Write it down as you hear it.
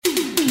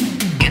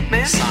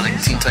Man, Sonic,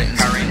 Teen Titans,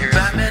 Power Rangers,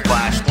 Batman,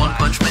 Flash, One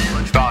Punch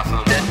Man,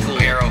 Gotham,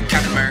 Deadpool, Arrow,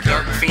 Captain America,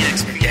 Dark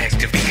Phoenix,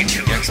 Detective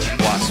Pikachu, X-Men,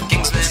 Wasp,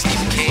 Kingsman,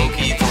 Stephen King,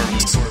 Loki, Thor,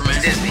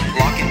 Superman, Disney,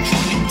 Lock and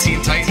Key,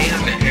 Teen Titans,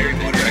 and Harry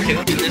Potter.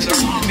 Dracula. There's a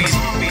zombies.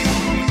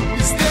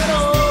 Is that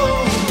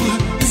all?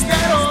 Is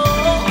that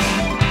all?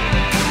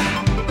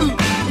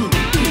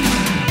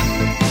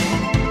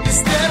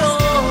 Is that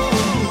all?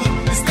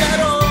 Is that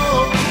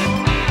all?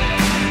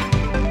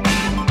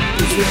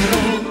 Is that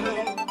all?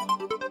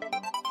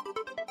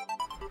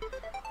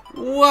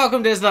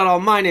 Welcome to Is That All?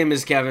 My name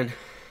is Kevin.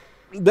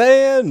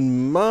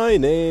 Dan, my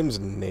name's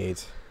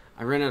Nate.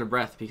 I ran out of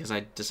breath because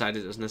I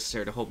decided it was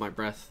necessary to hold my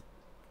breath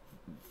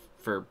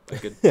for a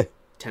good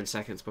 10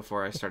 seconds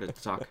before I started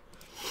to talk.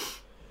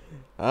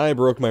 I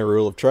broke my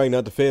rule of trying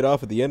not to fade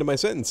off at the end of my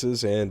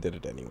sentences and did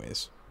it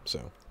anyways.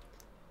 So,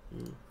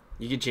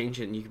 You could change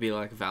it and you could be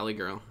like Valley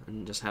Girl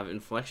and just have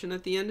inflection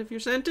at the end of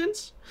your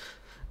sentence.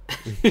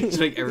 Just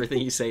make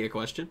everything you say a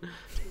question.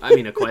 I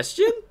mean, a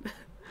question?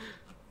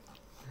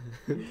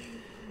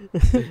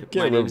 can't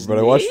remember, but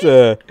I watched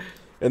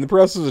in the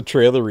process of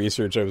trailer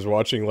research, I was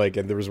watching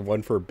and there was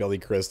one for a Billy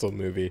Crystal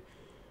movie.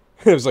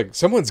 I was like,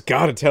 someone's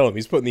got to tell him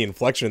he's putting the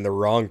inflection in the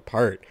wrong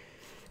part.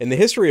 In the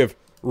history of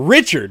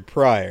Richard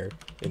Pryor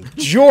and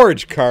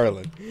George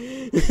Carlin,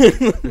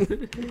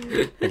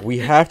 we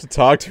have to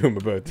talk to him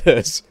about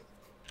this.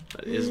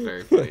 That is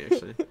very funny,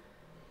 actually.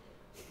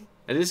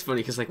 It is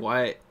funny because,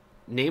 why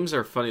names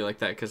are funny like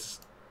that because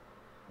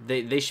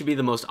they should be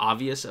the most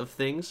obvious of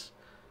things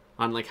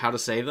on how to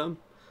say them.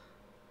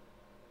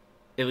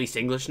 At least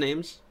English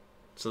names.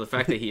 So the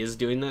fact that he is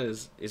doing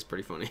that is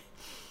pretty funny.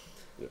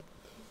 Yeah.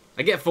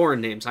 I get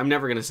foreign names. I'm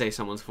never gonna say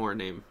someone's foreign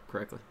name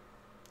correctly.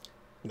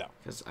 No,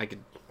 because I could.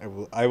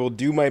 I will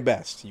do my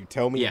best. You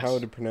tell me Yes. how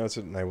to pronounce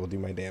it, and I will do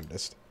my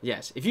damnedest.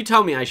 Yes, if you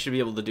tell me, I should be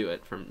able to do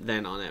it from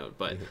then on out.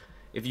 But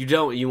if you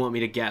don't, you want me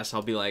to guess,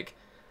 I'll be like,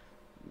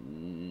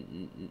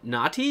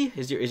 Nati?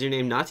 Is your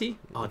name Nati?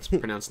 Oh, it's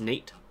pronounced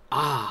Nate.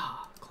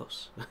 Ah,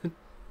 close.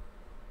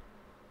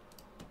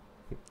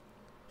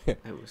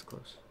 I was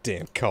close.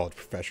 Damn college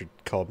professor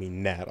called me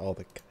Nat all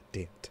the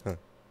goddamn time.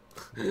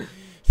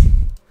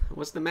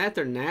 What's the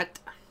matter, Nat?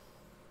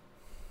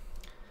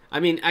 I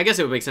mean, I guess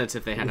it would make sense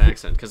if they had an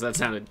accent, because that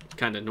sounded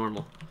kind of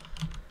normal.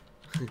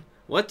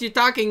 What you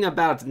talking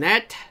about,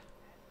 Nat?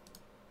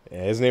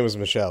 Yeah, his name was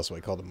Michelle, so I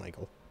called him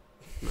Michael.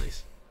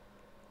 Nice.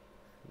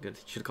 Good.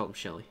 Should have called him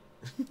Shelly.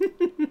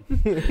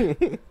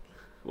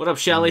 What up,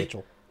 Shelly?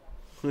 Mitchell.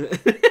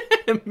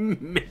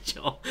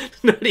 Mitchell.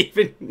 Not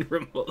even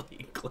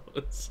remotely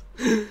close.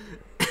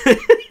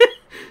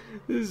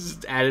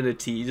 Just adding a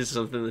T to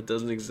something that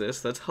doesn't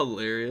exist. That's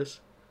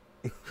hilarious.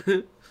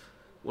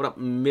 What up,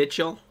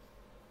 Mitchell?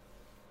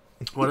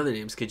 What other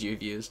names could you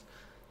have used?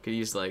 Could you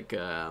use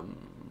fuckface?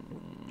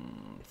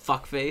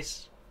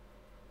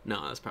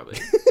 No, that's probably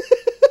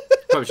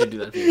probably should do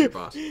that for your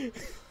boss.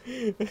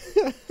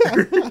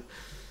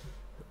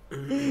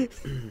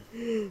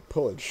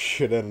 Pulling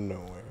shit out of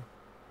nowhere.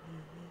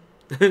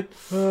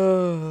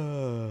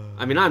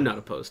 I mean, I'm not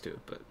opposed to it,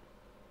 but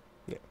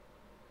yeah.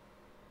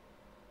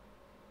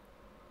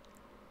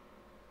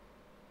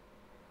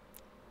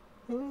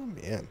 Oh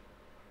man.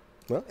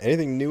 Well,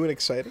 anything new and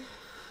exciting?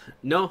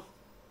 no.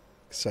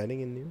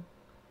 Exciting and new?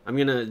 I'm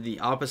gonna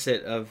the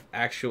opposite of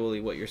actually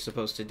what you're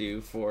supposed to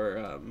do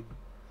for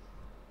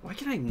why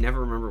can I never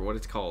remember what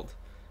it's called?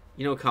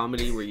 You know,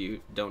 comedy where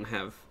you don't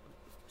have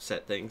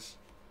set things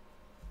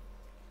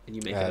and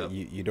you make it up.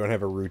 You don't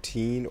have a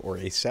routine or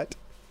a set?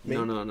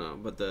 Maybe? No.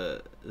 But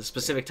the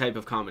specific type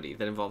of comedy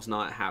that involves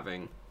not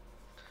having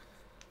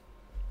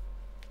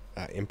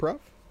Improv?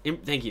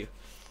 Thank you.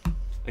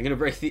 I'm gonna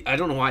break the. I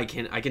don't know why I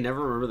can never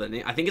remember the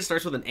name. I think it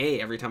starts with an A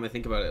every time I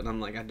think about it, and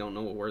I'm like, I don't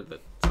know a word that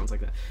sounds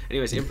like that.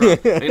 Anyways,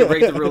 improv. I'm gonna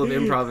break the rule of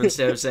improv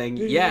instead of saying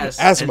yes.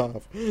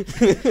 Asimov.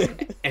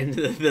 And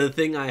the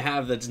thing I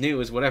have that's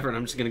new is whatever, and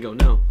I'm just gonna go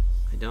no.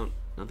 I don't.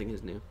 Nothing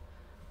is new.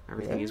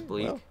 Everything is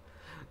bleak. Well,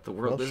 the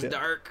world is shit.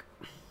 dark.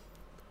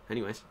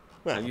 Anyways,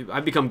 Well.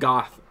 I've become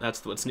goth.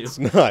 That's what's new. It's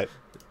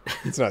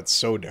not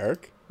so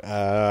dark.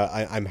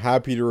 I'm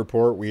happy to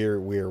report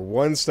we're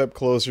one step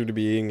closer to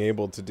being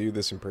able to do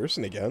this in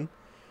person again.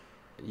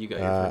 You got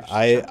your first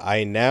shot.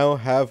 I now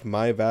have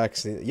my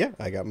vaccine. Yeah,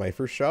 I got my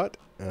first shot.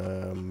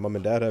 Mom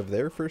and Dad have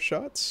their first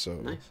shots, so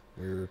Nice.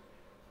 we're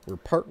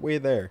part way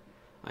there.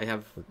 I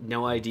have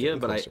no idea,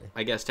 but closer.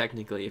 I guess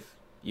technically if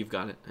you've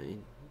got it, I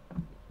mean,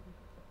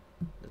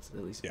 that's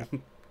at least a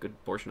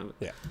good portion of it.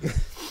 Yeah.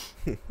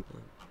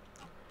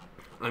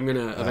 I'm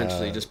gonna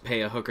eventually just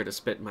pay a hooker to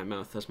spit in my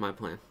mouth. That's my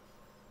plan.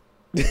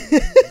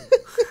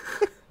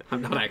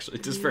 I'm not actually,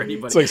 just for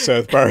anybody. It's like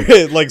South Park.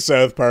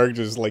 South Park,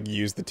 just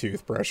use the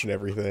toothbrush and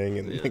everything,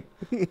 and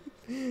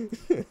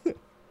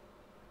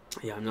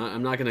Yeah,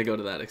 I'm not gonna go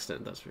to that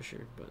extent. That's for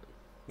sure. But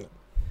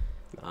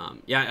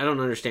yeah, I don't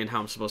understand how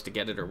I'm supposed to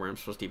get it or where I'm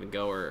supposed to even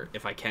go or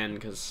if I can,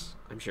 because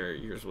I'm sure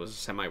yours was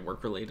semi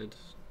work related.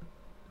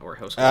 or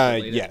house club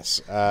related?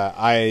 Yes.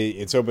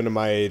 It's open to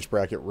my age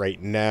bracket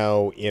right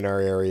now in our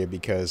area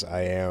because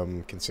I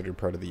am considered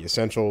part of the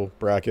essential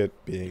bracket,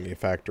 being a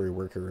factory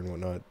worker and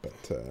whatnot. But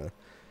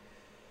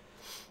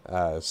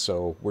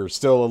so we're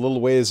still a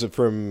little ways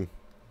from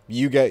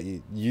you got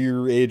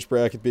your age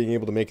bracket being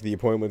able to make the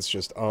appointments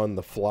just on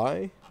the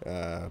fly.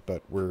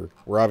 But we're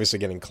obviously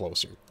getting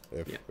closer.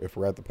 If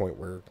we're at the point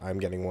where I'm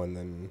getting one,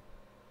 then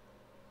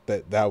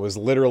that was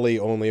literally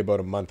only about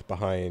a month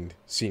behind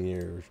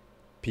senior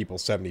people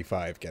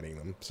 75 getting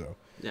them. So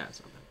yeah, it's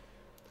not bad.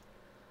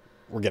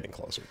 We're getting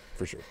closer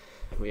for sure.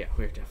 Well, yeah,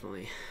 we're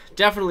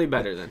definitely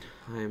better than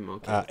I'm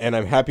okay. And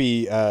I'm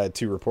happy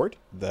to report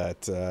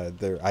that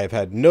I've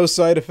had no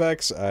side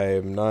effects.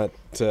 I'm not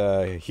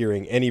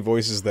hearing any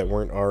voices that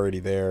weren't already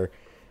there.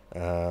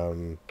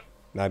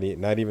 Not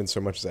even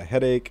so much as a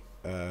headache.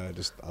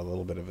 Just a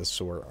little bit of a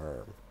sore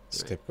arm.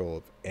 It's typical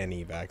of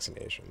any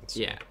vaccination. So.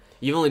 Yeah.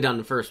 You've only done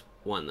the first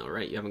one, though,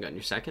 right? You haven't gotten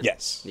your second?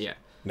 Yes. Yeah.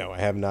 No, I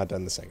have not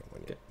done the second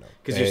one yet. No.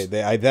 Because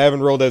I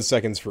haven't rolled out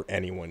seconds for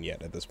anyone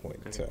yet at this point.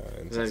 Okay.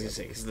 I was going to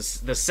say,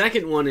 'cause the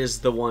second one is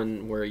the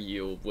one where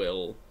you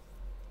will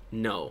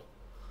know.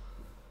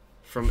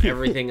 From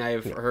everything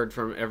I've heard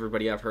from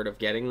everybody I've heard of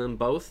getting them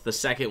both, the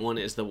second one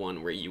is the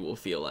one where you will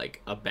feel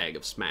like a bag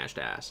of smashed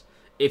ass.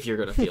 If you're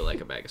going to feel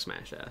like a bag of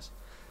smashed ass.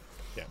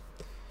 Yeah.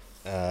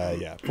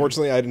 Yeah.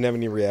 Fortunately, I didn't have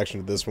any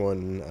reaction to this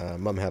one.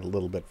 Mom had a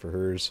little bit for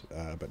hers,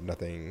 but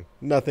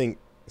nothing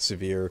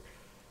severe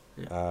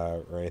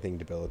or anything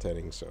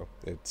debilitating. So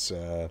it's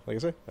like I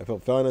say, I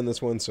felt fine on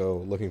this one. So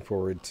looking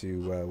forward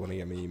to when I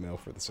get my email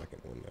for the second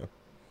one now.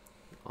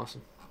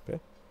 Awesome. Yeah.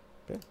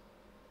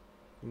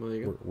 Well, there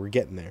you go. We're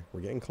getting there.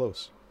 We're getting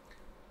close.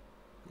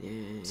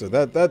 Yeah. So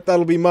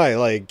that'll be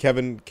my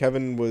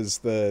Kevin was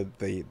the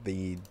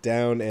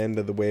down end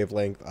of the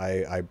wavelength.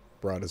 I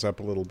brought us up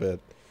a little bit.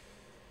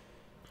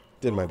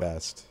 Did my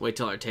best. Wait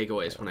till our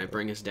takeaways when I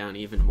bring us down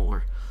even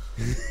more.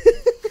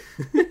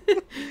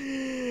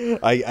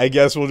 I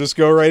guess we'll just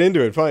go right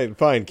into it.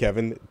 Fine,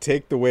 Kevin.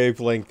 Take the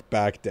wavelength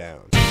back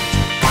down.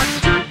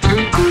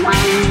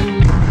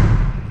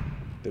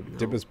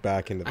 Dip us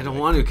back into the I don't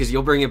want to, because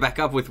you'll bring it back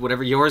up with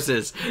whatever yours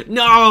is.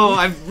 No,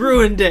 I've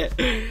ruined it.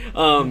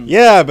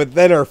 Yeah, but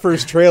then our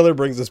first trailer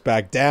brings us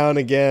back down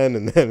again,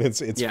 and then it's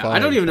fine. I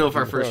don't even know if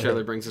our first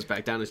trailer brings us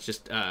back down. It's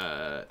just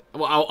well,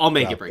 I'll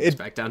make it bring us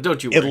back down.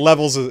 Don't you worry.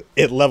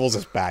 It levels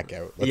us back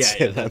out. Let's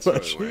say that's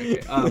much.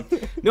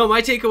 Okay. No,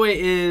 my takeaway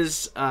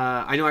is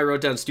I know I wrote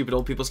down stupid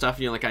old people stuff,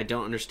 and you're like, I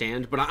don't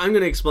understand, but I'm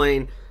going to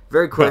explain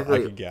very quickly.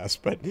 I could guess,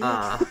 but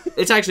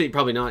it's actually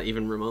probably not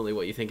even remotely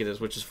what you think it is,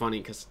 which is funny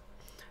because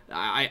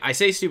I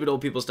say stupid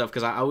old people stuff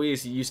because I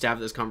always used to have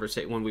this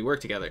conversation when we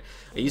worked together.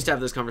 I used to have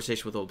this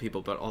conversation with old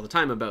people, but all the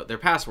time about their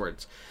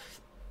passwords.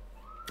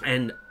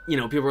 And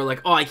people were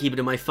like, "Oh, I keep it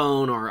in my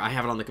phone, or I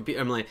have it on the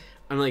computer."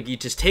 I'm like, you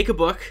just take a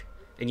book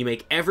and you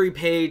make every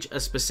page a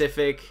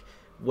specific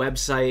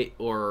website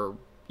or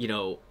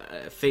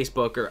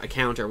Facebook or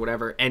account or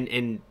whatever,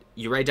 and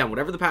you write down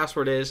whatever the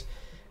password is,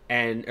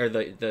 or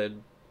the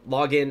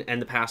login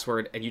and the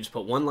password, and you just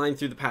put one line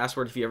through the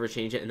password if you ever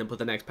change it, and then put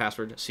the next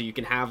password so you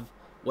can have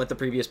what the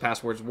previous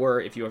passwords were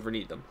if you ever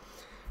need them,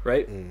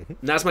 right? Mm-hmm. And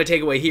that's my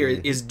takeaway here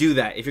is do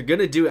that. If you're going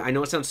to do it, I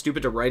know it sounds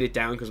stupid to write it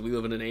down because we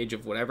live in an age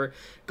of whatever.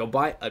 Go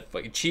buy a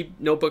fucking cheap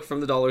notebook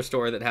from the dollar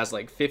store that has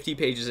like 50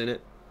 pages in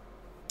it.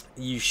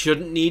 You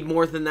shouldn't need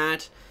more than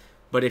that,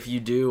 but if you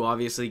do,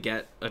 obviously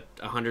get a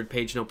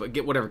 100-page notebook.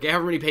 Get whatever. Get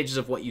however many pages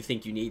of what you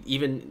think you need.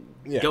 Even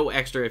go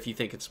extra if you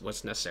think it's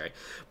what's necessary.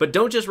 But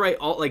don't just write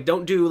all,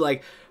 don't do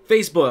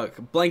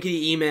Facebook,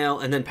 blankety email,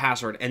 and then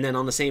password, and then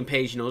on the same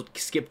page,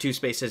 skip 2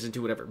 spaces and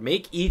do whatever.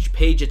 Make each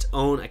page its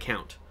own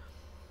account.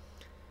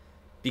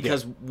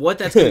 Because what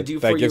that's going to do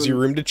for you... That gives you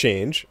room to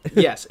change.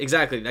 Yes,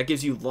 exactly. That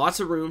gives you lots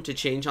of room to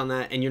change on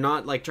that, and you're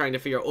not trying to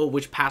figure out,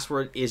 which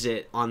password is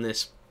it on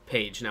this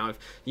page. Now,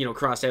 if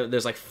crossed out,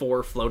 there's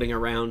 4 floating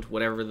around,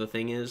 whatever the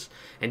thing is,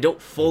 and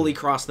don't fully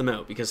cross them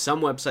out, because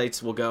some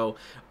websites will go,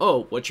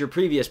 "Oh, what's your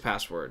previous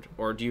password?"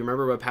 Or, "Do you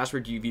remember what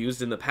password you've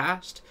used in the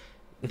past?"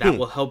 That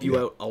will help you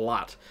out a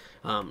lot.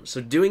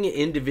 So doing an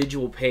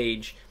individual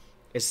page,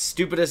 as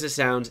stupid as it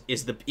sounds,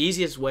 is the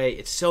easiest way.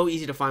 It's so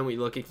easy to find what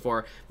you're looking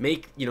for.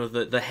 Make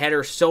the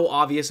header so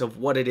obvious of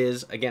what it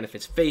is. Again, if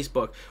it's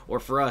Facebook, or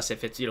for us,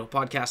 if it's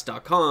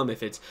podcast.com,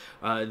 if it's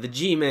the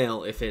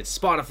Gmail, if it's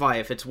Spotify,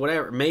 if it's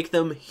whatever, make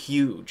them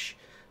huge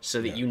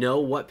so that you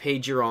know what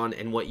page you're on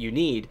and what you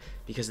need.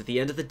 Because at the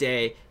end of the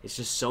day, it's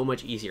just so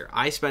much easier.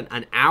 I spent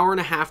an hour and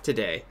a half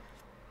today,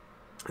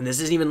 and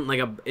this isn't even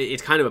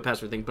it's kind of a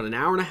password thing, but an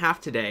hour and a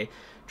half today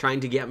trying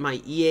to get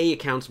my EA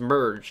accounts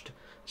merged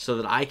so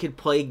that I could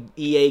play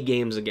EA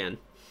games again.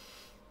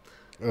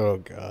 Oh,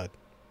 God.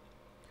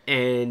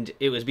 And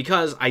it was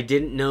because I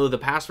didn't know the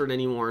password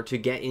anymore to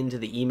get into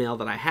the email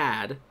that I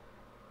had,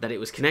 that it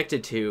was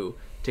connected to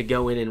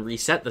go in and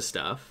reset the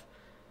stuff.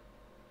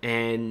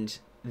 And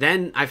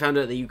then I found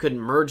out that you couldn't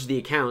merge the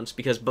accounts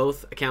because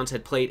both accounts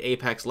had played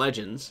Apex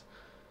Legends.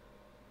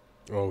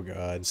 Oh,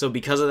 God. So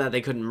because of that,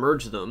 they couldn't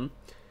merge them.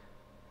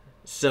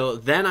 So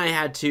then I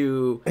had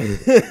to.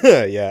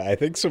 Yeah, I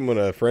think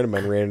a friend of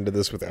mine ran into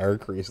this with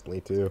Ark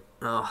recently too.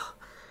 Oh.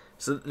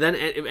 So then,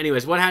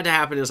 anyways, what had to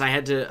happen is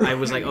I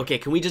was like, okay,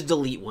 can we just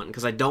delete one?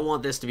 Because I don't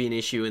want this to be an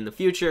issue in the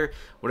future,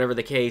 whatever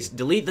the case.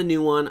 Delete the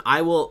new one.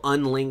 I will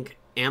unlink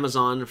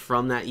Amazon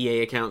from that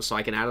EA account so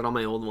I can add it on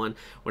my old one,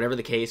 whatever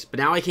the case. But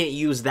now I can't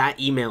use that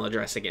email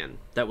address again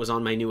that was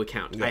on my new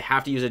account. Yeah. I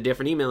have to use a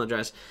different email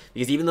address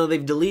because even though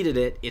they've deleted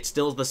it,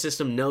 the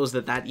system knows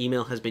that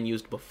email has been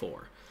used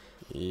before.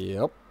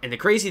 Yep. And the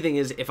crazy thing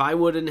is, if I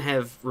wouldn't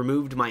have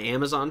removed my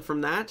Amazon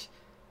from that,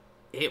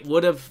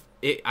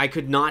 I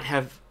could not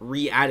have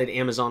re-added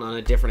Amazon on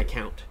a different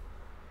account.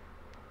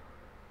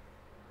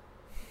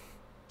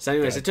 So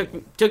anyways, it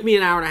took me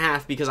an hour and a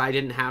half because I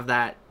didn't have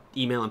that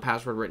email and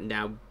password written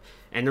down.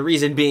 And the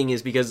reason being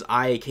is because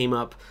I came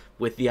up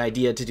with the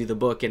idea to do the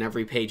book and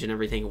every page and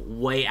everything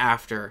way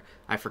after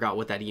I forgot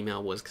what that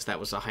email was, because that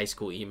was a high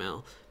school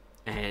email.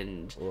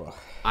 And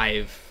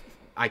I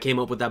came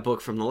up with that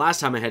book from the last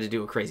time I had to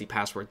do a crazy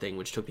password thing,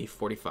 which took me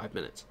 45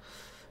 minutes.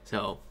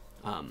 So,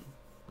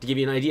 to give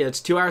you an idea,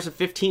 it's 2 hours and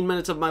 15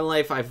 minutes of my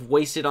life I've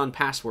wasted on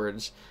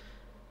passwords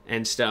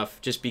and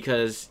stuff just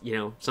because,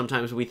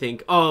 sometimes we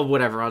think, oh,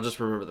 whatever, I'll just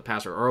remember the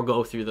password, or I'll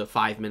go through the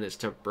 5 minutes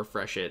to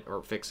refresh it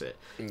or fix it.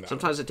 No,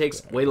 sometimes it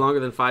takes way longer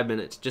than 5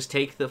 minutes. Just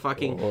take the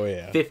fucking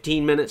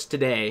 15 minutes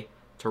today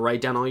to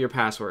write down all your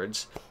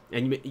passwords.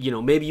 And,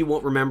 maybe you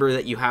won't remember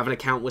that you have an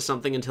account with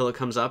something until it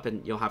comes up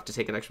and you'll have to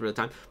take an extra bit of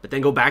time. But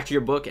then go back to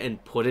your book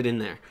and put it in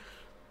there.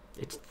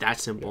 It's that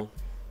simple.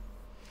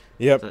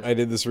 Yep, I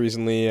did this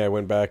recently. I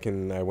went back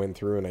and I went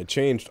through and I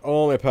changed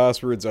all my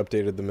passwords,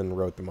 updated them, and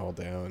wrote them all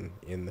down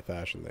in the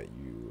fashion that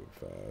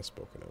you've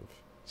spoken of.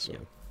 So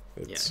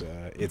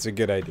it's a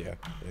good idea.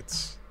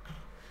 It's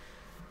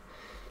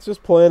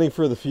just planning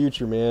for the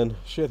future, man.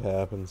 Shit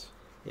happens.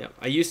 Yeah,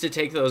 I used to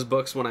take those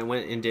books when I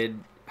went and did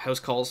house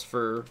calls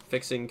for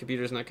fixing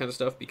computers and that kind of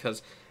stuff,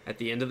 because at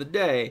the end of the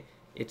day,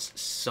 it's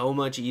so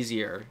much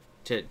easier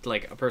to,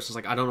 like, a person's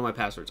like, I don't know my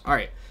passwords. All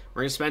right,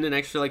 we're going to spend an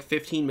extra,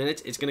 15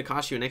 minutes. It's going to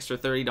cost you an extra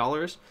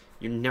 $30.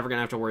 You're never going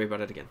to have to worry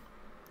about it again.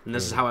 And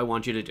this is how I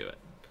want you to do it.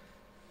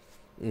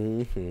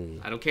 Mm-hmm.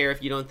 I don't care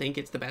if you don't think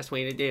it's the best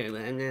way to do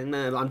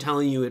it. I'm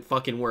telling you, it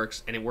fucking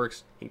works, and it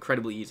works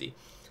incredibly easy.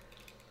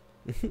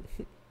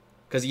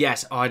 Because,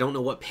 yes, I don't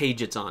know what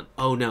page it's on.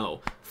 Oh,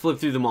 no. Flip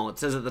through them all. It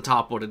says at the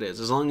top what it is.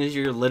 As long as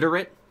you're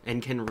literate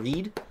and can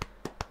read.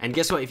 And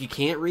guess what? If you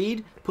can't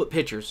read, put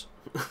pictures.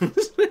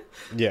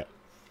 Yeah.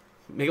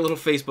 Make a little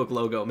Facebook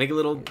logo. Make a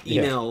little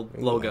email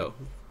logo.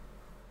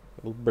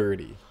 Little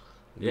birdie.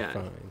 Yeah.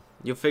 Fine.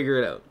 You'll figure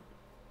it out.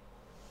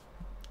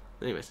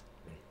 Anyways.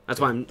 That's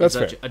why I'm in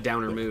such a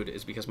downer mood,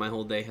 is because my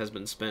whole day has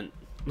been spent.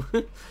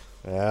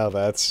 Well,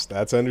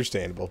 that's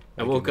understandable.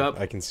 I woke up.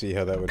 I can see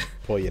how that would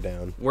pull you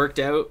down. Worked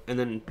out, and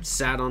then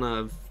sat on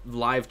a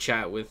live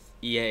chat with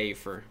EA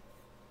for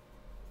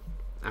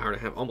an hour and a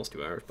half, almost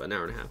 2 hours, but an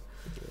hour and a half.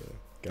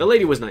 Yeah, the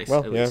lady was nice,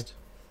 at least,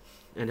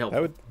 and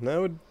helpful. I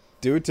would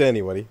do it to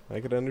anybody. I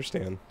could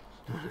understand.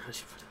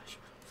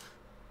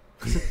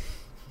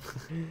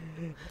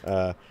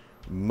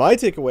 My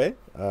takeaway,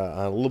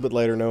 on a little bit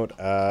lighter note,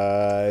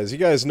 as you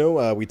guys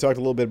know, we talked a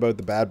little bit about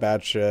The Bad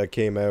Batch,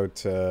 came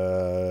out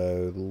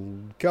a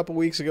couple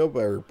weeks ago,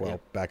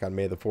 back on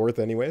May the 4th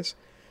anyways,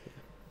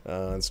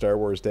 on Star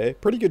Wars Day.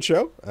 Pretty good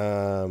show.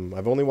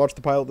 I've only watched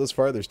the pilot this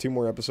far. There's 2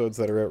 more episodes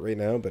that are out right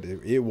now, but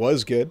it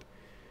was good.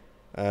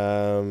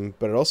 But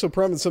it also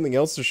promised something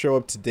else to show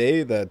up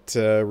today that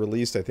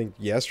released, I think,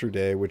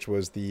 yesterday, which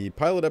was the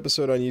pilot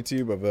episode on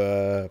YouTube of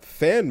a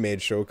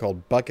fan-made show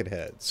called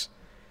Bucketheads.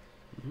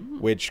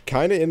 Which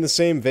kind of in the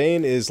same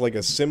vein is like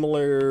a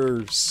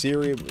similar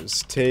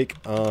serious take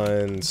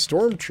on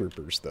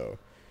Stormtroopers, though.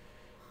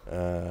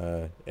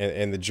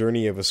 And the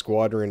journey of a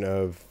squadron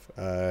of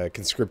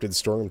conscripted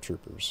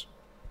Stormtroopers.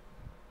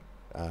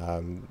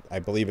 I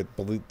believe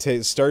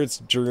it starts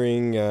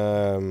during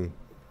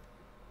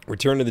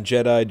Return of the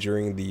Jedi,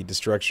 during the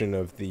destruction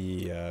of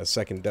the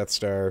second Death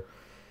Star.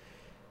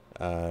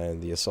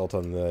 And the assault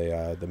on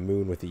the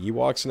moon with the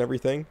Ewoks and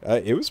everything.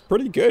 It was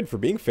pretty good for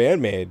being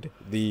fan-made.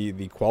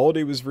 The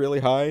quality was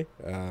really high.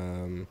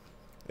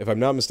 If I'm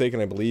not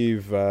mistaken, I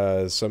believe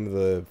some of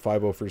the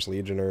 501st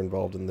Legion are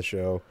involved in the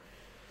show.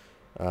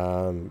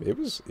 It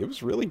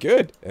was really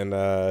good. And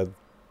I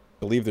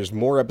believe there's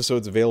more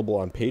episodes available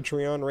on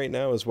Patreon right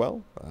now as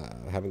well.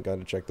 I haven't got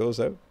to check those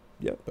out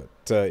yet, but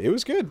it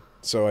was good.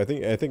 So I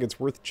think it's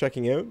worth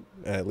checking out.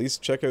 At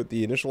least check out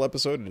the initial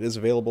episode. It is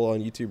available on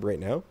YouTube right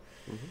now.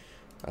 Mm-hmm.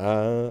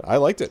 I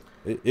liked it.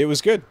 It was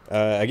good.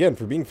 Again,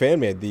 for being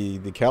fan-made,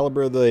 the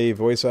caliber of the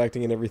voice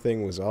acting and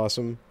everything was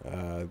awesome.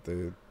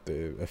 The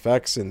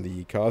effects and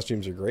the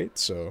costumes are great.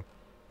 So,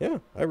 yeah,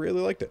 I really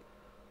liked it.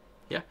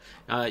 Yeah.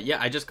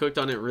 I just clicked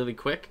on it really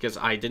quick because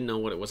I didn't know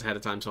what it was ahead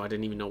of time, so I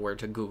didn't even know where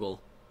to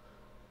Google,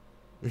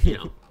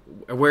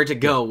 where to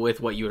go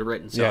with what you had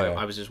written. So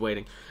I was just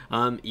waiting.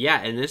 And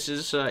this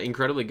is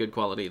incredibly good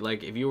quality.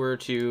 Like, if you were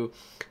to...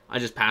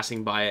 I'm just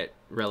passing by it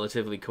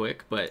relatively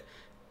quick, but...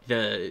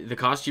 The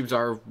costumes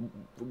are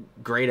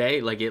grade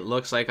A. Like, it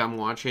looks like I'm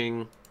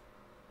watching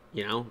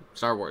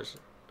Star Wars.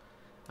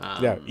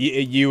 Yeah,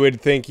 you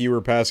would think you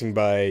were passing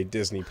by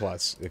Disney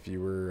Plus if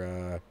you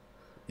were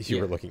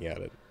looking at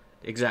it.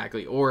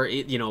 Exactly. Or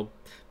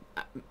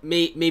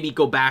maybe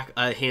go back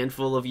a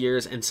handful of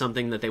years and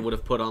something that they would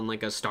have put on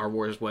like a Star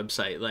Wars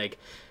website, like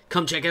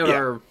come check out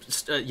our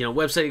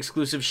website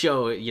exclusive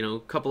show, a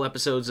couple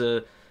episodes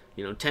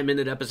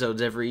 10-minute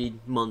episodes every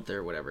month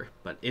or whatever.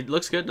 But it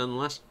looks good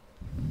nonetheless.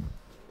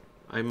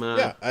 Like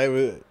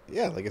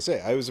I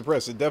say, I was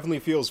impressed. It definitely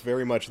feels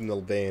very much in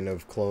the vein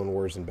of Clone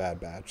Wars and Bad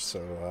Batch.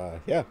 So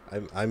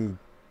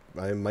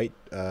I might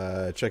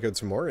check out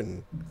some more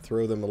and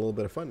throw them a little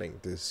bit of funding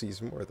to see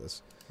some more of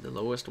this. The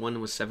lowest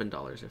one was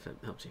 $7, if it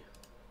helps you.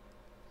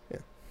 Yeah.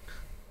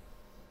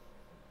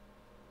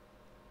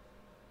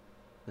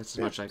 That's as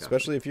much I got.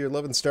 Especially if you're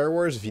loving Star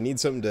Wars, if you need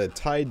something to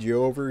tide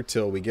you over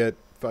till we get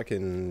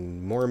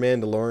fucking more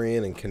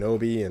Mandalorian and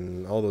Kenobi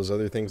and all those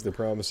other things they're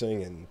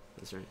promising. And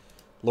that's right.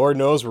 Lord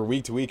knows we're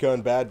week to week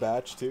on Bad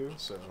Batch too,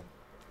 so.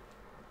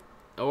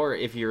 Or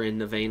if you're in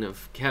the vein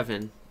of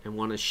Kevin and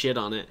want to shit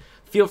on it,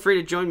 feel free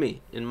to join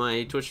me in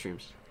my Twitch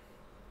streams.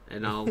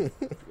 And I'll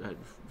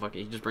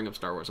you just bring up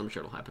Star Wars. I'm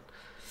sure it'll happen.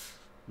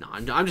 No,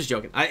 I'm just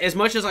joking. As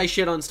much as I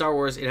shit on Star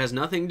Wars, it has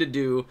nothing to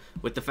do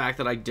with the fact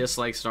that I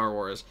dislike Star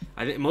Wars.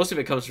 I think most of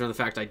it comes from the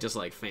fact I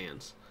dislike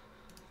fans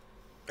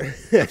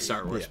of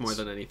Star Wars more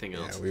than anything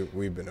else. Yeah,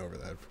 we've been over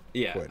that.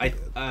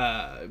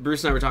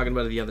 Bruce and I were talking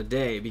about it the other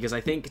day because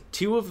I think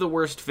two of the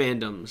worst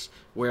fandoms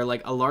where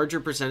like a larger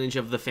percentage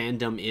of the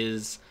fandom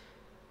is,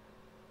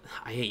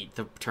 I hate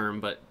the term,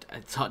 but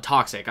it's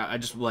toxic. I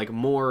just like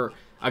more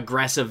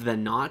aggressive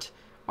than not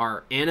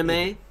are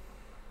anime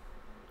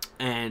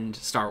and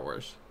Star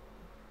Wars.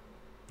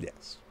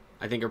 Yes.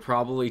 I think are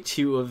probably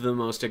two of the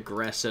most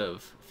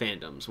aggressive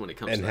fandoms when it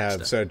comes to that stuff. And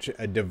have such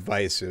a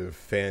divisive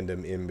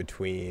fandom in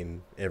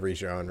between every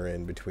genre,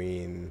 in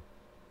between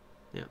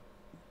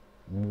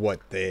what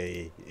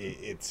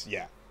it's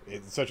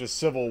such a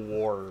civil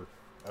war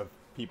of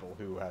people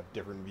who have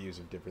different views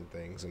of different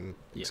things and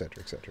et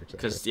cetera, et cetera, et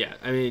cetera. Because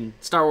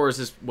Star Wars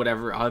is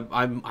whatever.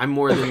 I'm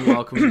more than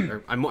welcome.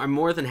 Or I'm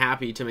more than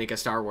happy to make a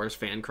Star Wars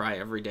fan cry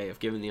every day if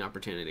given the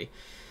opportunity.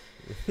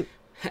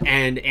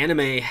 And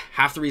anime,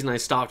 half the reason I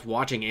stopped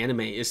watching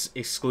anime is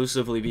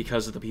exclusively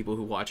because of the people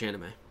who watch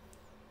anime.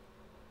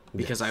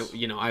 Because I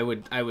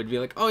would be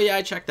like, oh yeah,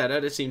 I checked that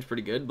out. It seems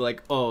pretty good. But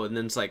like, oh, and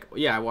then it's like,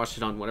 yeah, I watched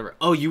it on whatever.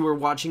 Oh, you were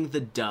watching the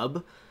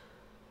dub?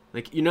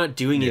 Like, you're not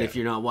doing it if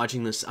you're not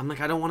watching this. I'm like,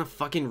 I don't want to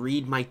fucking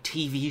read my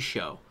TV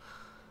show.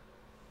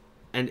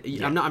 And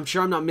I'm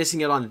sure I'm not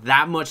missing out on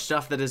that much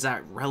stuff that is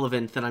that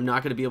relevant that I'm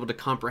not going to be able to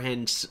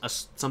comprehend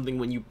something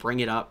when you bring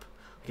it up.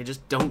 Like, I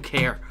just don't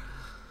care.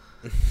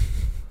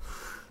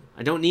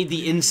 I don't need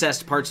the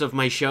incest parts of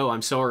my show.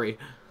 I'm sorry.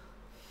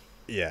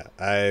 Yeah,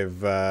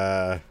 I've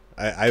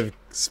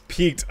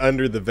peeked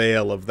under the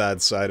veil of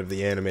that side of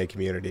the anime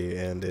community,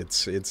 and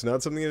it's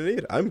not something I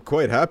need. I'm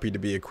quite happy to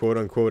be a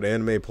quote-unquote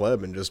anime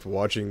pleb and just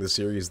watching the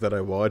series that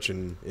I watch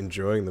and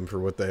enjoying them for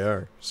what they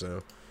are.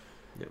 So,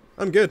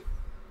 I'm good.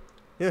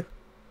 Yeah,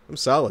 I'm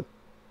solid.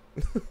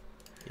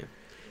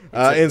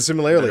 And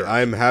similarly,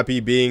 I'm happy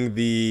being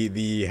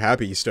the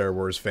happy Star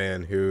Wars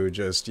fan who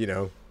just,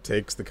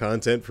 takes the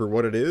content for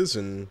what it is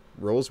and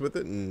rolls with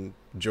it and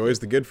enjoys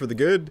the good for the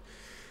good,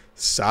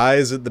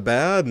 sighs at the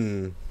bad,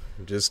 and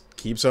just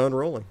keeps on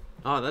rolling.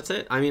 Oh, that's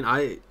it. I mean,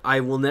 I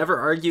will never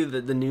argue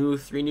that the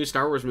three new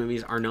Star Wars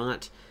movies are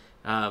not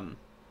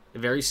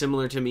very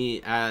similar to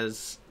me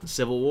as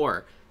Civil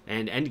War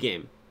and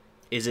Endgame.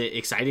 Is it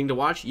exciting to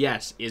watch?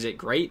 Yes. Is it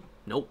great?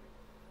 Nope.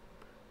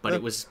 But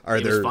it was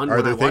fun.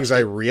 Are there things I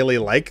really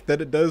like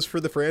that it does for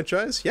the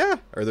franchise? Yeah.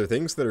 Are there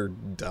things that are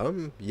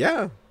dumb?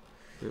 Yeah.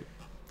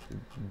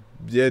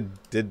 Did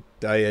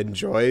I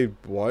enjoy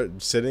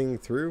sitting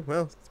through?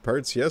 Well,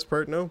 parts yes,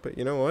 part no. But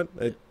you know what?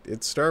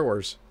 It's Star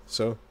Wars,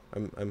 so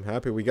I'm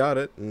happy we got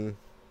it. And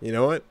you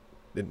know what?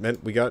 It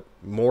meant we got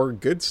more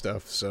good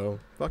stuff. So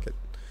fuck it.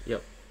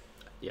 Yep.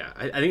 Yeah,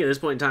 I think at this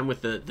point in time,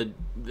 with the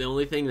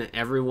only thing that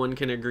everyone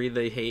can agree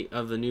they hate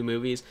of the new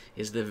movies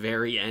is the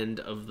very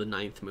end of the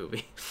 9th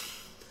movie.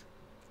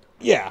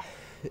 Yeah.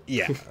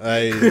 Yeah.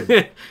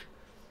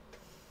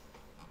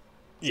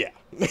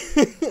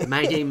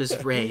 My name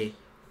is Ray.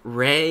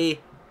 Ray,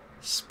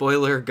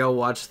 spoiler, go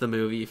watch the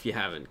movie if you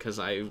haven't, because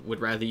I would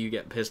rather you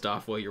get pissed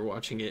off while you're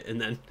watching it and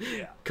then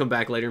come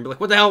back later and be like,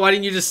 what the hell, why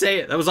didn't you just say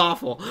it? That was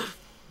awful.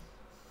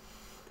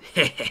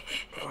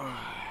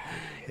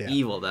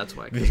 Evil, that's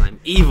why, because I'm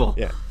evil.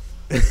 Yeah.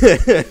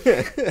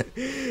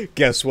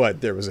 Guess what?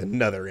 There was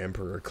another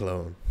Emperor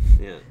clone.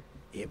 Yeah.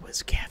 It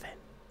was Kevin.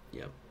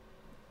 Yep.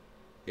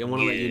 I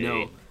want to let you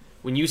know,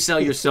 when you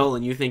sell your soul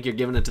and you think you're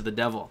giving it to the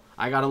devil,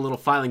 I got a little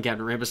filing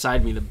cabinet right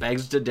beside me that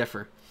begs to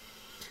differ.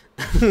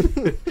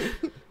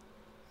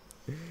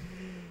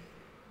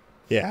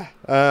 Yeah,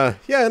 and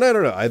I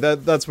don't know.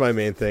 That's my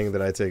main thing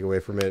that I take away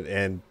from it.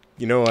 And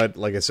you know what?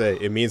 Like I say,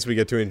 it means we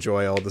get to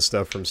enjoy all the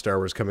stuff from Star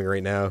Wars coming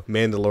right now.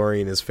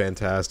 Mandalorian is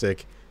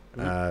fantastic.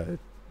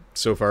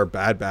 So far,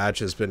 Bad Batch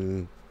has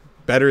been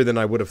better than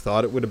I would have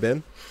thought it would have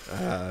been,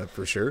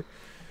 for sure.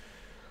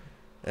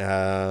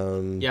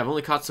 Yeah, I've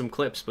only caught some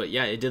clips, but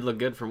yeah, it did look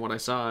good from what I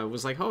saw. I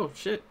was like, oh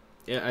shit.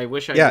 Yeah, I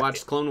wish I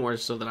watched Clone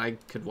Wars so that I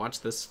could watch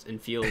this and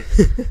feel,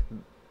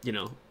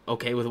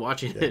 okay with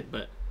watching it.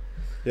 But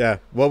yeah,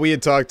 what I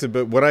had talked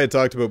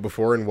about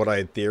before and what I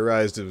had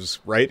theorized is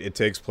right. It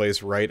takes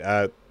place right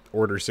at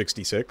Order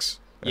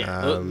 66.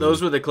 Yeah,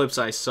 those were the clips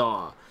I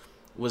saw.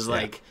 Was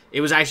like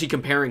it was actually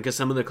comparing because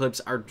some of the clips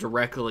are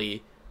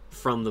directly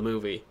from the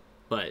movie,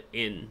 but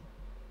in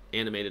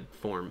animated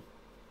form.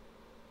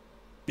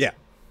 Yeah.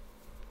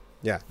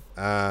 Yeah.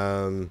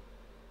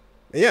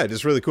 Yeah,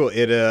 just really cool.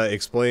 It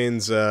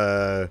explains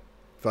Kanan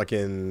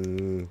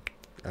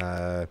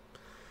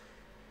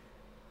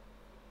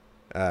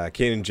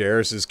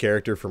Jarrus's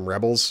character from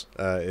Rebels.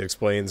 It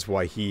explains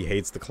why he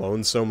hates the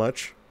clones so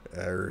much,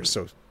 or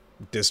so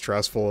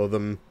distrustful of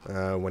them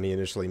when he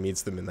initially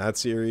meets them in that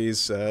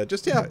series.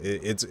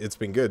 It's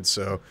been good.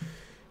 So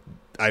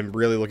I'm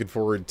really looking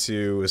forward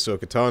to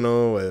Ahsoka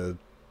Tano.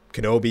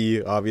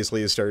 Kenobi obviously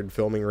has started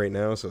filming right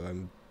now, so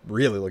I'm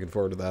really looking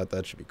forward to that.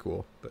 That should be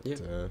cool. But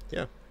yeah,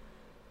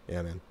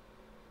 man,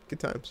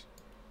 good times.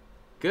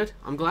 Good.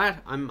 I'm glad.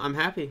 I'm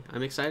happy.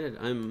 I'm excited.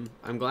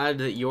 I'm glad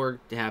that you're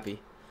happy.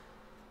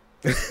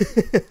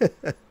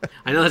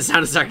 I know that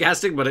sounded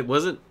sarcastic, but it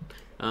wasn't.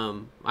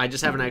 I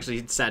just haven't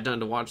actually sat down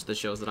to watch the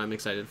shows that I'm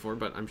excited for,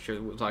 but I'm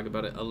sure we'll talk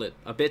about it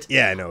a bit.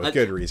 Yeah, I know.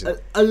 Good reason.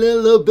 A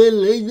little bit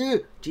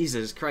later.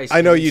 Jesus Christ.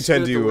 I know you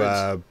tend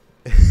to.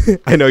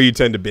 I know you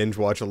tend to binge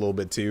watch a little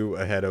bit too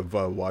ahead of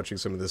watching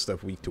some of this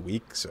stuff week to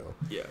week. So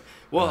yeah.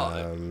 Well,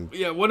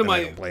 What am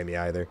I don't blame you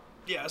either.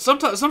 Yeah,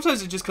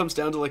 sometimes it just comes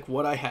down to like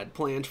what I had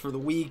planned for the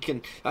week,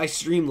 and I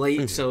stream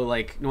late, so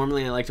like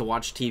normally I like to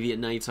watch TV at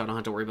night, so I don't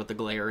have to worry about the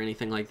glare or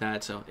anything like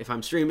that. So if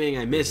I'm streaming,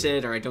 I miss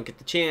it or I don't get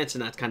the chance,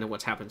 and that's kind of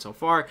what's happened so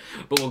far.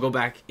 But we'll go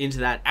back into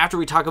that after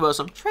we talk about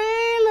some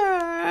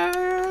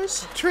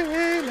trailers,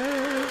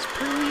 previews.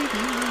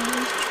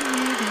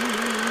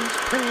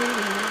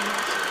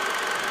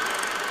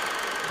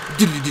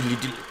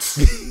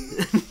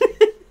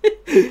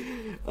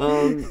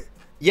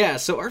 Yeah,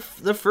 so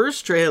the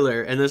first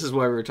trailer, and this is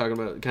why we were talking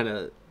about kind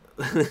of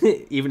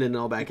even in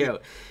all back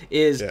out,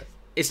 is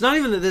it's not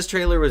even that this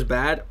trailer was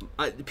bad.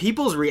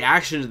 People's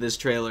reaction to this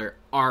trailer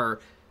are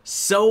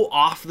so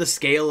off the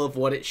scale of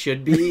what it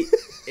should be.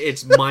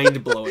 It's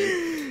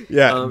mind-blowing.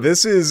 Yeah,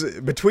 this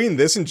is, between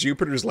this and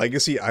Jupiter's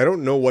Legacy, I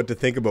don't know what to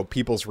think about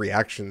people's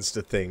reactions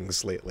to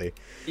things lately.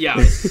 Yeah,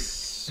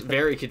 it's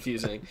very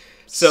confusing.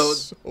 So,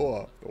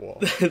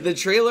 the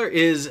trailer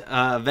is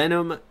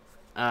Venom...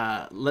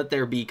 Let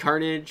There Be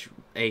Carnage,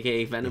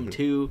 aka Venom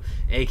 2,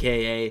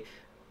 aka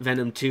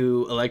Venom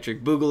 2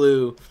 Electric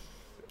Boogaloo,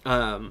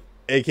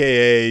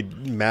 aka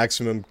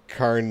Maximum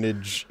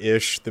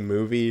Carnage-ish, the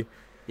movie.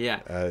 Yeah.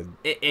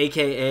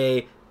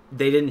 AKA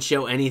they didn't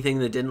show anything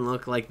that didn't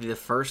look like the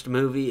first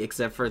movie,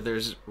 except for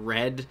there's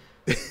Red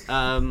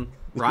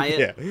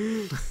Riot.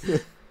 Yeah.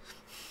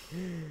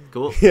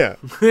 Cool. Yeah.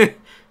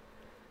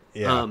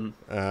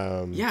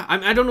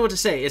 I don't know what to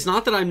say. It's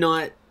not that I'm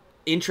not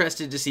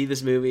interested to see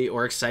this movie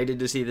or excited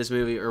to see this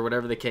movie or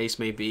whatever the case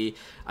may be.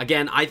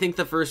 Again, I think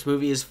the first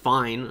movie is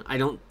fine. I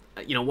don't,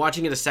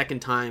 watching it a second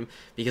time,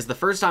 because the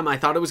first time I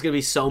thought it was going to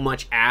be so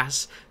much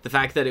ass, the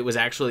fact that it was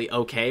actually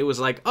okay was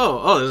like,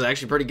 oh, this is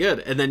actually pretty good.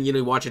 And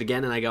then, watch it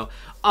again and I go,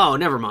 oh,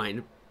 never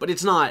mind. But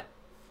it's not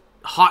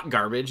hot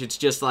garbage. It's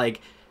just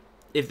like,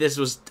 if this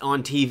was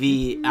on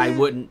TV, I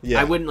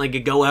wouldn't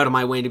like go out of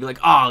my way to be like,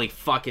 oh, like,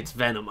 fuck, it's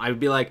Venom. I would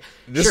be like,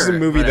 this is a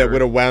movie that would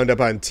have wound up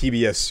on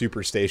TBS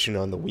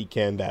Superstation on the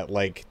weekend at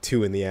like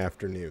 2 p.m.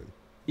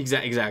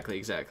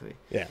 Exactly.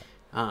 Yeah.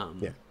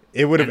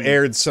 It would have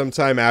aired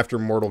sometime after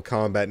Mortal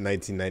Kombat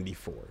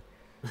 1994.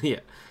 Yeah.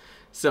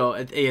 So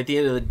at the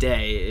end of the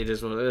day, it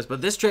is what it is.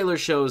 But this trailer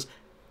shows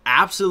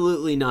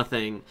absolutely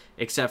nothing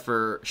except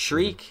for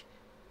Shriek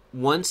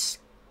once,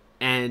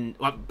 and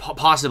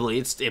possibly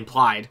it's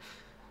implied.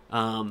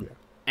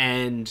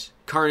 And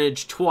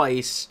Carnage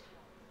twice,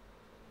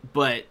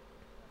 but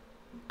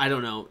I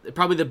don't know.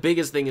 Probably the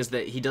biggest thing is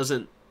that he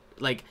doesn't,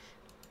 like,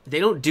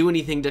 they don't do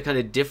anything to kind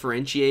of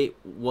differentiate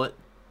what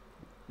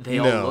they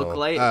all look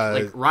like.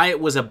 Like, Riot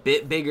was a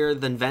bit bigger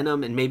than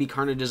Venom, and maybe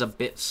Carnage is a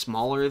bit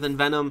smaller than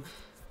Venom,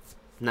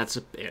 and that's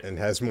it. And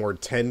has more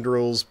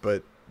tendrils,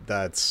 but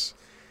that's...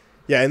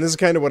 Yeah, and this is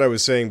kind of what I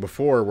was saying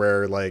before,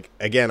 where, like,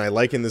 again, I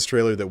like in this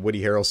trailer that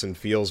Woody Harrelson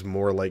feels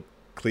more like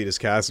Cletus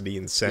Cassidy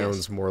and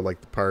sounds more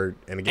like the part.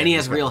 And again, he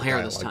has real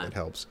hair this time. That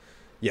helps.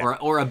 Yeah.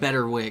 Or a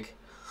better wig.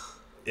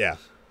 Yeah.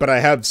 But I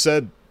have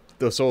said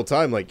this whole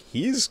time, like,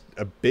 he's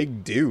a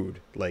big dude.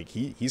 Like,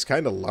 he's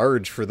kind of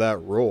large for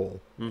that role.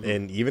 Mm-hmm.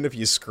 And even if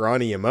you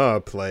scrawny him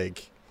up,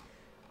 like,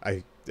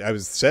 I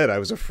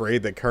was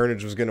afraid that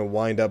Carnage was going to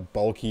wind up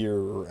bulkier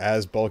or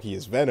as bulky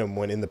as Venom,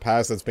 when in the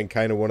past that's been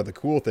kind of one of the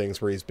cool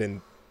things, where he's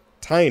been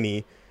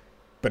tiny,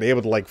 but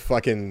able to, like,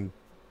 fucking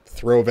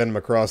throw Venom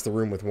across the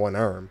room with one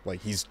arm.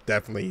 Like, he's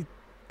definitely,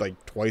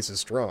 like, twice as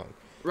strong.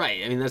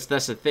 Right. I mean, that's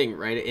the thing,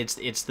 right? It's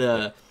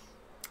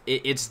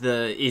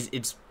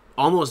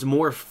almost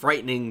more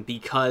frightening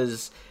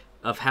because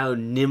of how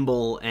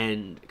nimble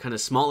and kind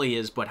of small he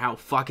is, but how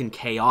fucking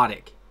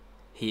chaotic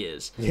he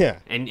is. Yeah,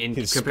 and in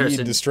his comparison,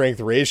 speed to strength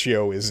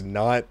ratio is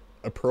not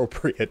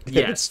appropriate.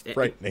 Yes, It's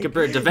frightening.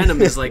 compared to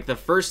Venom, is like the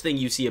first thing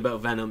you see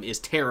about Venom is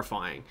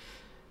terrifying.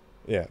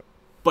 Yeah,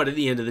 But at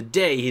the end of the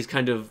day, he's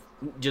kind of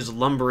just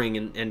lumbering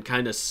and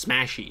kind of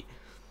smashy.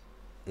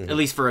 At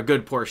least for a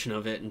good portion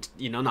of it, and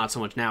not so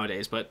much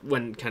nowadays, but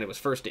when kind of was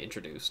first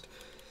introduced.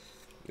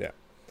 yeah.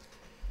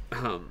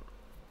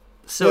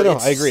 So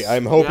I agree.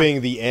 I'm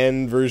hoping the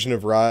end version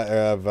of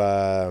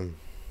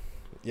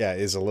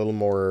is a little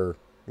more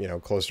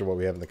closer to what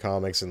we have in the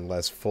comics and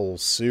less full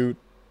suit.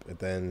 But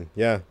then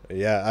I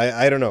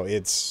don't know.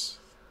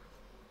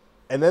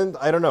 And then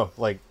I don't know,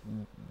 like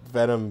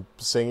Venom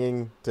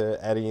singing to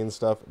Eddie and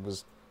stuff. It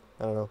was,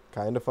 I don't know,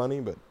 kind of funny,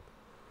 but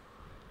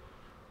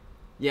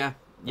yeah.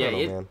 I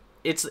don't know, man.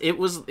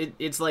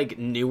 It's like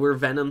newer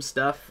Venom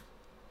stuff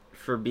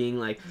for being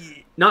like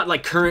not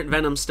like current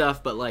Venom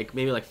stuff, but like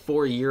maybe like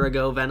 4 year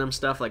ago Venom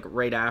stuff, like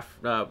right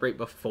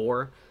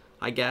before,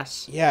 I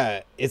guess.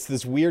 Yeah, it's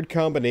this weird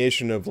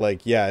combination of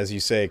like, as you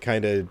say,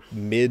 kind of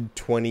mid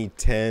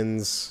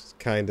 2010s,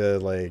 kind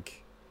of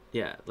like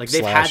like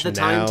they've had the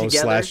time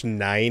together.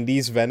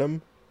 /90s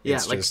Venom. Yeah,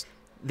 it's like just,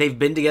 they've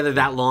been together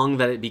that long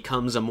that it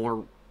becomes a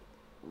more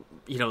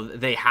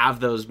they have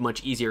those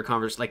much easier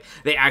conversations. Like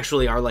they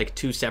actually are like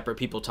two separate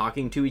people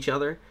talking to each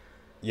other.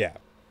 Yeah.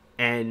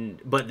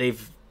 But it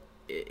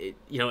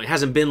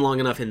hasn't been long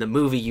enough in the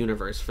movie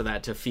universe for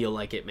that to feel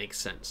like it makes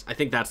sense. I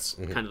think that's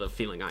kind of the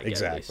feeling I get.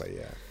 Exactly,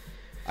 yeah.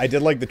 I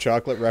did like the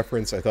chocolate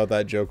reference. I thought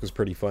that joke was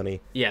pretty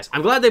funny. Yes,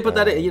 I'm glad they put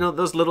that in,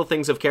 those little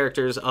things of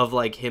characters of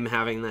like him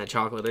having that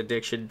chocolate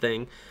addiction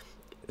thing.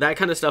 That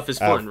kind of stuff is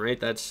fun, right?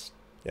 That's...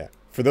 Yeah.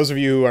 For those of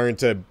you who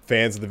aren't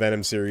fans of the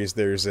Venom series,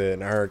 there's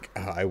an arc.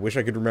 I wish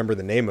I could remember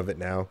the name of it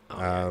now. I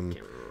can't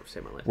remember.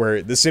 Save my life.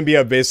 Where the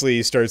symbiote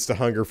basically starts to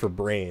hunger for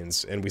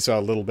brains, and we saw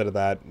a little bit of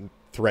that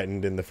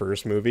threatened in the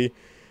first movie.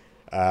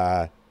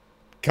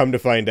 Come to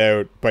find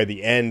out, by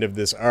the end of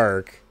this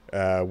arc,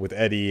 with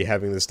Eddie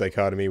having this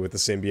dichotomy with the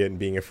symbiote and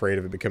being afraid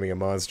of it becoming a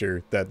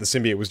monster, that the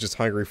symbiote was just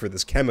hungry for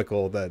this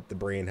chemical that the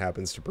brain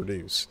happens to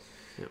produce.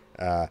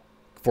 Yeah.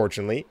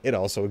 Fortunately, it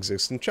also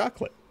exists in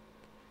chocolate.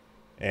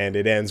 And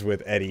it ends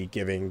with Eddie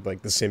giving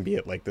like the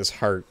symbiote like this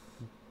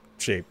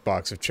heart-shaped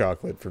box of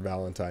chocolate for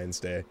Valentine's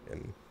Day.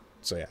 And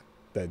so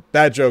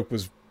that joke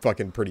was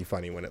fucking pretty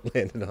funny when it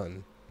landed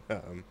on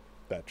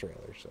that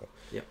trailer. So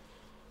yep,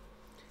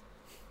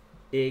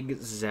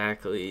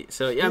 exactly.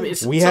 So yeah, I mean,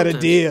 we had a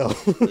deal.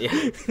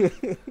 Yeah,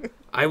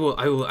 I will.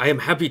 I am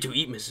happy to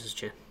eat Mrs.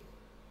 Chin.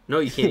 No,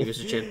 you can't eat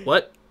Mrs. Chin.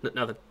 What?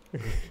 Nothing.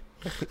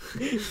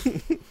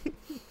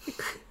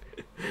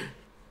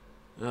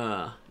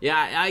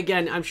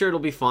 Again, I'm sure it'll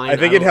be fine. I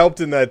think it helped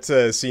in that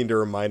scene to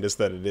remind us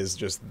that it is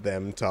just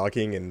them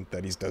talking and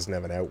that he doesn't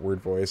have an outward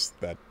voice.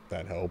 That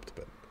helped,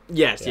 but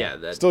yes,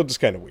 still just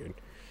kind of weird.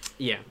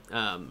 Yeah,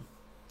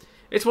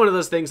 it's one of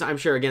those things. I'm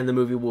sure again the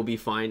movie will be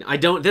fine.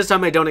 This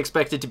time I don't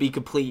expect it to be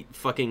complete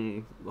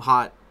fucking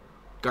hot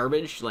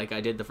garbage like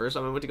I did the first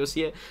time I went to go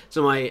see it.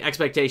 So my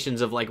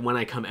expectations of like when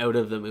I come out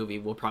of the movie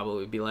will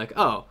probably be like,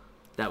 oh,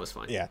 that was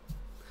fun. Yeah,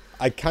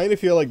 I kind of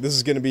feel like this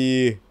is going to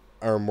be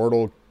our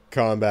Mortal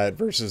Kombat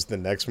versus the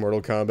next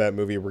Mortal Kombat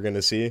movie we're going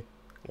to see.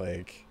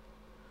 Like,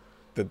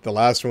 the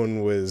last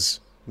one was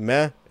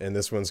meh, and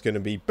this one's going to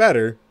be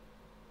better.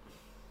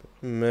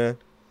 Meh.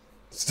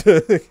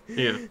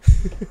 Yeah.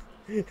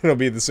 It'll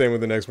be the same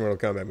with the next Mortal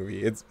Kombat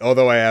movie.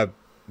 Although I have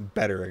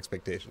better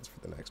expectations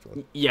for the next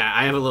one. Yeah,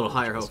 I have a little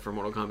higher hope for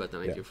Mortal Kombat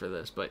than I do for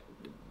this, but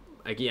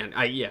again,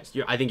 I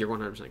think you're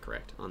 100%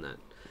 correct on that.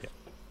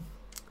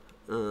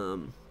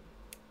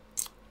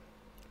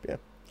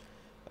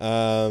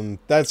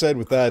 That said,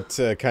 with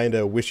that kind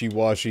of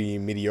wishy-washy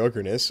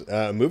mediocreness,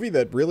 a movie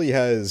that really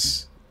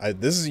has...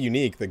 this is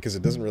unique because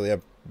it doesn't really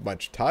have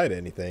much tie to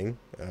anything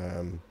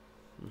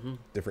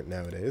different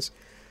nowadays.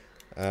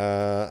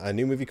 A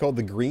new movie called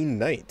The Green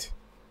Knight.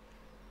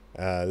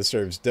 This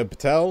stars Dev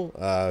Patel,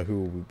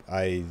 who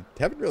I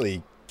can't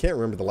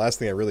remember the last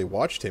thing I really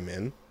watched him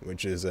in,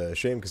 which is a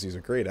shame because he's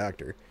a great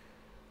actor.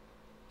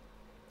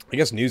 I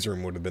guess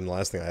Newsroom would have been the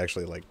last thing I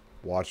actually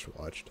watched,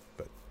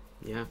 but...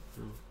 Yeah.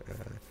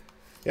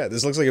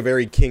 This looks like a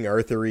very King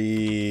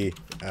Arthur-y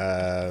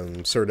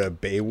sort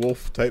of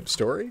Beowulf type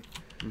story.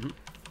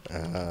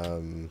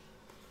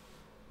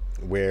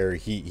 Where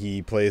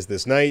he plays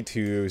this knight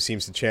who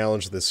seems to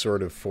challenge this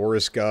sort of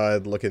forest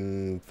god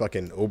looking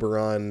fucking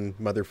Oberon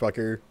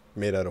motherfucker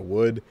made out of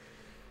wood,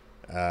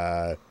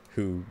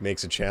 who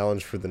makes a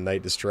challenge for the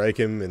knight to strike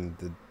him,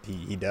 and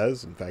he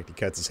does. In fact, he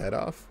cuts his head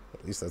off.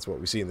 At least that's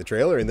what we see in the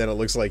trailer, and then it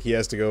looks like he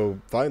has to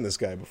go find this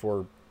guy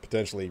before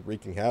potentially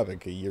wreaking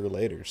havoc a year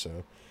later.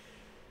 So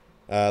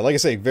like I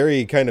say,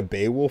 very kind of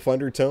Beowulf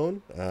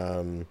undertone,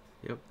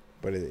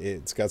 but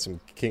it's got some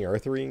King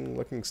Arthurian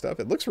looking stuff.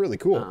 It looks really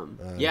cool. I'm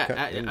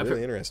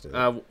really interested.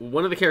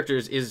 One of the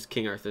characters is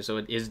King Arthur, so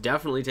it is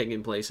definitely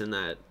taking place in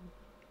that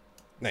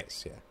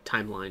nice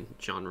timeline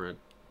genre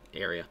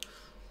area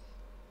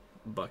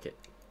bucket.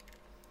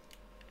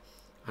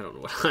 I don't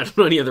know what, I don't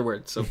know any other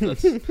word, so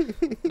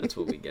that's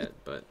what we get.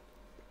 But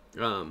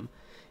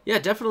yeah,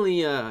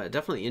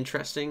 definitely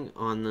interesting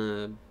on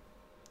the.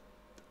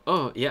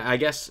 Oh yeah, I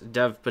guess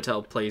Dev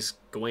Patel plays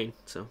Gawain,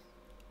 so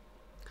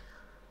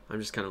I'm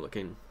just kind of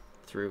looking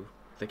through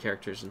the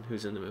characters and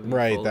who's in the movie.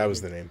 Right, that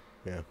was the name.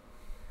 Yeah.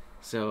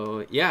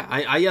 So yeah,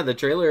 I yeah, the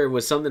trailer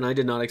was something I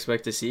did not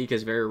expect to see,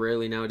 because very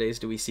rarely nowadays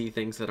do we see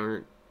things that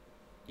aren't,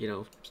 you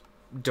know,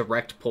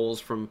 direct pulls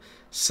from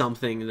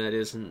something that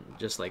isn't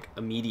just like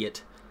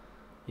immediate.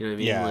 You know what I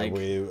mean? Yeah,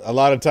 like, a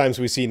lot of times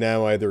we see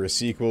now either a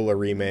sequel, a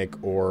remake,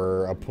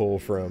 or a pull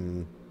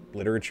from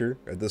literature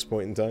at this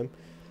point in time.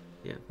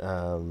 Yeah.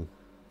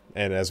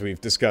 And as we've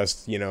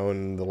discussed, you know,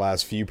 in the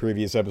last few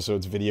previous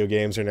episodes, video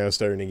games are now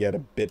starting to get a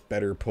bit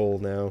better pull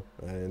now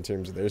in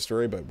terms of their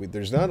story, but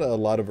there's not a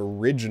lot of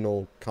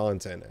original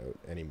content out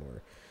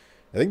anymore.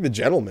 I think The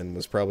Gentleman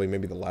was probably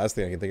maybe the last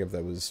thing I can think of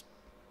that was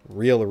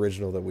real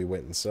original that we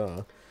went and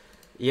saw.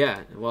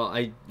 Yeah, well,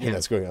 And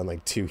that's going on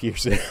like 2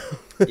 years now.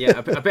 Yeah,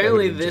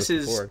 apparently this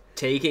is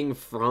taking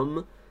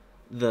from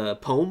the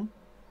poem,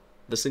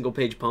 the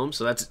single-page poem,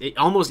 so that's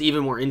almost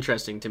even more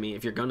interesting to me.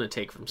 If you're gonna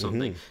take from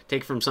something,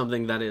 take from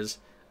something that is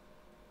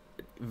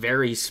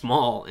very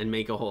small and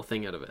make a whole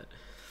thing out of it.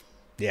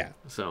 Yeah.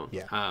 So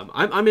yeah.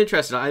 I'm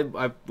interested.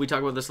 We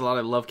talk about this a lot.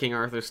 I love King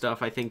Arthur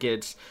stuff. I think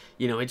it's,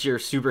 you know, it's your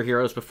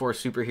superheroes before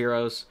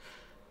superheroes,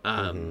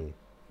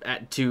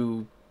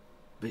 to,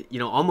 you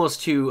know,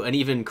 almost to an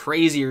even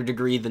crazier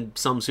degree than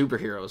some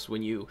superheroes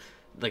when you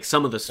like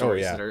some of the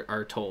stories that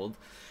are told.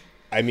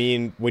 I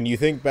mean, when you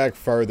think back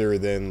farther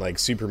than like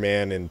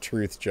Superman and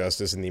Truth,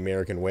 Justice, and the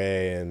American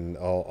Way and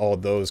all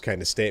those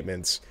kind of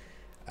statements,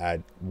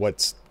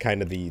 what's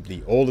kind of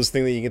the oldest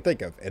thing that you can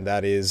think of, and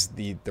that is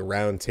the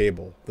round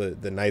table,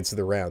 the Knights of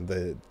the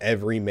Round,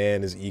 every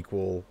man is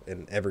equal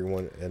and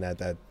everyone, and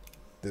that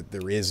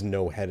there is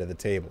no head of the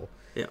table.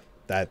 Yeah.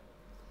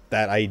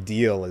 That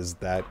ideal goes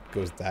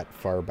that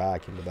far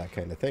back into that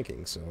kind of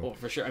thinking. So, well,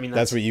 for sure. I mean,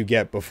 that's what you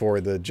get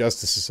before the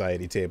Justice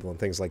Society table and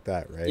things like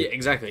that, right? Yeah,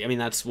 exactly. I mean,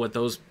 that's what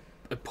those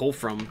pull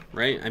from,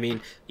 right? I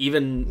mean,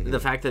 even the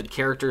fact that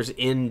characters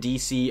in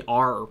DC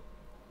are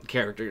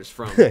characters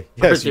from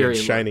yes,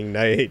 Shining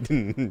Knight,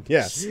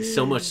 yeah.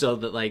 So much so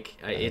that like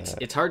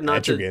it's hard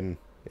not Etrigan.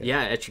 to.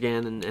 Yeah,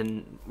 Etrigan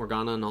and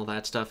Morgana and all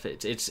that stuff.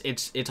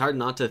 It's hard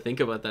not to think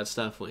about that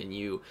stuff when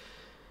you.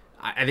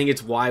 I think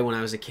it's why when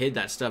I was a kid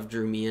that stuff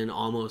drew me in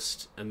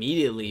almost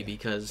immediately,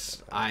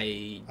 because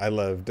I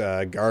loved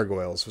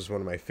Gargoyles was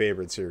one of my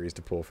favorite series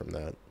to pull from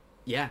that.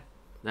 Yeah,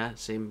 that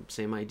same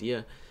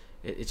idea.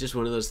 It's just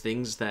one of those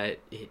things that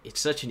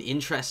it's such an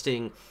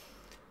interesting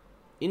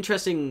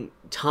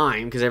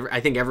time, because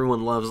I think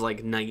everyone loves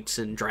like knights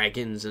and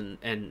dragons and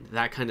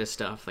that kind of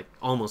stuff, like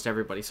almost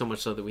everybody, so much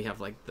so that we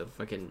have like the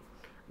fucking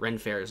Ren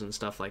fairs and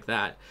stuff like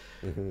that.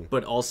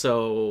 But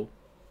also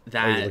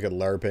that you look at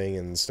LARPing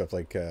and stuff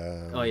like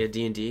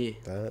D&D,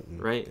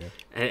 right? Yeah.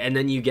 And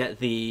then you get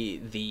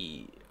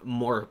the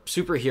more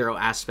superhero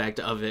aspect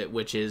of it,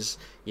 which is,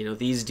 you know,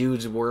 these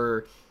dudes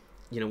were,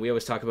 you know, we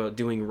always talk about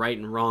doing right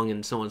and wrong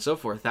and so on and so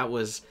forth. That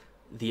was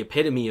the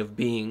epitome of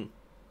being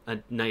a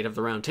Knight of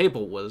the Round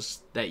Table,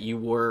 was that you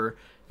were,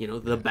 you know,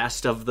 the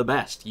best of the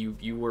best.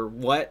 You were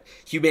what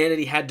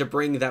humanity had to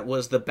bring that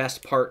was the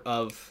best part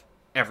of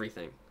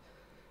everything.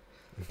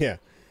 Yeah.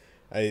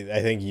 I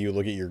think you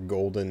look at your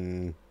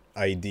golden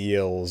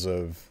ideals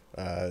of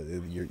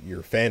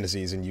your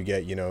fantasies, and you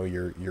get, you know,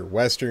 your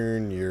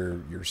Western,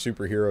 your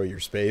superhero, your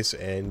space,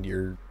 and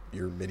your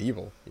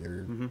medieval,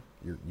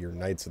 your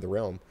Knights of the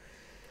Realm,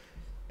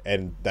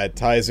 and that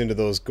ties into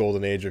those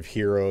golden age of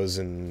heroes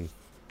and,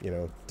 you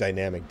know,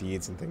 dynamic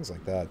deeds and things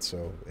like that.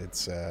 So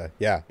it's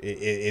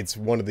it's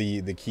one of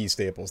the key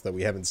staples that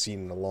we haven't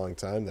seen in a long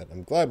time that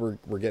I'm glad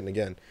we're getting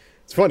again.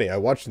 It's funny, I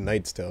watched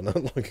Knight's Tale not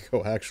long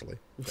ago, actually.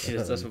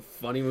 That's a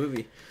funny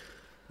movie.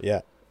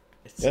 Yeah.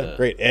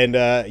 Great. And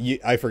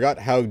I forgot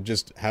how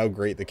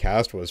great the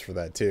cast was for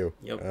that, too.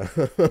 Yep.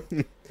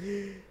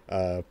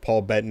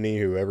 Paul Bettany,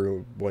 who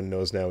everyone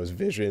knows now as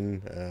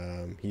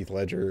Vision. Heath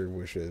Ledger,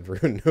 which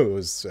everyone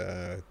knows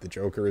the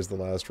Joker is the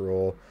last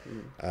role.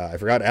 I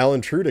forgot Alan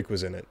Tudyk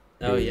was in it.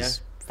 Oh,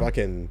 He's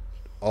fucking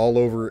all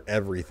over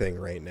everything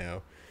right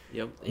now.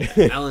 Yep.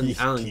 Yeah. Alan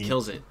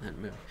kills it in that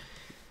movie.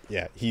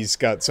 Yeah, he's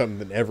got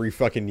something in every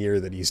fucking year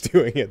that he's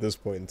doing at this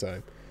point in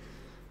time.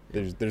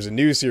 There's a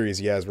new series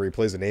he has where he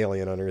plays an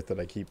alien on Earth that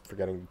I keep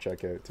forgetting to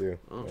check out too.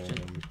 Oh,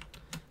 shit.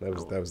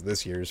 That was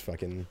this year's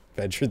fucking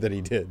venture that he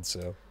did.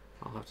 So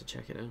I'll have to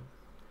check it out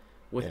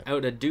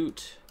without a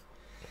doot.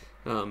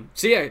 So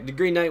yeah, The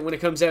Green Knight, when it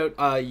comes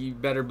out, you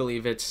better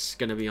believe it's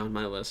gonna be on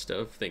my list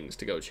of things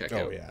to go check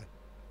out. Oh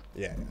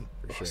yeah,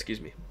 for sure. Excuse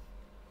me.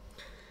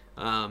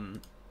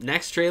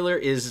 Next trailer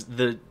is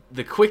the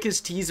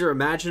quickest teaser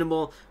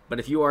imaginable, But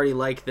if you already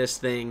like this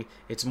thing,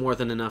 it's more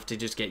than enough to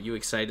just get you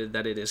excited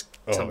that it is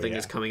something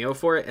is coming out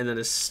for it, and then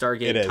it's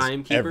Stargate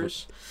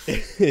Timekeepers.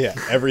 Yeah,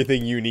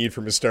 everything you need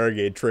from a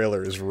Stargate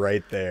trailer is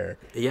right there.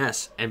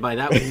 Yes, and by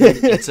that we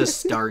mean it's a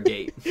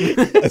Stargate.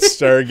 A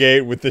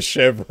Stargate with the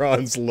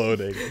chevrons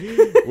loading,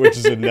 which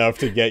is enough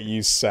to get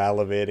you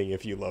salivating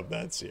if you love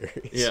that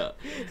series. Yeah.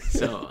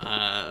 So,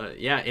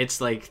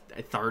 it's like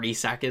 30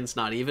 seconds,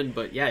 not even,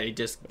 but yeah, it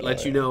just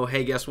lets you know,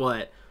 hey, guess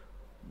what?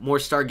 More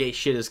Stargate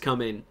shit is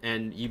coming,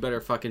 and you better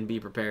fucking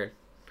be prepared.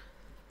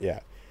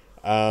 Yeah.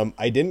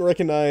 I didn't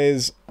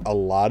recognize a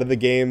lot of the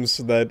games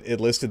that it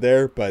listed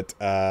there, but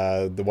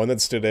the one that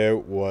stood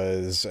out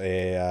was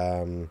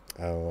a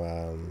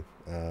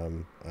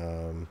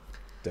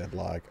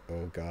Deadlock.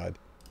 Oh god,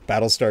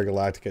 Battlestar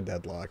Galactica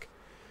Deadlock.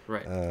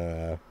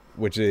 Right.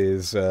 Which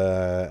is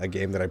a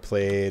game that I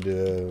played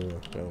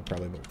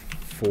probably about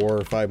 4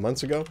 or 5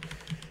 months ago.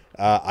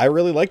 I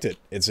really liked it.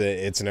 It's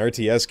an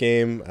RTS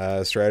game,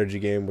 strategy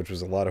game, which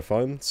was a lot of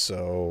fun.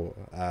 So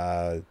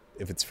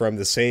if it's from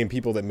the same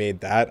people that made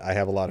that, I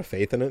have a lot of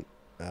faith in it.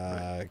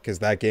 Because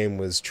that game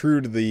was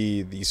true to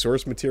the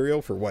source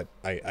material for what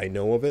I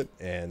know of it,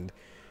 and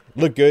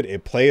looked good.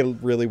 It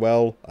played really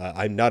well.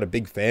 I'm not a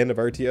big fan of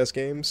RTS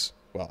games.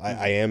 Well,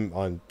 I am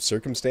on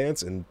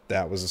Circumstance, and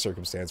that was a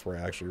circumstance where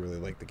I actually really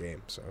liked the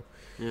game. So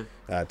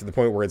to the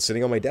point where it's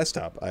sitting on my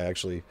desktop, I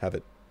actually have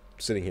it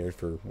sitting here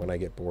for when I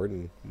get bored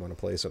and want to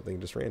play something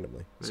just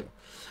randomly. Right.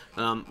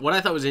 So, what I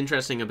thought was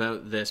interesting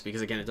about this,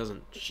 because again, it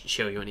doesn't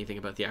show you anything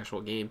about the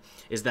actual game,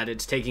 is that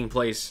it's taking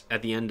place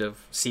at the end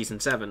of Season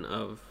 7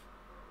 of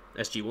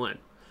SG-1.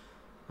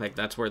 Like,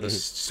 that's where the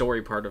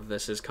story part of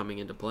this is coming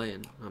into play,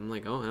 and I'm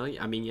like, oh, hell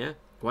yeah. I mean, yeah,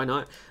 why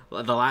not?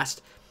 The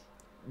last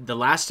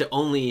to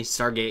only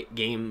Stargate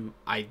game,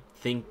 I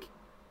think,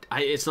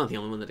 it's not the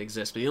only one that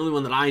exists, but the only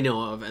one that I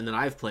know of and that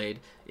I've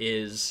played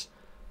is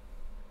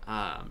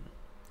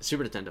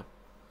Super Nintendo,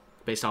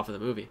 based off of the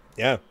movie.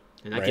 Yeah.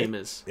 And that game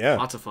is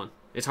lots of fun.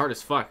 It's hard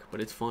as fuck,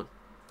 but it's fun.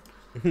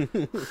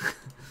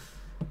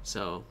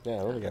 So yeah, I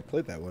don't think I've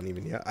played that one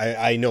even yet.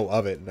 I know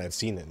of it and I've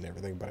seen it and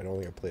everything, but I don't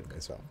think I've played it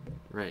myself.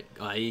 Right.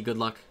 Good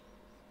luck.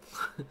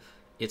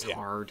 It's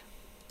hard.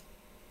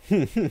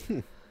 I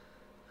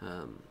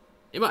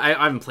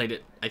haven't played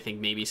it, I think,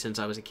 maybe since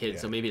I was a kid,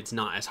 so maybe it's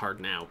not as hard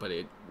now, but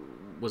it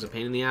was a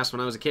pain in the ass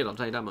when I was a kid, I'll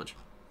tell you that much.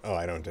 Oh,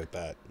 I don't doubt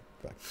that.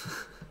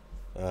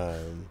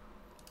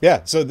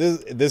 Yeah, so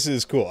this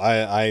is cool.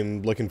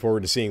 I'm looking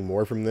forward to seeing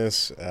more from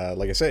this.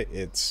 Like I say,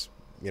 it's,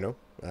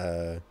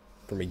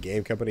 from a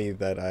game company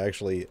that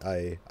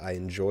I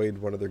enjoyed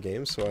one of their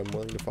games, so I'm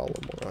willing to follow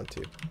more on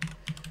too.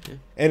 Yeah.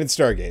 And it's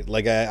Stargate.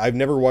 Like, I've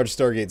never watched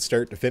Stargate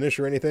start to finish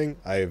or anything.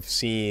 I've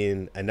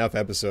seen enough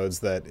episodes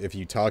that if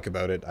you talk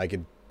about it, I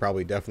could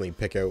probably definitely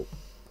pick out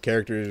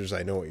characters.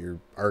 I know what your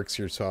arcs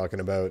you're talking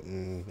about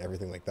and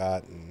everything like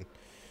that, and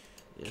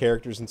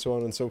characters and so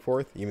on and so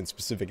forth. Even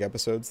specific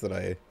episodes that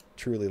I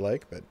truly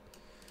like, but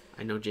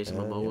I know Jason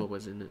Momoa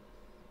was in it.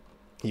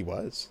 He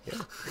was,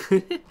 yeah.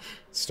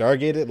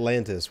 Stargate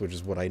Atlantis, which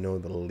is what I know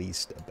the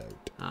least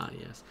about. Ah,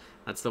 yes.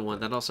 That's the one.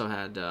 That also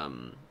had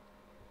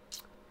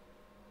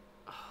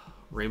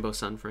Rainbow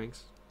Sun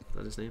Franks. Is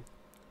that his name?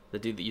 The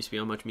dude that used to be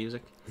on Much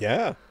Music?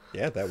 Yeah,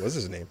 that was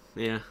his name.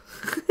 Yeah.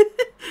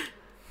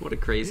 What a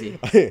crazy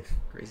thing.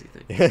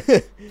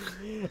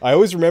 I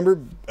always remember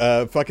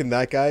fucking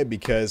that guy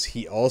because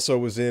he also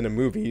was in a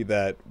movie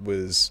that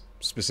was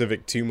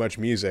specific to Much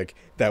Music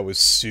that was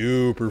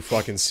super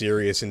fucking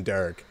serious and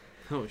dark.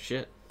 Oh,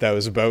 shit. That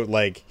was about,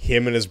 like,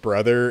 him and his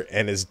brother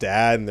and his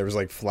dad, and there was,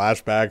 like,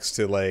 flashbacks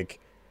to, like,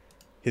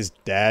 his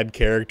dad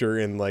character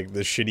in, like,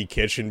 the shitty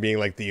kitchen being,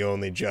 like, the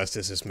only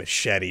justice is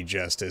machete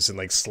justice, and,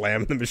 like,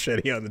 slamming the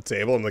machete on the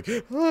table. I'm like,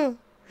 ah.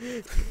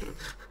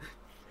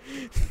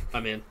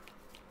 I'm in.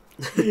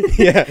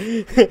 Yeah.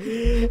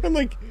 I'm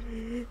like,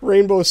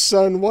 Rainbow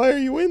Sun, why are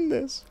you in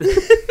this?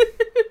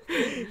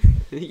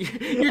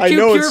 You're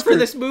too pure for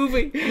this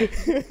movie.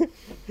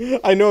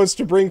 I know it's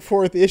to bring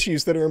forth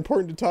issues that are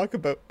important to talk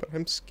about, but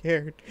I'm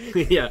scared.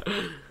 Yeah,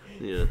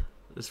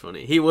 that's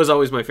funny. He was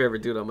always my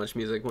favorite dude on Much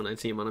Music. When I'd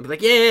see him on, I'd be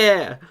like,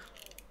 yeah,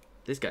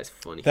 this guy's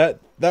funny. That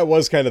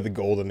was kind of the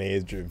golden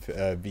age of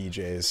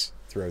VJs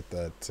throughout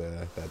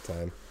that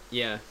time.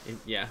 Yeah,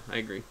 I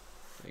agree.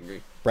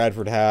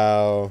 Bradford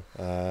Howe,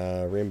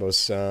 Rainbow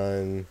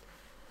Sun,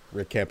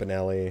 Rick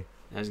Campanelli.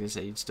 I was gonna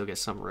say you'd still get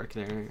some Rick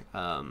there.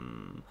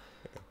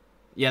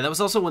 Yeah, that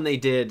was also when they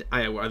did.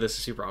 This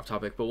is super off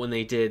topic, but when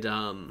they did,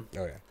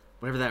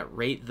 whatever that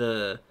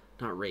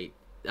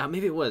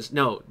maybe it was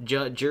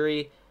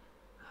jury.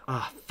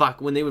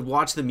 Fuck, when they would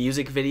watch the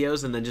music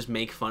videos and then just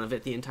make fun of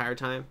it the entire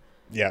time.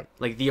 Yeah,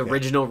 like the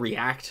original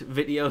React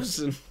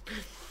videos, and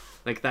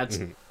like that's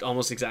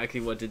almost exactly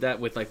what did that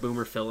with like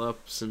Boomer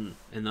Phillips and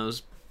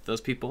those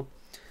people.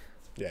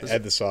 Yeah,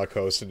 Ed the Sock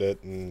hosted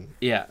it, and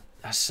yeah,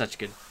 that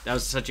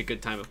was such a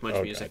good time of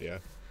Much Music. God,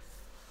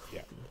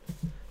 yeah.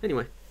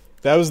 Anyway.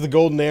 That was the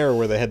golden era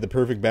where they had the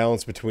perfect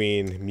balance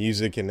between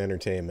music and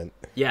entertainment.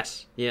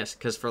 Yes,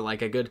 because for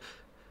like a good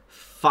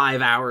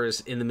 5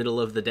 hours in the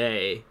middle of the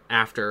day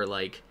after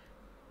like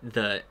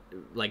the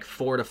like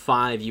 4 to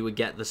 5 you would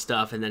get the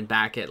stuff, and then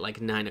back at like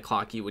 9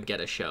 o'clock you would get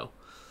a show.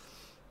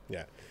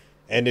 Yeah.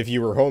 And if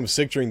you were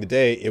homesick during the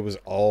day, it was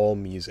all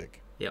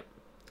music. Yep.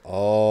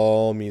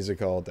 All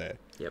music all day.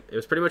 Yep. It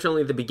was pretty much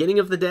only the beginning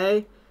of the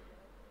day,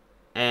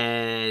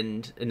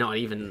 and not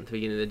even the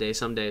beginning of the day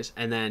some days,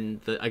 and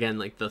then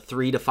like the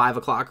 3 to 5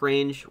 o'clock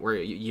range where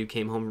you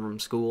came home from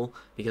school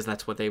because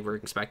that's what they were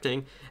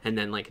expecting, and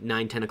then like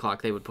 9-10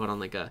 o'clock they would put on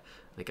like a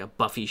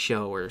Buffy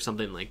show or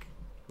something like.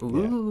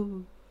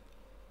 Ooh.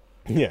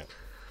 Yeah.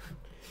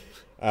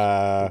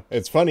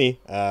 It's funny.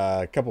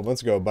 A couple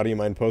months ago, a buddy of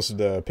mine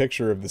posted a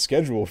picture of the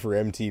schedule for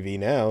MTV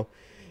Now.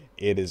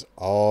 It is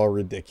all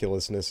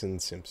ridiculousness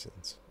and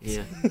Simpsons.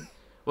 Yeah.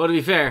 Well, to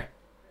be fair,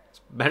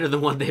 it's better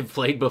than what they've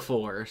played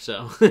before.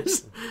 So,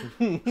 if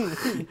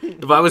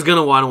I was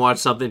gonna want to watch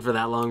something for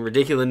that long,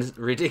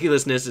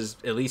 ridiculousness is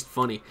at least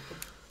funny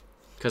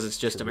because it's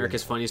just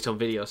America's Funniest Home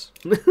Videos.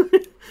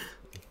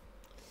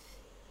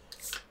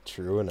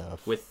 True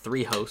enough. With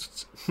 3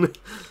 hosts.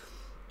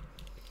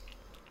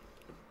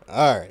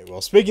 All right.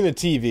 Well, speaking of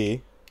TV,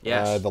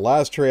 yes. The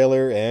last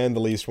trailer and the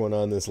least one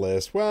on this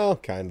list. Well,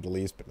 kind of the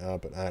least, but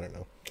not. But I don't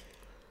know.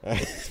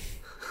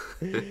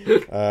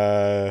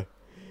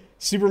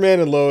 Superman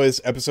and Lois,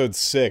 episode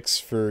 6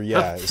 for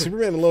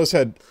Superman and Lois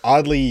had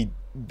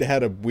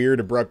a weird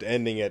abrupt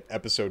ending at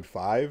episode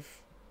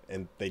 5,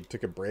 and they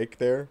took a break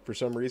there for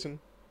some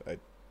reason.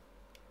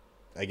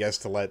 I guess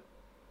to let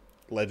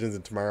Legends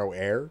of Tomorrow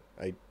air.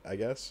 I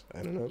guess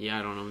I don't know. Yeah,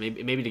 I don't know.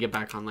 Maybe to get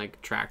back on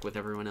like track with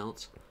everyone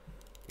else.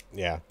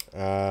 Yeah.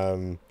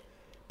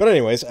 But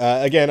anyways,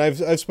 again,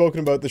 I've spoken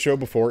about the show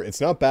before.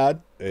 It's not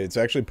bad. It's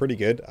actually pretty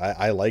good.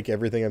 I like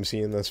everything I'm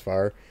seeing thus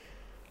far.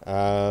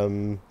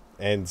 And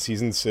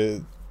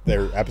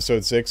their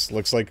episode 6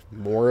 looks like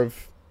more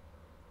of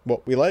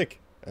what we like.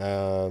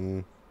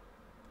 We're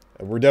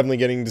definitely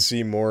getting to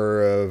see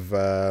more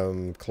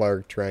of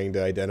Clark trying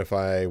to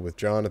identify with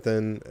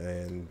Jonathan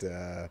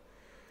and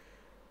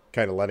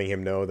kind of letting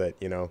him know that,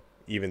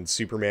 even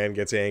Superman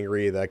gets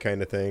angry, that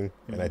kind of thing.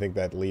 Mm-hmm. And I think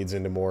that leads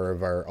into more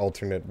of our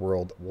alternate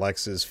world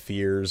Lex's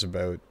fears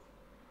about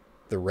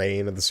the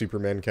reign of the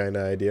Superman kind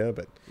of idea.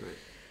 But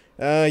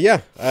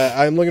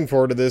I'm looking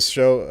forward to this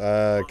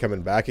show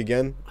coming back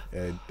again.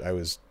 I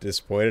was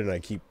disappointed, and I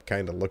keep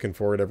kind of looking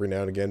forward every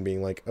now and again,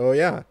 being like, oh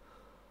yeah,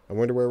 I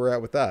wonder where we're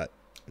at with that.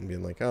 And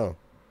being like, oh,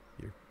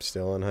 you're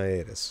still on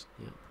hiatus.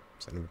 Yeah.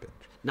 Son of a bitch.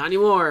 Not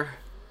anymore.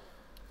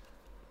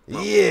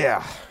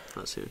 Yeah.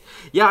 Not soon.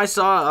 Yeah, I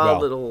saw a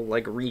little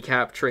like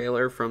recap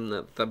trailer from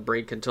the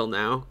break until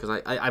now,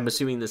 because I'm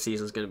assuming the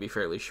season's going to be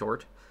fairly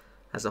short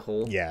as a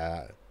whole.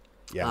 Yeah.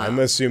 I'm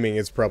assuming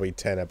it's probably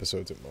 10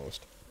 episodes at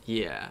most.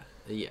 Yeah.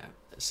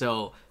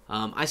 So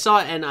I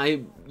saw it, and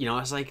I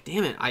was like,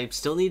 damn it, I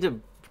still need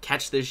to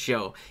catch this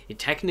show. It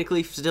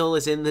technically still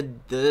is in the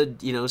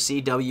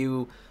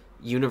CW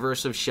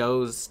universe of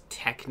shows,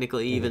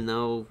 technically, even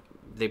though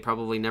they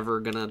probably never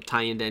gonna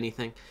tie into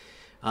anything.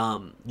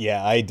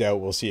 I doubt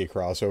we'll see a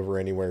crossover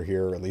anywhere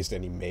here, or at least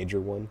any major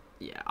one.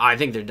 Yeah, I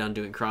think they're done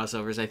doing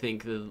crossovers. I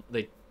think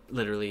they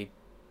literally,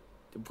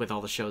 with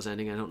all the shows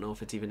ending, I don't know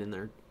if it's even in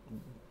their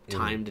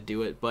time to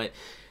do it, but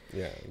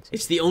yeah, exactly.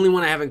 It's the only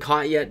one I haven't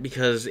caught yet,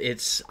 because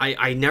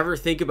I never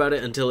think about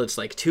it until it's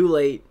like too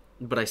late.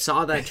 But I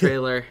saw that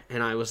trailer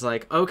and I was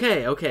like,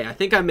 okay, I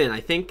think I'm in.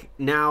 I think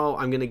now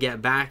I'm gonna get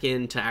back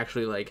into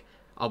actually like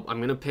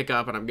I'm gonna pick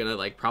up, and I'm gonna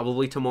like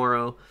probably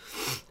tomorrow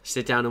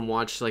sit down and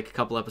watch like a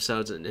couple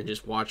episodes and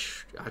just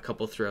watch a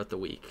couple throughout the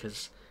week,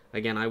 because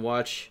again, I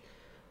watch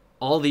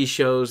all these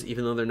shows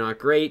even though they're not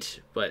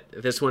great, but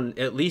this one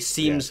at least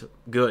seems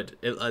good.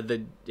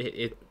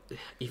 It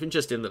even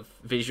just in the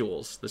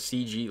visuals, the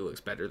CG looks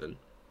better than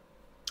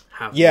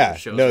half the other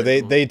shows. No,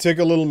 they took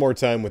a little more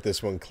time with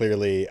this one.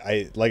 Clearly,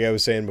 like I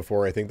was saying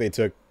before, I think they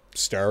took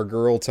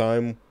Stargirl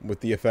time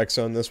with the effects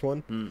on this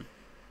one.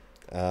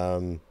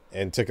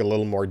 And took a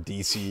little more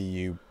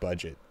DCU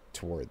budget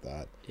toward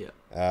that.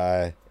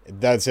 Yeah.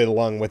 That said,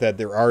 along with that,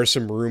 there are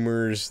some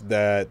rumors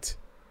that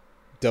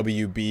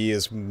WB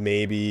is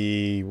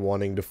maybe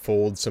wanting to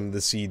fold some of the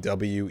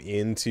CW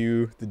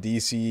into the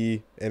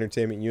DC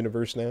Entertainment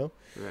Universe now.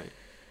 Right.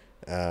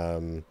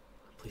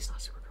 Please not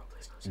Supergirl.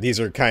 Please not Supergirl.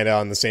 These are kind of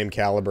on the same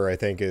caliber, I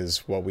think,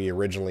 as what we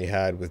originally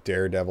had with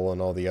Daredevil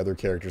and all the other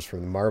characters from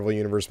the Marvel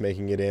Universe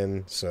making it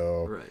in.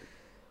 So, right.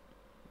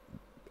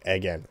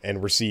 Again,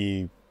 and we're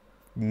seeing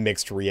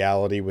mixed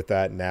reality with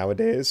that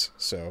nowadays,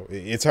 so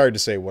it's hard to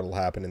say what'll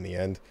happen in the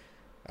end.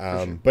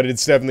 Sure. But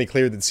it's definitely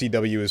clear that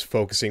CW is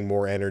focusing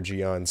more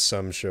energy on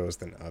some shows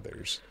than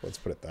others. Let's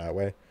put it that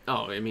way.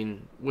 Oh, I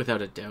mean,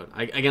 without a doubt.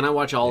 I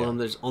watch all of them.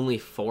 There's only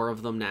 4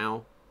 of them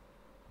now,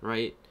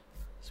 right?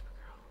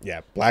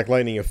 Yeah, Black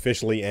Lightning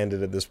officially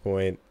ended at this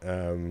point,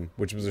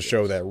 which was a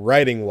show that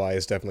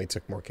writing-wise definitely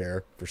took more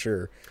care, for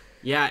sure.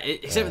 Yeah,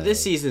 except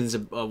this season's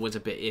was a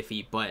bit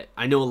iffy, but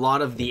I know a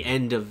lot of the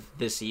end of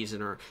this season,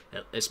 or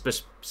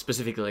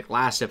specifically like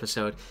last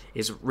episode,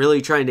 is really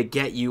trying to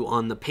get you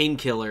on the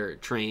painkiller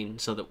train,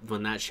 so that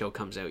when that show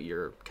comes out,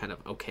 you're kind of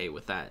okay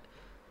with that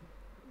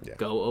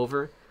go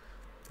over.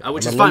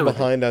 which I'm is a fine little with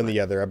behind on the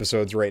other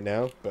episodes right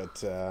now, but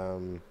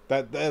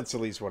that's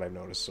at least what I've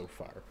noticed so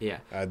far. Yeah.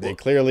 They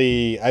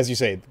clearly, as you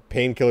say,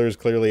 Painkiller is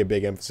clearly a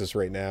big emphasis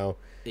right now.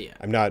 Yeah.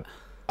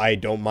 I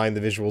don't mind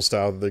the visual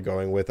style that they're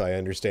going with. I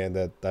understand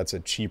that that's a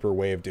cheaper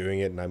way of doing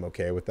it, and I'm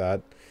okay with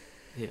that.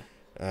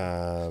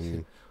 Yeah.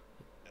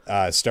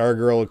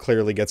 Stargirl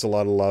clearly gets a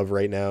lot of love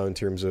right now in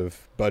terms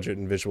of budget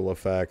and visual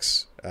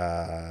effects.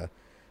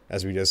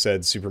 As we just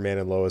said, Superman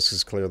and Lois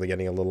is clearly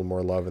getting a little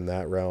more love in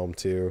that realm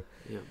too.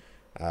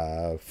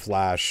 Yeah.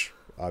 Flash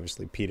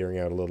obviously petering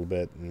out a little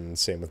bit, and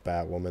same with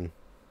Batwoman.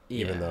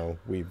 Yeah. Even though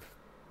we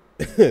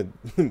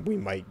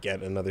might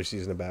get another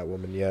season of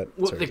Batwoman yet.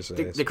 Well,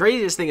 the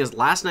craziest thing is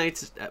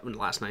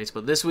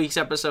but this week's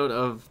episode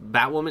of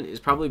Batwoman has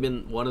probably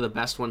been one of the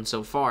best ones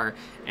so far,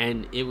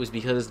 and it was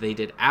because they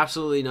did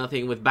absolutely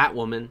nothing with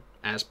Batwoman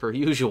as per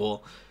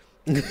usual,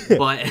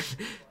 but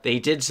they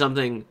did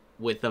something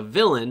with the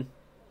villain,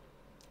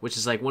 which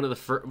is like one of the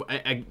first.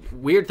 A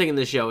weird thing in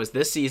this show is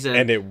this season,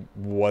 and it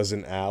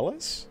wasn't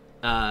Alice.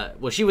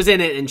 Well, she was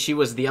in it, and she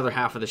was the other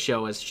half of the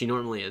show as she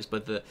normally is,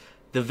 but the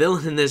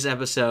villain in this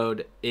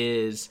episode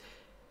is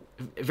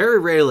very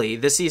rarely,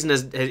 this season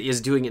is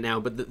doing it now,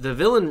 but the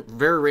villain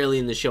very rarely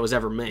in the show is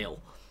ever male.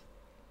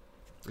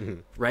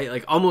 Mm-hmm. Right?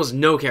 Like, almost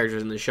no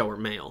characters in the show are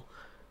male.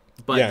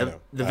 But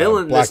the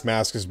villain... Black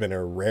Mask has been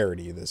a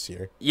rarity this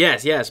year.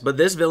 Yes, but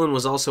this villain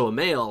was also a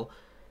male,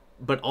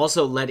 but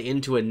also led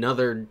into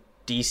another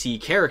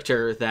DC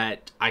character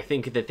that I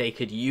think that they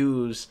could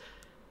use,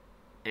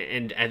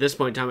 and at this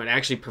point in time, I'd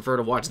actually prefer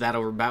to watch that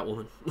over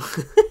Batwoman.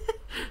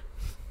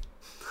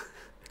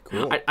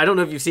 Cool. I don't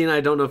know if you've seen it.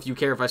 I don't know if you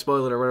care if I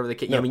spoil it or whatever the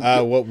case. No, I mean,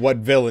 what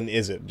villain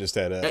is it? Just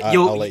at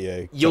I'll let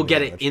you. You'll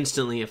get it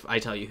instantly if I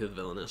tell you who the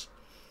villain is.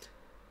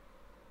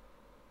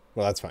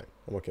 Well, that's fine.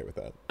 I'm okay with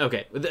that.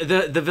 Okay,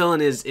 the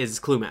villain is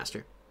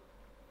Cluemaster.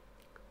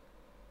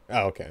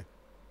 Oh, okay.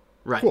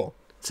 Right. Cool.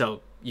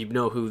 So you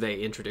know who they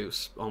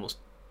introduce, almost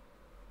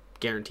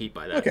guaranteed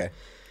by that. Okay.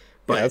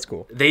 But yeah, that's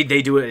cool. They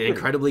do an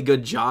incredibly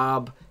good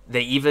job.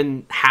 They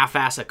even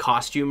half-ass a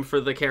costume for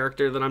the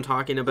character that I'm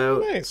talking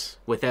about. Nice.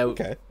 Without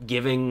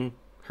giving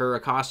her a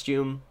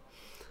costume.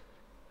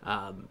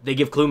 They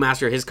give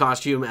Cluemaster his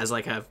costume as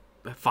like a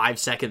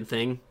 5-second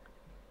thing,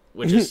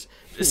 which is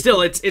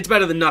still it's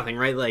better than nothing,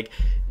 right? Like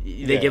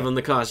they give him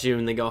the costume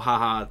and they go,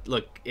 haha,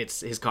 look, it's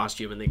his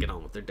costume, and they get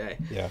on with their day.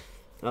 Yeah.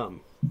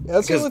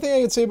 That's the only thing I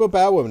can say about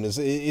Batwoman is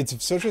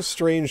it's such a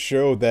strange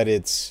show that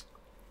it's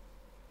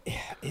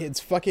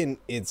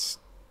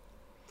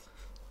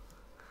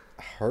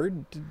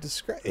hard to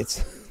describe.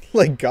 It's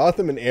like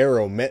Gotham and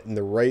Arrow met in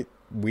the right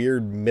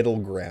weird middle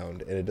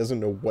ground, and it doesn't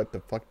know what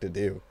the fuck to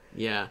do.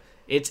 Yeah.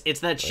 It's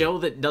that show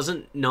that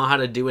doesn't know how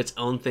to do its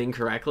own thing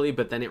correctly,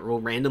 but then it will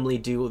randomly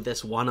do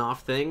this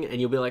one-off thing, and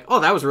you'll be like,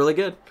 oh, that was really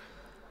good.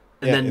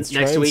 And then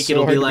next week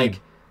it'll be like,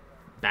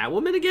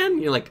 Batwoman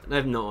again? You're like,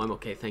 no, I'm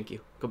okay, thank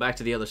you. Go back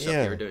to the other stuff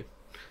you were doing.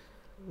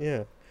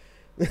 Yeah.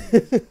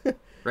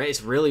 Right?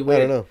 It's really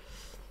weird. I don't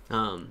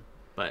know.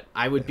 But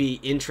I would be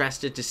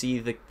interested to see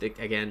the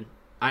again.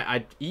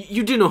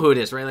 You do know who it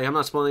is, right? Like, I'm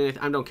not spoiling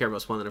anything. I don't care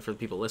about spoiling it for the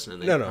people listening.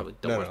 They probably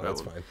don't watch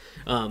that's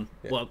fine.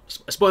 Well,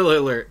 spoiler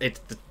alert. It's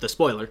the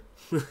spoiler.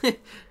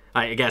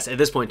 I guess at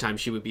this point in time,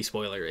 she would be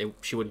spoiler.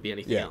 She wouldn't be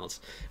anything else.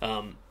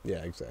 Yeah,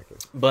 exactly.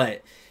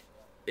 But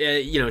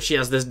she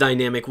has this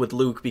dynamic with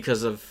Luke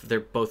because of they're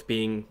both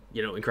being,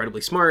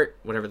 incredibly smart,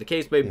 whatever the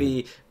case may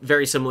be.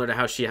 Very similar to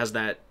how she has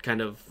that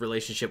kind of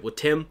relationship with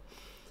Tim.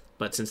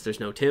 But since there's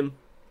no Tim,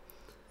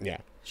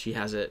 she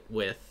has it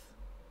with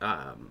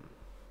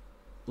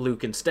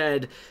Luke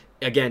instead.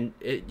 Again,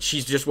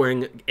 she's just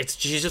wearing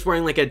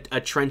like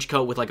a trench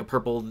coat with like a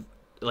purple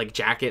like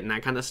jacket and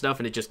that kind of stuff,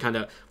 and it just kind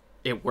of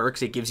it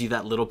works. It gives you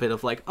that little bit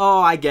of like, oh,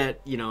 I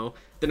get,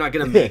 they're not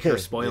gonna make her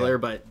spoiler,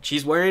 but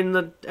she's wearing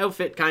the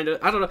outfit kind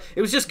of. I don't know.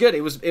 It was just good.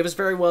 It was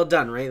very well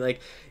done, right?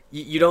 Like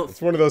you don't.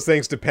 It's one of those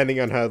things. Depending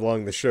on how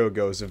long the show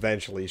goes,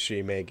 eventually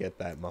she may get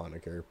that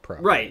moniker.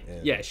 Probably. Right.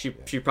 And,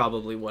 she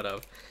probably would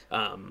have.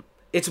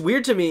 It's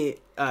weird to me,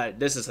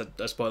 this is a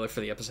spoiler for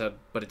the episode,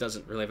 but it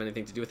doesn't really have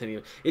anything to do with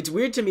anything. It's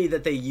weird to me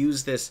that they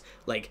use this,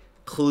 like,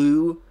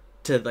 clue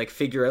to, like,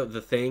 figure out the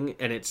thing,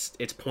 and it's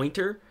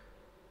Pointer,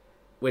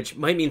 which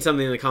might mean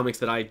something in the comics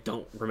that I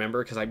don't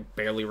remember, because I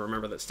barely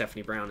remember that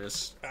Stephanie Brown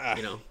is,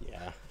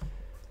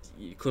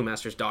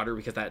 Cluemaster's daughter,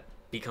 because that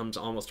becomes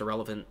almost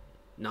irrelevant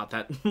not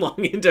that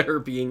long into her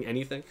being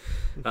anything.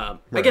 Right.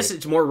 I guess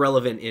it's more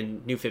relevant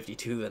in New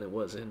 52 than it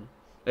was in...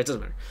 It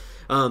doesn't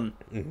matter.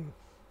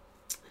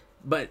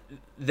 But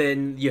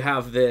then you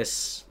have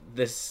this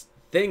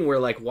thing where,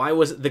 like, why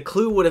was the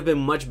clue would have been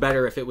much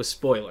better if it was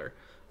spoiler,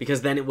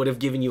 because then it would have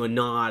given you a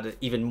nod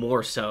even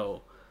more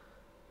so.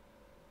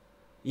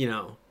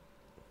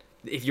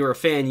 If you're a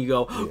fan, you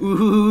go,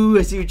 ooh,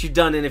 I see what you've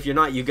done, and if you're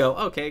not, you go,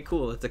 okay,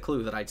 cool, it's a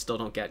clue that I still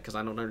don't get because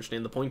I don't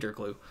understand the Pointer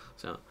clue.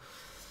 So,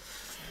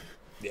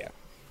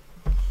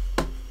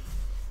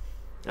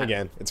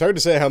 Again, it's hard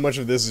to say how much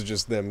of this is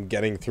just them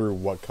getting through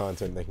what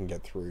content they can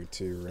get through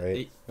too,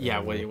 right?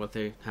 What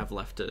they have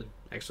left to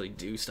actually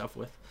do stuff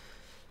with.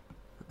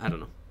 I don't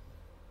know.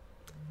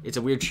 It's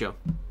a weird show.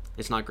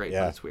 It's not great,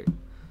 but it's weird.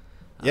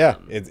 Yeah,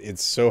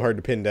 it's so hard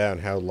to pin down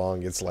how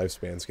long its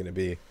lifespan's going to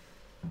be.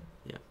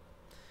 Yeah.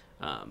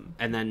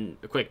 And then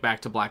a quick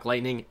back to Black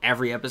Lightning.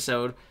 Every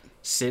episode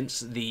since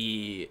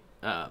the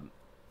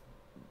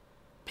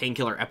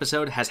Painkiller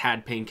episode has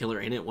had Painkiller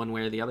in it one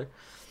way or the other.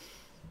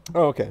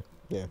 Oh, okay.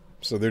 Yeah.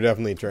 So they're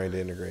definitely trying to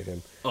integrate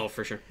him. Oh,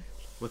 for sure.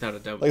 Without a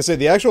doubt. Like I said,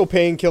 the actual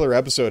Painkiller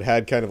episode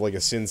had kind of like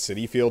a Sin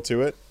City feel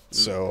to it.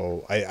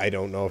 So I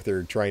don't know if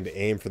they're trying to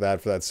aim for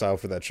that style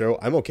for that show.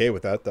 I'm okay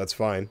with that. That's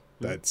fine.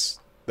 That's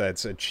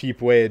a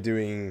cheap way of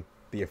doing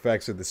the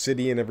effects of the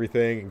city and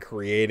everything and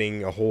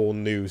creating a whole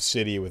new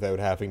city without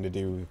having to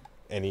do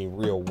any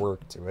real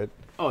work to it.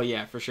 Oh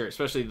yeah, for sure.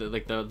 Especially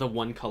the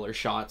one color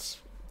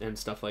shots and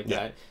stuff like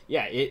that.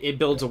 Yeah, it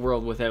builds a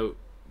world without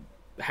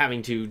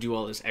having to do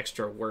all this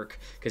extra work,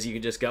 because you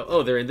can just go,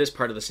 oh, they're in this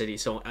part of the city,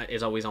 so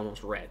it's always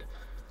almost red.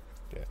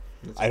 Yeah.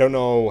 I don't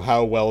know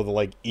how well the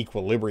like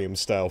Equilibrium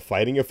style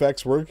fighting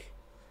effects work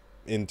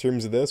in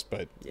terms of this,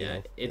 but yeah, you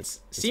know, it's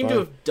seemed to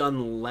have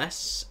done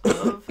less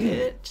of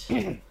it.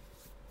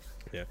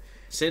 Yeah.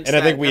 Since and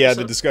I think we had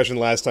the episode. discussion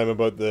last time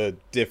about the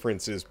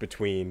differences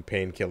between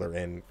Painkiller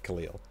and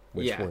Khalil,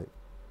 which weren't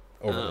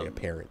overly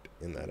apparent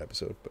in that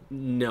episode. But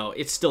No,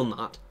 it's still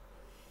not.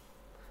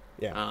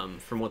 yeah,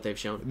 from what they've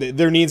shown.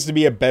 There needs to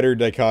be a better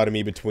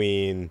dichotomy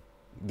between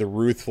the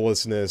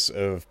ruthlessness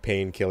of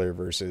Painkiller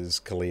versus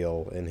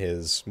Khalil and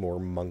his more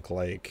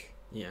monk-like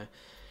Yeah.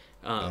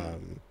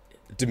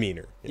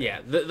 demeanor. Yeah,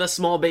 the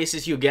small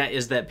basis you get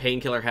is that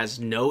Painkiller has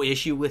no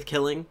issue with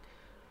killing.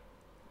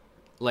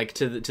 Like,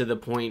 to the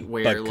point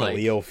where, But like...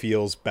 Khalil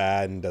feels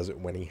bad and does it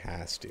when he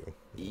has to.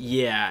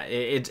 Yeah,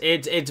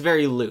 it's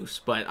very loose,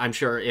 but I'm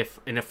sure if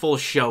in a full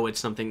show it's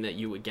something that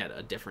you would get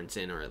a difference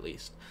in, or at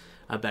least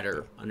a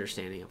better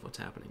understanding of what's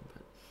happening.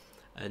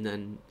 But and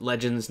then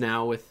Legends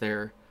now with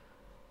their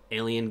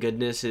alien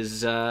goodness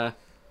is I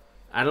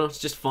don't know, it's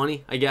just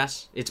funny, I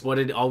guess. It's what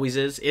it always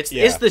is. It's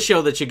the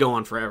show that should go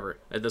on forever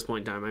at this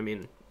point in time. I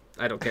mean,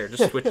 I don't care.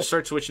 Just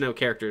start switching out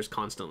characters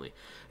constantly.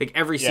 Like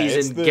every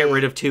season, get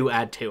rid of 2,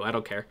 add 2. I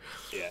don't care.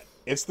 Yeah.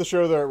 It's the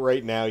show that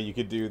right now you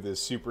could do the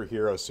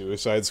superhero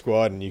Suicide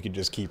Squad and you could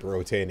just keep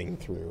rotating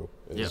through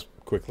as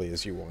quickly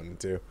as you wanted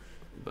to.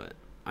 But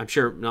I'm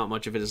sure not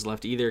much of it is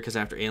left either, because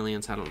after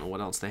Aliens, I don't know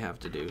what else they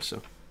have to do.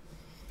 So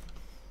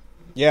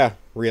yeah,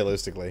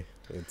 realistically,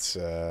 it's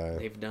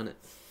they've done it.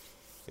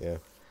 Yeah.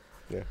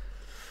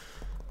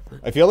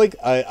 I feel like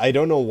I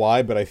don't know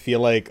why, but I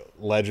feel like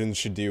Legends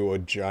should do a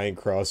giant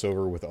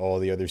crossover with all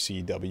the other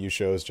CW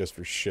shows just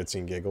for shits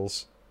and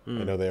giggles.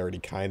 I know they already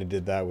kind of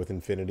did that with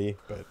Infinity,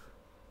 but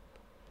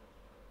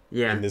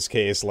yeah, in this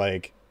case,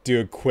 like, do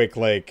a quick,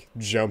 like,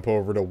 jump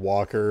over to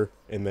Walker,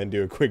 and then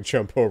do a quick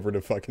jump over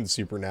to fucking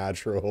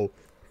Supernatural,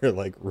 or,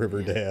 like,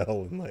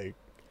 Riverdale, and, like...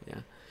 Yeah.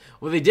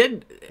 Well, they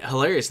did,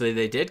 hilariously,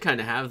 they did kind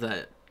of have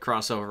that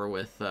crossover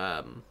with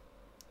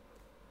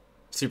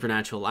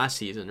Supernatural last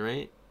season,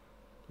 right?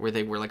 Where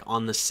they were, like,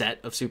 on the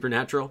set of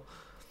Supernatural.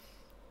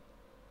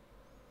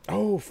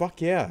 Oh, fuck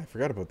yeah. I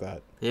forgot about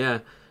that. Yeah.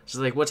 It's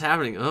like, what's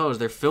happening? Oh,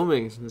 they're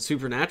filming the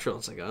Supernatural.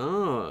 It's like,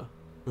 oh...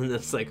 And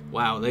it's like,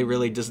 wow, they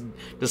really just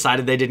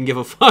decided they didn't give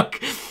a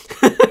fuck.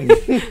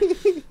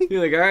 You're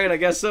like, all right, I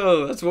guess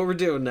so. That's what we're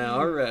doing now.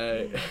 All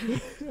right.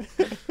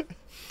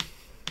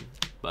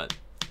 But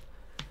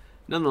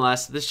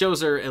nonetheless, the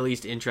shows are at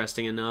least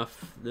interesting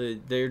enough.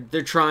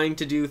 They're trying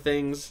to do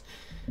things,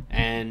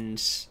 and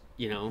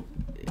you know,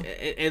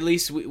 at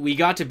least we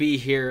got to be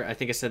here. I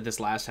think I said this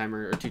last time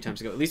or 2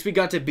 times ago. At least we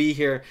got to be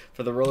here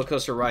for the roller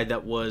coaster ride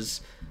that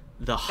was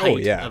the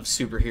height of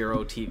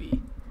superhero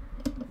TV.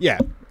 Yeah.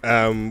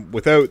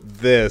 Without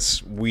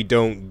this, we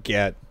don't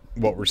get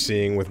what we're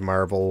seeing with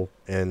Marvel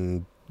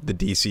and the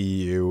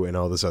DCEU and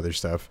all this other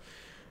stuff.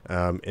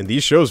 And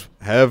these shows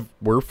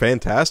were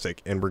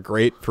fantastic and were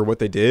great for what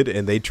they did,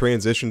 and they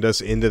transitioned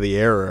us into the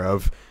era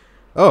of,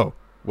 oh,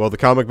 well, the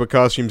comic book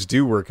costumes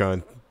do work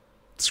on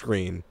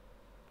screen.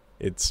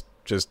 It's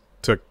just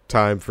took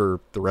time for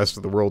the rest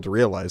of the world to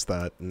realize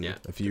that, and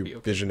a few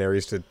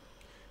visionaries to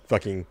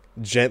fucking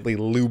gently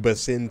lube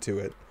us into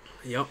it.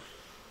 Yep.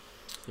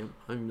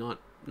 I'm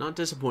not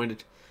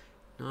disappointed.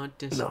 Not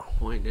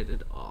disappointed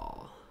at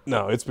all.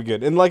 No, it's been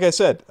good. And like I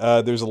said,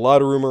 there's a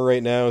lot of rumor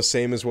right now,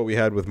 same as what we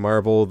had with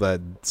Marvel,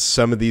 that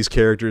some of these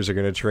characters are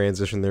going to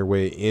transition their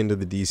way into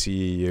the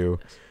DCEU.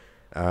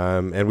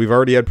 And we've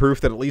already had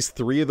proof that at least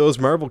 3 of those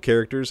Marvel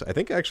characters, I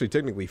think actually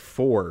technically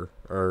 4,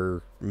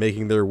 are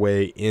making their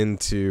way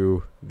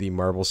into the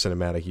Marvel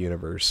Cinematic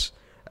Universe.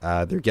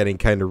 They're getting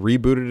kind of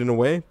rebooted in a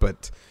way,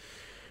 but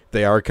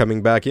they are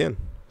coming back in.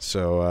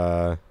 So,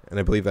 and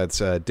I believe that's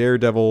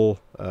Daredevil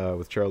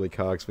with Charlie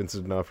Cox,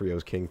 Vincent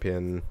D'Onofrio's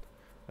Kingpin.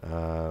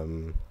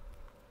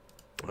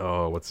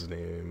 What's his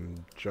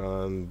name?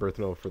 John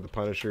Berthnell for the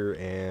Punisher,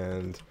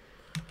 and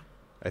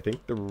I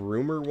think the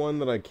rumor one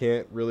that I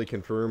can't really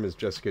confirm is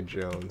Jessica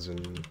Jones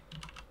and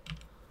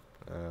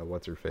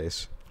what's her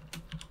face?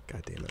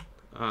 God damn it.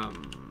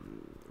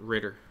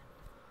 Ritter.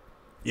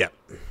 Yeah,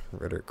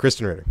 Ritter.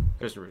 Kristen Ritter.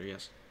 Kristen Ritter,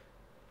 yes.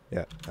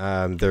 Yeah.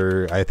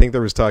 I think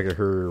there was talk of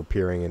her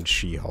appearing in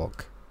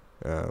She-Hulk,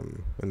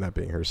 and that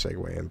being her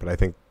segue in, but I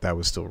think that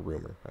was still a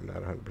rumor. I'm not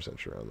 100%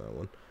 sure on that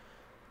one.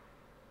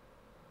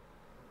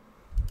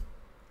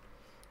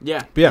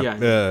 Yeah. But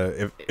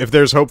yeah. If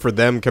there's hope for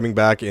them coming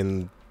back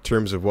in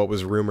terms of what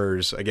was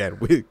rumors, again,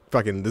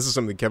 this is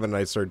something Kevin and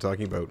I started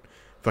talking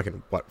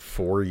about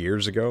 4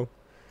 years ago?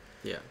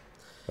 Yeah.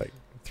 Like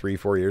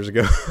 3-4 years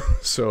ago.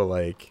 So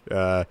like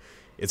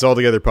it's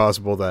altogether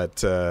possible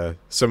that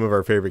some of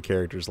our favorite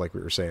characters, like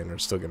we were saying, are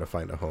still going to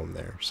find a home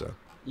there. So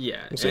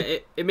yeah,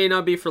 it may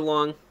not be for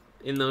long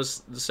in the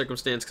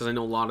circumstance, because I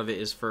know a lot of it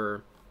is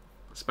for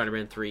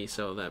Spider-Man 3,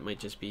 so that might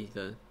just be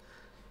the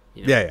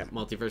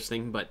multiverse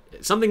thing. But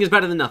something is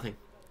better than nothing.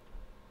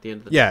 At the end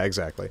of the day. Yeah,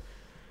 exactly.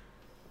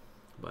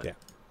 But, yeah.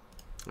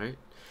 All right.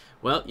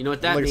 Well, you know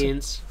what that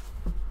means.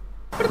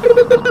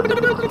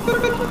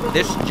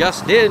 This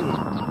just in.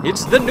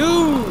 It's the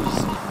news.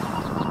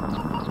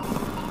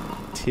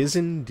 Tis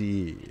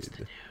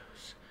indeed.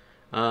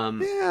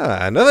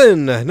 Yeah,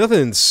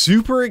 nothing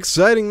super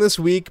exciting this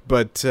week,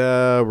 but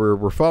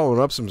we're following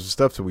up some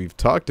stuff that we've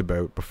talked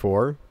about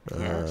before.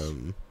 Yes.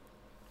 I'm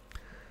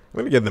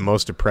gonna get the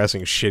most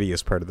depressing,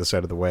 shittiest part of this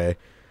out of the way.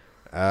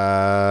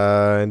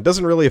 It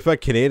doesn't really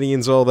affect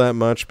Canadians all that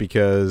much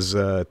because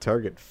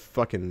Target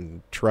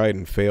fucking tried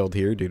and failed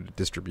here due to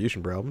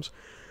distribution problems.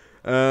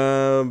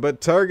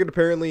 But Target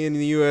apparently in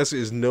the US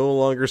is no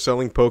longer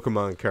selling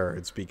Pokemon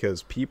cards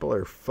because people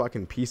are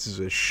fucking pieces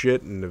of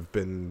shit and have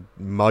been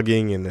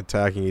mugging and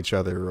attacking each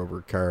other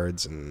over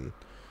cards and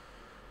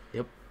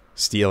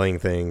stealing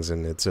things,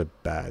 and it's a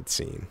bad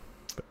scene.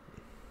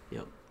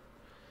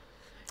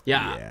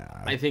 Yeah,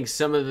 I think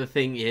some of the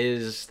thing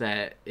is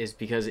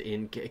because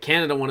in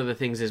Canada, one of the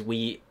things is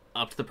we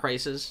upped the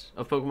prices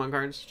of Pokemon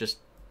cards just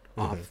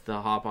off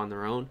the hop on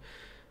their own.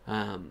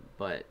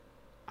 But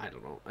I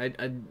don't know.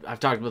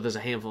 I've talked about this a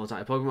handful of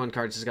times. Pokemon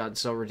cards has gotten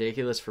so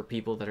ridiculous for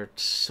people that are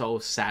so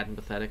sad and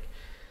pathetic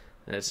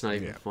that it's not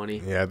even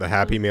funny. Yeah, the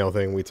Happy Mail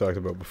thing we talked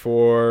about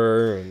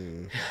before.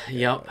 And,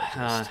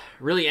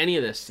 really any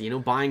of this,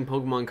 buying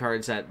Pokemon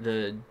cards at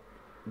the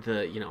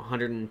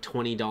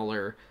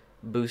 $120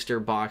 booster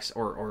box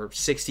or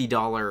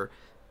 $60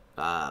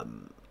 I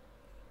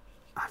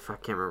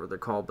can't remember what they're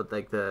called, but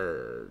like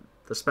the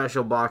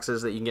special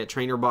boxes that you can get,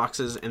 trainer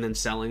boxes, and then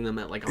selling them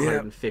at like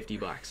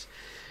 $150.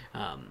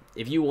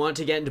 If you want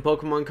to get into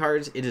Pokemon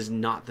cards, it is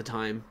not the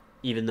time,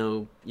 even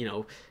though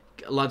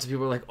lots of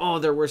people are like, oh,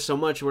 they're worth so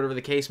much, whatever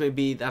the case may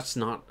be. That's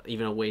not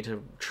even a way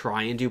to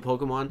try and do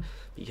Pokemon,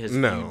 because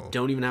you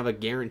don't even have a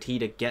guarantee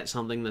to get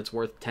something that's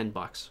worth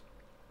 $10.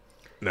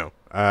 No.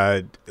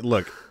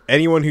 Look,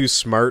 anyone who's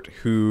smart,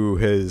 who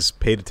has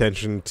paid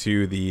attention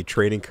to the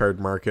trading card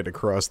market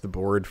across the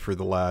board for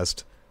the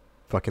last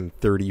fucking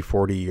 30,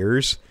 40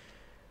 years,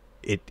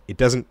 it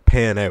doesn't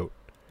pan out.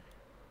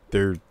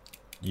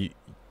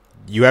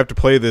 You have to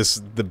play this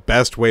the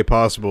best way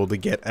possible to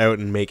get out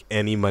and make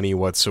any money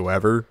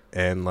whatsoever,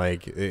 and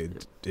like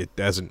it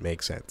doesn't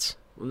make sense.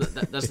 Well,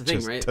 that's the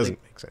thing, right? Doesn't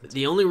make sense.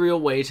 The only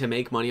real way to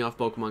make money off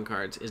Pokemon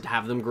cards is to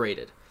have them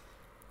graded.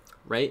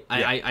 Right?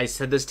 Yeah. I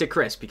said this to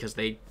Chris because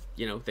they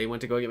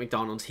went to go get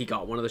McDonald's. He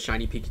got one of the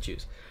shiny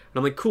Pikachus. And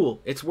I'm like,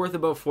 cool, it's worth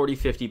about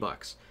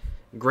 $40-$50.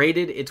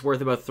 Graded, it's worth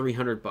about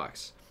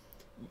 $300.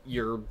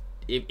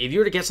 If you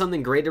were to get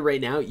something graded right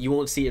now, you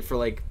won't see it for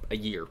like a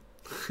year.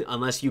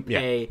 Unless you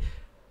pay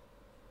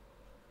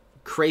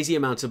crazy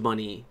amounts of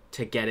money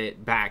to get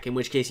it back, in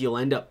which case you'll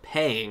end up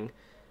paying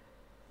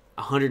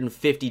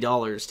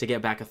 $150 to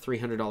get back a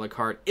 $300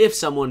 card if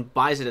someone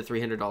buys it at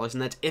 $300,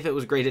 and that's if it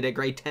was graded at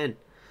grade 10.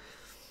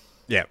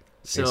 Yeah,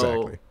 so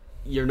exactly.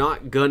 You're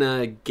not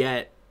gonna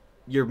get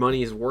your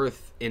money's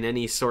worth in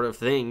any sort of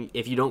thing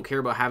if you don't care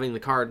about having the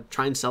card.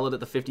 Try and sell it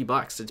at the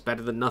 $50. It's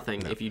better than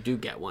nothing if you do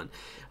get one.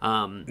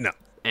 No.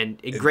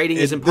 And grading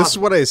is impossible. This is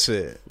what I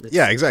say.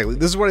 Yeah, exactly.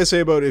 This is what I say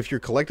about if you're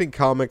collecting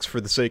comics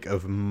for the sake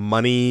of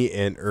money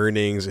and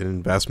earnings and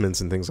investments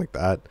and things like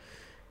that,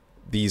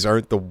 these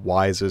aren't the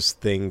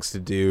wisest things to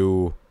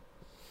do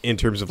in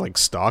terms of like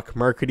stock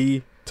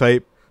market-y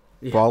type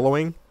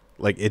following.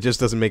 Like, it just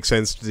doesn't make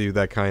sense to do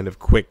that kind of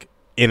quick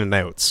in and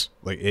outs.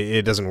 Like,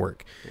 it doesn't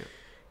work. Yeah.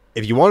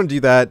 If you want to do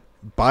that,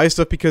 buy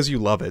stuff because you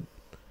love it.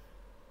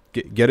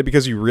 Get it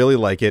because you really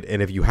like it,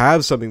 and if you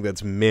have something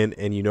that's mint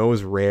and you know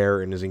is rare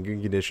and is in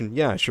good condition,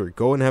 yeah, sure,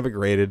 go and have it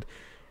graded,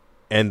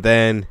 and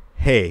then,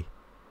 hey,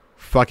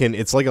 fucking,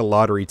 it's like a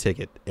lottery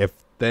ticket. If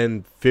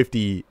then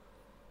 50,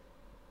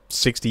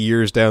 60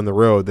 years down the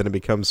road, then it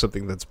becomes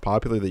something that's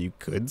popular that you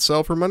could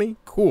sell for money,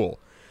 cool.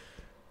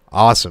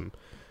 Awesome.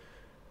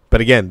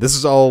 But again, this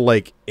is all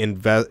like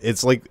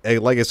it's like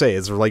I say,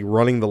 it's like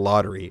running the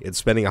lottery. It's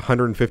spending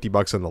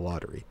 $150 on the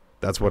lottery.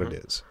 That's what it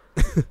is.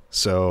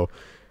 So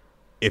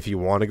if you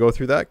want to go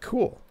through that,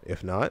 cool.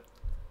 If not,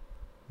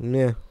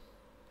 yeah.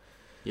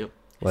 Yep.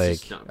 Like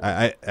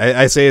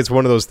I say, it's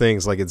one of those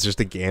things. Like, it's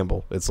just a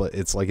gamble.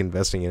 It's like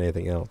investing in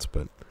anything else.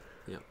 But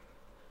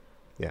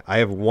yeah, I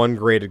have one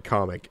graded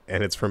comic,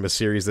 and it's from a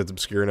series that's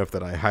obscure enough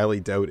that I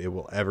highly doubt it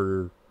will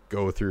ever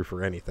go through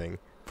for anything.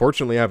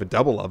 Fortunately, I have a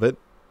double of it,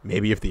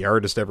 maybe if the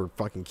artist ever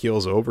fucking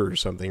keels over or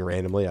something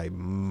randomly, I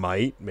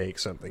might make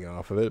something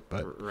off of it.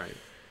 But right.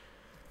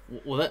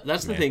 Well,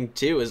 that's the thing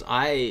too. Is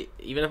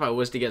even if I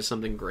was to get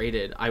something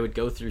graded, I would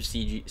go through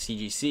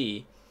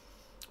CGC,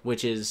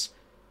 which is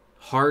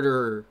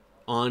harder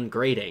on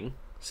grading,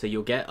 so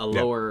you'll get a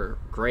lower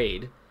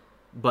grade.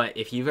 But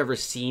if you've ever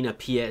seen a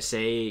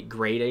PSA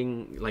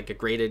grading, like a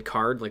graded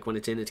card, like when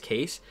it's in its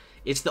case,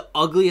 it's the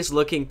ugliest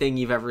looking thing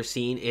you've ever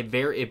seen.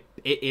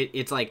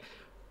 It's like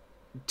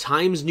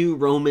Times New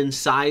Roman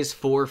size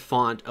 4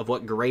 font of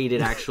what grade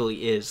it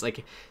actually is.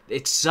 Like,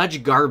 it's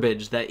such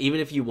garbage that even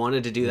if you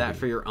wanted to do that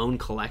for your own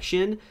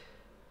collection,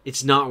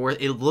 it's not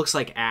worth it. It looks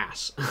like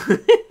ass.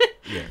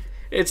 yeah.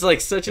 It's like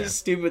such a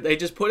stupid. They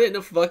just put it in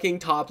a fucking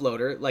top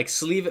loader, like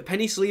sleeve it,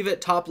 penny sleeve it,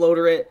 top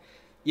loader it.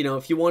 You know,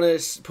 if you want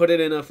to put it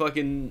in a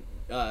fucking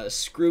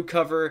screw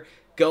cover,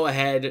 go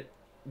ahead.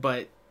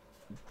 But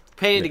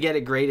paying to get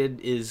it graded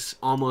is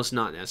almost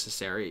not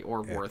necessary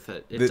or worth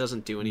it. It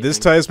doesn't do anything. This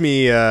ties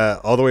me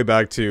all the way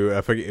back to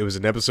it was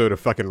an episode of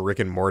fucking Rick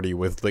and Morty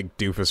with like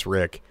Doofus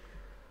Rick.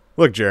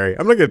 Look, Jerry,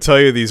 I'm not going to tell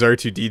you these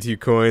R2-D2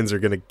 coins are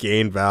going to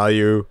gain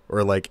value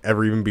or like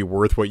ever even be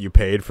worth what you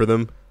paid for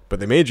them, but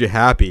they made you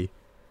happy,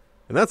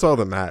 and that's all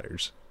that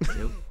matters.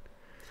 Yep.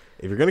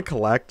 If you're going to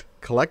collect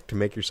to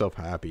make yourself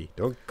happy.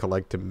 Don't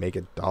collect to make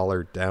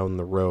 $1 down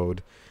the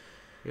road.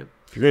 Yep.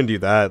 If you're going to do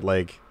that,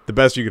 like, the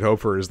best you could hope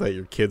for is that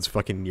your kid's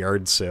fucking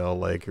yard sale,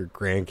 like your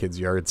grandkid's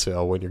yard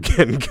sale when you're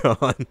getting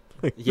gone.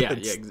 Like,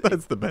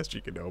 that's the best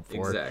you can hope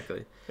for.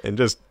 Exactly. And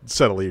just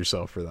settle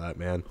yourself for that,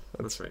 man.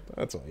 That's right.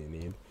 That's all you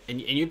need.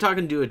 And you're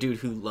talking to a dude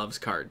who loves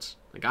cards.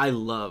 Like, I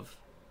love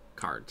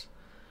cards.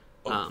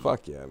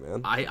 Fuck yeah,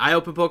 man. I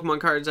open Pokemon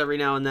cards every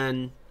now and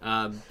then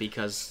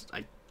because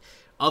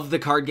of the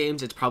card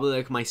games, it's probably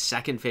like my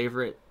second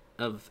favorite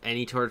of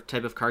any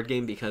type of card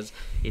game because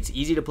it's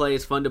easy to play,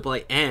 it's fun to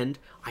play, and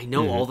I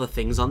know all the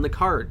things on the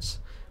cards,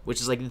 which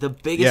is like the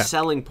biggest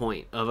selling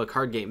point of a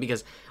card game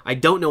because I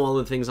don't know all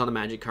the things on a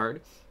Magic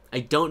card.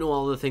 I don't know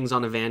all the things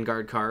on a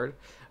Vanguard card.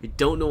 I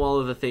don't know all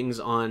of the things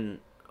on...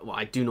 Well,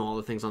 I do know all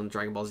the things on the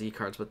Dragon Ball Z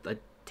cards, but I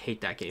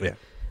hate that game. Yeah.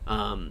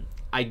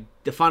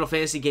 The Final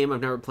Fantasy game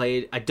I've never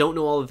played. I don't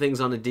know all the things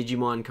on the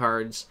Digimon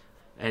cards,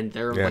 and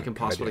they're like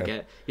impossible to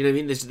get. You know what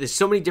I mean? There's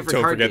so many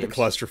different card games. Don't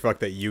forget the clusterfuck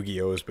that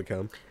Yu-Gi-Oh has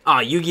become.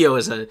 Yu-Gi-Oh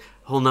is a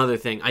whole nother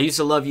thing. I used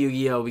to love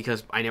Yu-Gi-Oh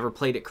because I never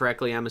played it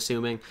correctly, I'm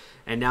assuming.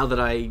 And now that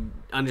I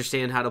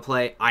understand how to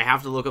play, I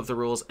have to look up the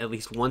rules at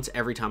least once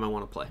every time I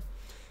want to play.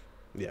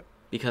 Yeah.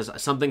 Because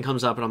something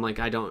comes up and I'm like,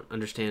 I don't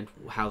understand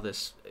how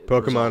this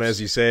Pokemon, resolves.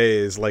 as you say,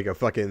 is like a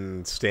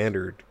fucking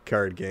standard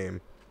card game.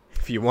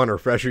 If you want a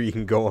refresher, you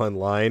can go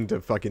online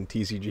to fucking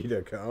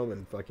tcg.com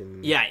and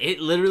fucking it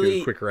literally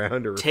do a quick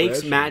round to takes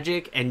refresh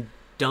Magic and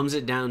dumbs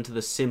it down to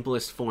the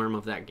simplest form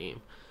of that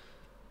game.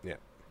 Yeah.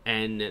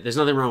 And there's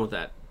nothing wrong with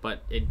that,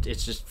 but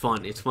it's just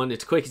fun. It's fun.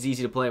 It's quick. It's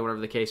easy to play, whatever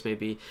the case may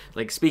be.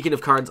 Like, speaking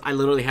of cards, I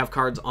literally have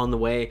cards on the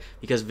way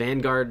because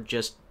Vanguard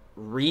just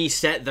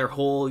reset their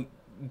whole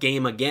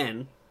game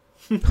again.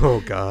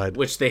 Oh, God.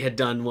 Which they had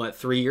done,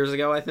 3 years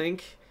ago, I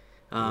think?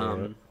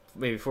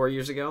 Maybe 4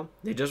 years ago.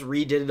 They just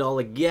redid it all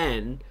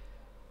again.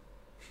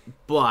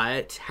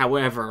 But,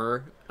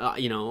 however,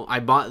 I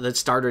bought the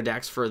starter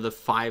decks for the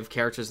 5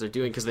 characters they're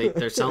doing because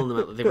they're selling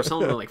them. They were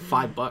selling them at like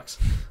 $5,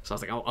 so I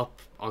was like,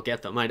 I'll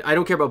get them. I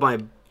don't care about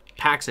buying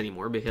packs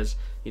anymore because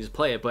you just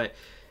play it. But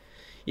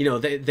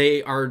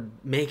they are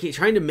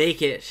trying to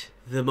make it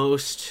the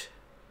most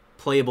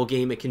playable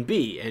game it can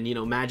be, and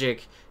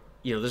Magic.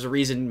 There's a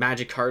reason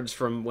Magic cards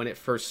from when it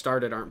first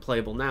started aren't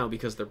playable now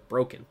because they're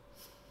broken.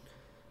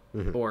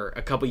 Mm-hmm. Or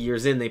a couple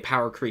years in, they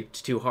power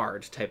creeped too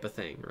hard type of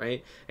thing,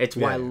 right? It's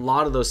why a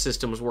lot of those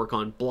systems work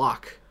on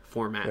block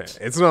formats.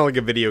 Yeah. It's not like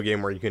a video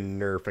game where you can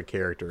nerf a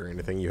character or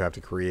anything. You have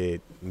to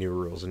create new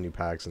rules and new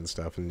packs and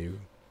stuff and new...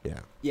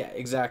 Yeah,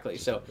 exactly.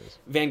 So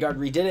Vanguard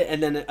redid it,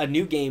 and then a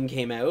new game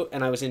came out,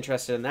 and I was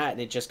interested in that,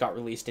 and it just got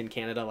released in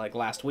Canada like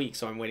last week,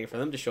 so I'm waiting for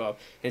them to show up.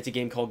 And it's a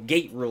game called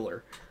Gate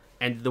Ruler.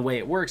 And the way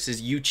it works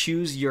is you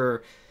choose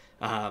your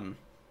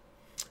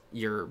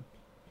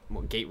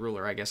Gate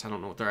Ruler, I guess. I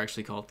don't know what they're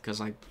actually called because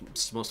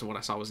most of what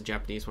I saw was in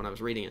Japanese when I was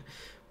reading it.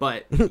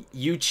 But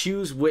you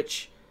choose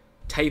which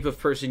type of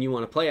person you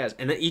want to play as,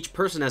 and then each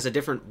person has a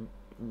different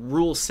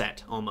rule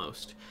set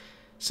almost.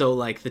 So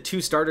like the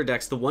 2 starter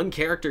decks, the one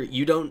character,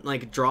 you don't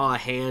like draw a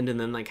hand and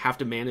then like have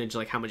to manage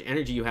like how much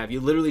energy you have. You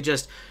literally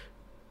just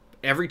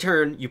every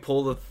turn you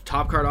pull the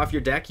top card off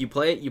your deck, you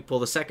play it, you pull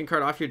the second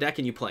card off your deck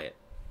and you play it.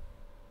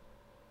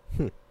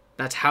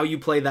 That's how you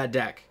play that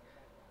deck.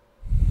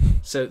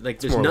 So like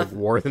there's more nothing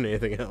like war than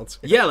anything else.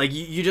 Yeah, like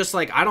you just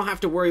like I don't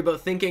have to worry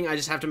about thinking. I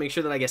just have to make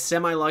sure that I get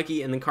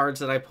semi-lucky and the cards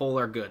that I pull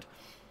are good.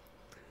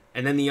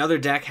 And then the other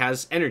deck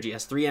has energy,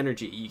 has 3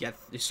 energy.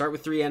 You start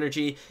with 3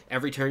 energy.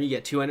 Every turn you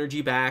get 2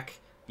 energy back.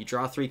 You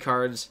draw 3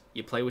 cards.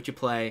 You play what you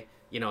play.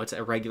 It's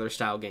a regular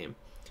style game.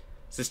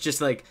 So it's just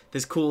like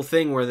this cool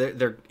thing where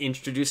they're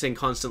introducing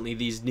constantly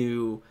these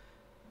new,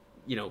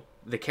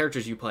 the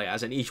characters you play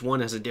as, and each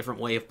one has a different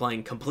way of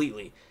playing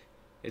completely.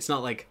 It's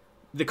not like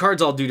the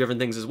cards all do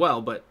different things as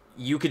well, but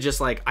you could just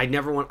like, I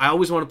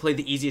always want to play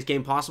the easiest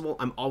game possible.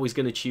 I'm always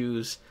going to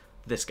choose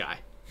this guy.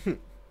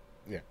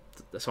 Yeah.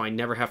 So I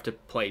never have to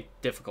play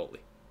difficultly.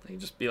 I can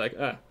just be like,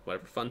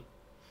 whatever, fun.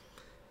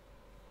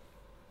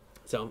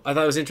 So I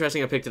thought it was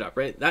interesting. I picked it up,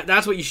 right?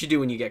 That's what you should do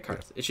when you get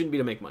cards. It shouldn't be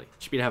to make money.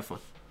 It should be to have fun.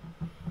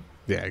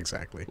 Yeah,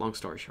 exactly. Long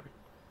story short.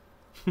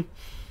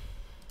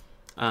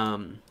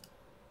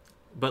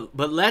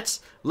 But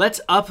let's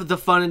up the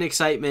fun and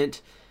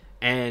excitement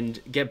and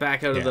get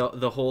back out of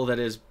the hole that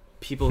is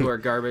people who are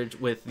garbage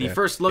with the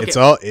first look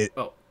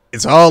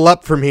it's all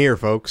up from here,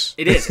 folks.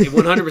 It is. It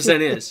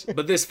 100% is.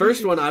 But this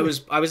first one, I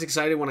was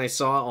excited when I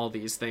saw all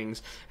these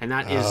things, and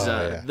that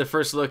is the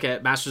first look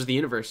at Masters of the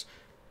Universe.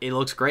 It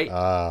looks great.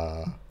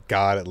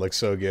 God, it looks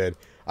so good.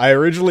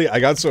 I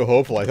got so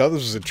hopeful. I thought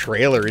this was a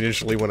trailer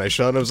initially when I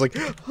saw it. I was like,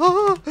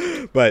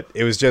 but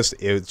it was just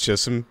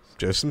some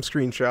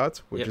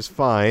screenshots, which is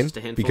fine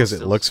because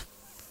it looks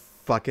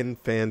fucking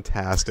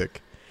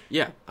fantastic.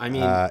 Yeah, I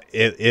mean,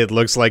 it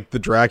looks like the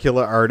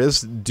Dracula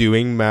artist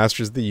doing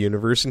Masters of the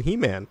Universe and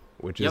He-Man,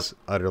 which is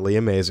utterly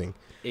amazing.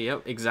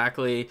 Yep,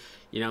 exactly.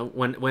 You know,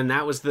 when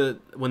that was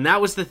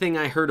the thing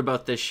I heard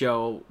about this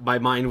show, my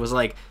mind was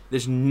like,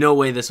 "There's no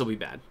way this will be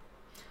bad."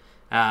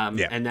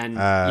 And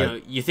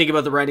then you think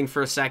about the writing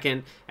for a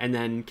second, and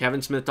then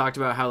Kevin Smith talked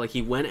about how like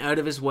he went out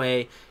of his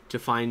way to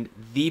find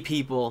the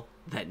people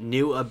that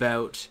knew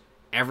about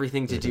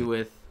everything to do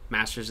with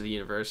Masters of the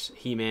Universe,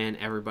 He-Man,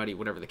 everybody,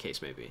 whatever the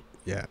case may be.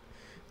 Yeah.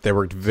 They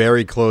worked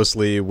very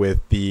closely with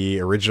the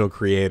original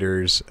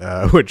creators,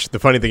 which the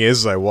funny thing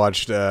is I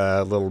watched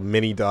a little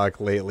mini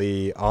doc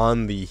lately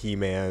on the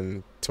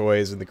He-Man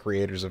toys and the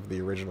creators of the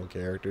original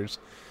characters,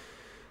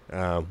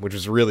 which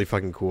was really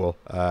fucking cool.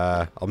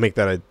 I'll make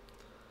that a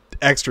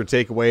extra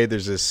takeaway.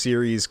 There's a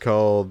series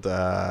called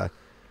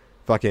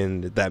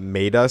fucking That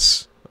Made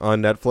Us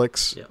on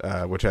Netflix,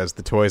 which has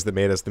the toys that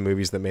made us, the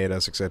movies that made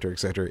us, etc.,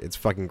 etc. It's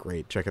fucking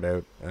great. Check it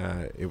out.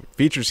 It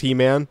features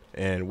He-Man,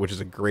 and which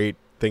is a great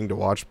thing to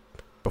watch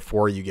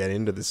before you get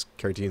into this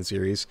cartoon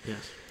series.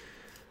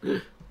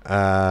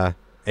 Yes.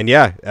 And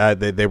yeah,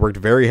 they worked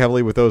very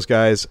heavily with those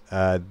guys.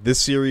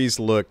 This series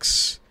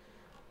looks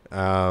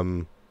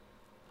like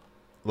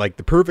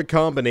the perfect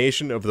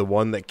combination of the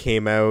one that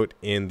came out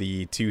in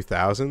the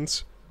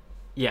 2000s.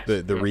 Yes.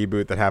 The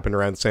reboot that happened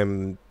around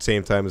the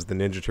same time as the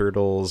Ninja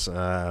Turtles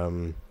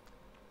and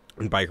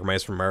Biker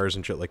Mice from Mars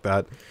and shit like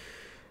that.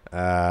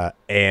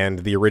 And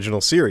the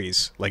original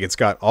series. Like, it's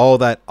got all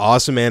that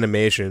awesome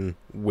animation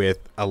with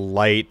a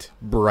light,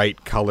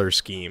 bright color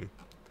scheme.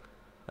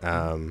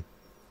 That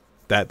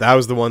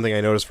was the one thing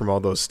I noticed from all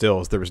those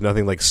stills. There was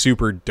nothing like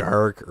super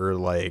dark or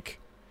like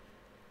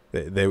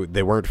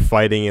they weren't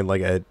fighting in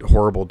like a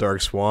horrible dark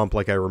swamp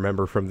like I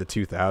remember from the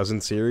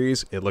 2000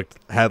 series. It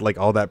had like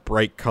all that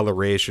bright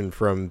coloration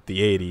from the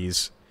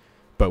 80s,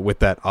 but with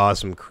that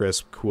awesome,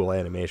 crisp, cool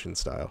animation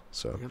style.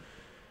 So,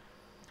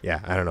 yeah,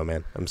 I don't know,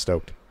 man. I'm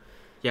stoked.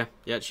 Yeah,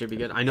 it should be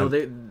good. I know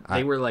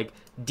they were like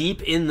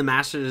deep in the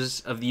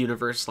Masters of the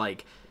Universe,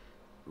 like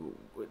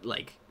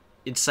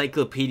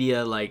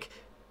encyclopedia, like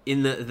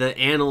in the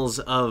annals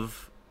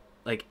of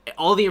like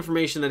all the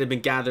information that had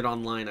been gathered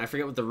online. I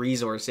forget what the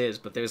resource is,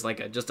 but there's like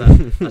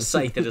a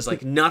site that is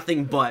like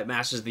nothing but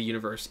Masters of the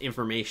Universe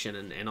information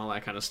and all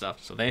that kind of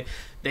stuff. So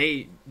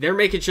they're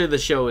making sure the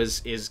show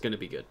is going to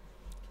be good.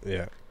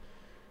 Yeah.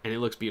 And it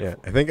looks beautiful.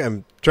 Yeah, I think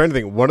I'm trying to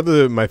think. One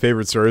of my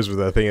favorite stories was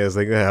that thing is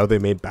like how they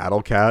made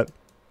Battle Cat.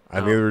 I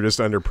think they were just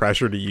under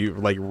pressure to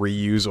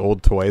reuse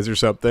old toys or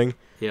something.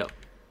 Yep.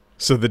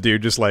 So the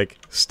dude just like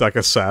stuck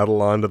a saddle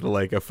onto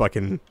a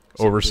fucking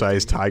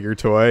oversized tiger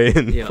toy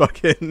and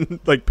fucking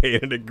like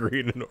painted it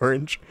green and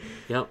orange.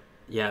 Yep.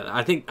 Yeah,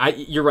 I think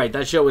you're right.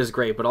 That show is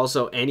great, but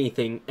also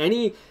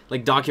any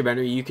like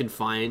documentary you can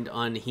find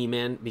on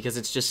He-Man, because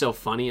it's just so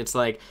funny. It's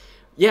like,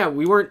 yeah,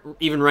 we weren't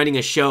even writing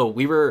a show.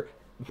 We were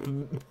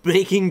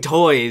making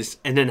toys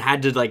and then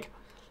had to like,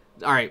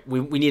 all right,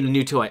 we need a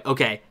new toy.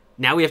 Okay.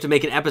 Now we have to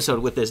make an episode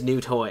with this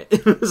new toy.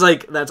 It's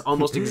like, that's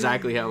almost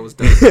exactly how it was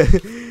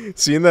done.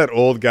 Seeing that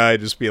old guy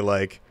just be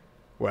like,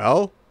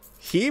 well,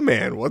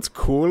 He-Man, what's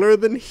cooler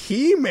than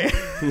He-Man?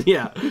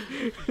 Yeah.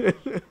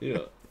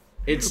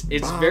 It's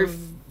very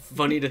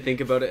funny to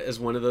think about it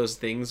as one of those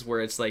things where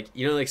it's like,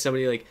 you know, like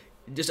somebody like,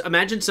 just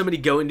imagine somebody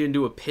going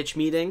into a pitch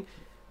meeting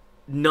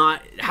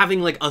not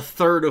having like a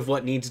third of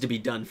what needs to be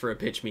done for a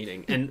pitch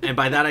meeting, and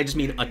by that I just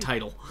mean a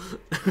title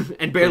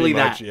and barely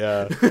much, that.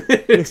 Yeah.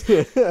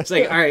 It's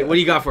like, all right, what do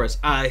you got for us?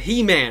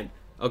 He-Man.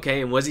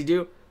 Okay, and what does he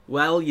do?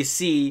 Well, you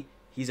see,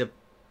 he's a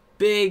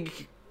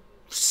big,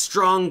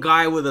 strong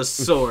guy with a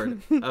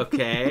sword.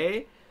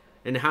 Okay,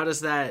 and how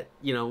does that,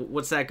 you know,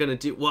 what's that gonna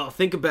do? Well,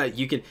 think about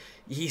it.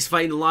 He's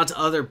fighting lots of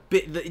other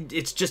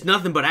it's just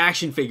nothing but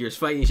action figures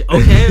fighting each.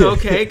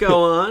 Okay,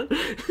 go on.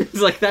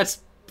 It's like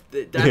that's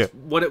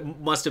what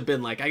it must have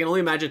been like. I can only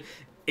imagine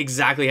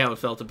exactly how it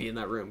felt to be in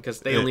that room,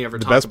 because they only ever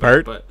talk about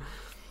it. But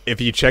if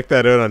you check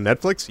that out on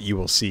Netflix, you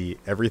will see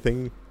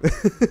everything.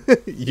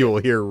 You will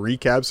hear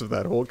recaps of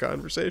that whole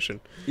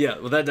conversation. Yeah,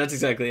 well, that's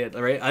exactly it,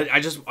 right? I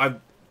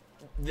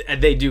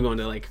they do go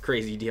into like a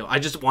crazy deal. I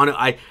just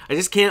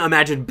can't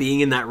imagine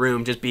being in that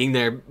room, just being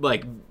there,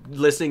 like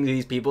listening to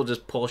these people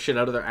just pull shit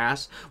out of their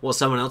ass while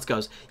someone else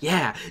goes,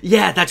 yeah,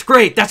 that's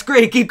great,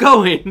 keep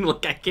going.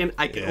 Like I can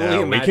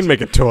only imagine. We can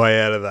make a toy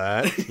out of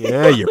that.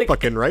 Yeah, you're like,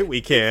 fucking right, we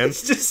can.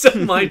 It's just so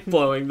mind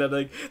blowing that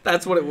like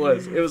that's what it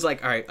was. It was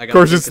like, all right, I got. Of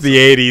course, it's the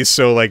 '80s,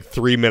 so like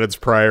 3 minutes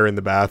prior in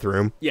the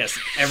bathroom. Yes,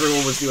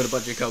 everyone was doing a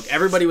bunch of coke.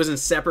 Everybody was in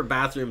separate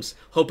bathrooms,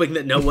 hoping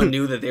that no one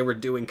knew that they were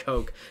doing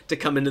coke to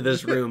come into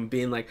this room,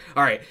 being like,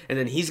 all right, and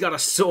then he's got a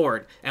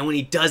sword, and when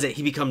he does it,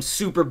 he becomes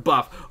super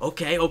buff.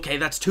 Okay,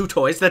 that's 2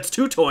 toys. That's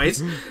 2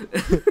 toys.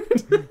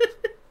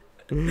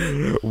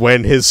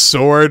 When his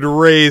sword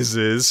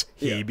raises,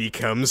 he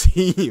becomes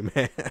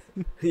He-Man.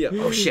 Yeah.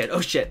 Oh shit.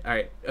 All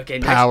right. Okay.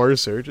 Next. Power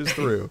surges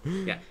through.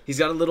 Yeah. He's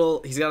got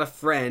a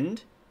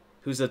friend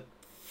who's a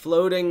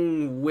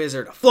floating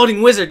wizard. A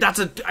floating wizard.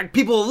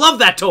 People love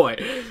that toy.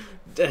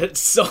 It's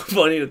so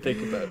funny to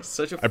think about. It's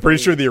such a. I'm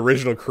pretty sure the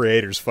original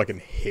creators fucking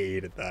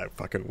hated that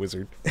fucking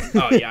wizard.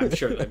 Oh yeah, I'm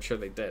sure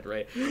they did.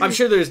 Right. I'm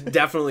sure there's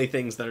definitely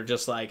things that are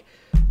just like,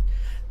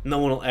 no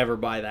one will ever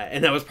buy that,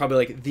 and that was probably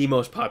like the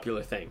most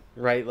popular thing,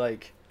 right?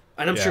 Like,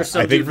 and I'm sure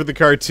some. I think for the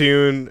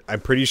cartoon, I'm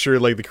pretty sure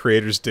like the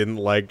creators didn't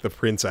like the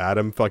Prince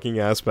Adam fucking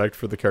aspect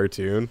for the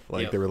cartoon.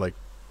 Like they were like,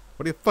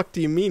 "What the fuck do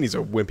you mean he's a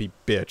wimpy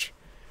bitch?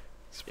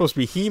 He's supposed to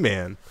be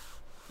He-Man."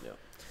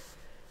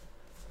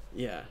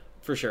 Yeah,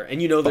 for sure.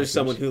 And there's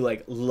someone who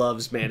like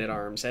loves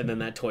Man-at-Arms, and then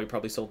that toy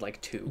probably sold like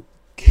 2.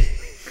 I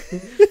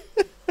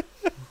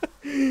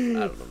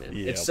don't know, man.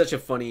 Yep. It's such a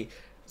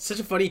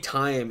funny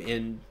time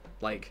in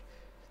like.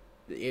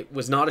 It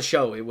was not a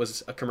show. It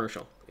was a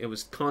commercial. It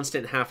was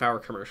constant half-hour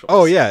commercials.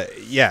 Oh yeah,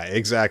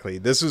 exactly.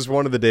 This is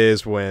one of the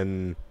days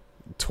when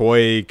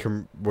toy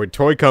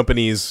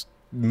companies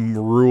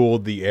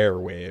ruled the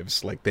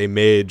airwaves. Like they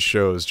made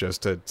shows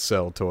just to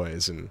sell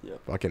toys, and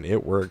fucking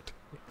it worked.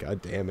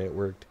 God damn, it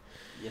worked.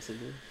 Yes, it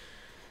did.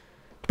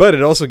 But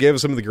it also gave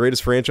us some of the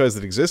greatest franchise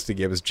that existed. It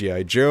gave us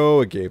G.I.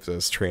 Joe. It gave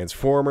us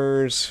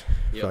Transformers.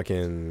 Yep.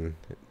 Fucking.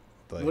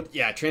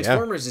 Like,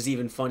 Transformers is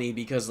even funny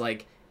because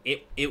like.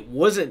 It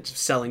wasn't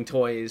selling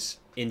toys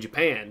in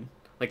Japan.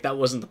 Like, that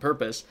wasn't the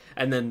purpose.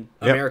 And then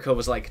America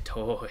was like,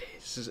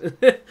 toys.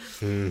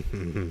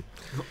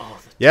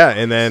 Yeah,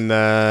 and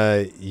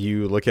then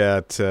you look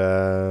at...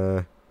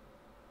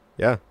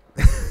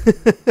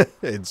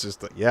 it's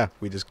just like,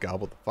 we just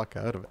gobbled the fuck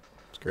out of it.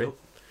 It's great.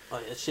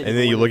 And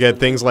then you look at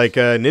things like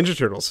Ninja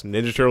Turtles.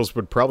 Ninja Turtles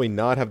would probably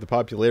not have the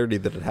popularity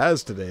that it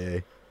has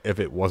today if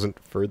it wasn't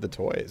for the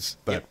toys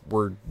that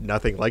were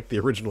nothing like the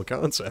original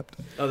concept.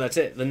 Oh, that's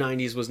it. The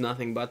 90s was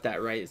nothing but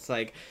that, right? It's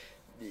like,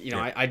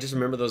 I just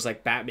remember those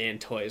like Batman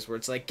toys where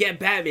it's like, get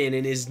Batman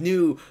in his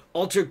new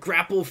Ultra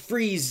Grapple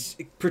Freeze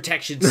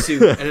protection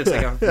suit. And it's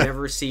like, I've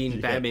never seen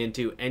Batman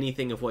do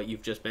anything of what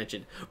you've just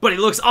mentioned. But it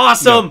looks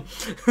awesome!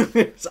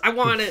 No. I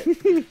want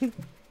it!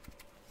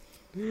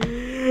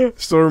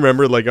 Still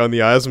remember, like, on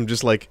the aisles, I'm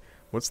just like,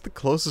 what's the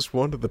closest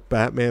one to the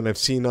Batman I've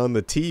seen on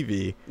the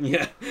TV?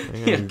 Yeah.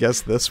 I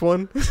guess this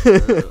one?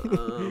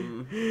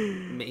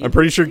 I'm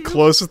pretty sure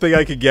closest thing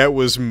I could get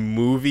was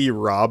movie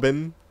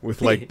Robin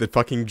with, like, the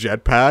fucking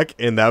jetpack,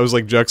 and that was,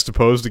 like,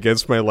 juxtaposed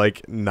against my,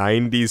 like,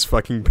 90s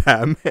fucking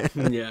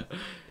Batman. Yeah.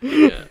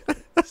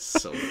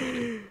 So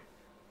funny.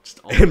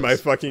 And my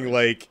fucking,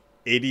 like,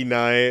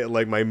 89,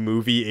 like, my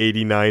movie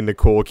 89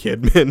 Nicole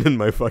Kidman and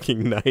my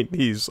fucking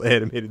 90s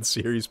animated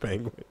series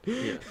Penguin.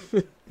 Yeah.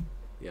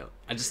 Yeah,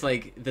 I just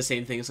like the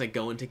same thing as like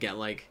going to get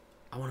like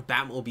I want a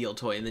Batmobile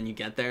toy, and then you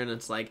get there and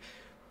it's like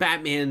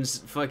Batman's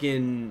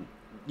fucking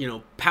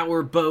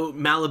power boat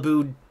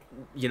Malibu,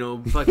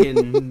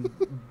 fucking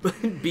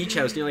beach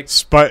house. And you're like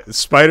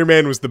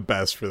Spider-Man was the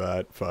best for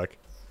that. Fuck,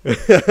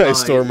 I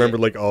still remember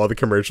like all the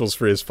commercials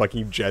for his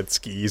fucking jet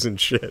skis and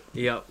shit.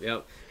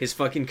 Yep. His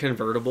fucking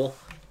convertible.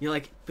 You're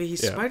like, but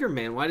he's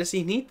Spider-Man. Why does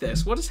he need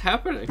this? What is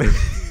happening?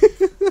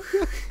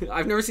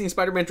 I've never seen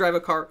Spider-Man drive a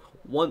car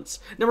once.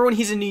 Never when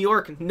he's in New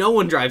York. No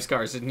one drives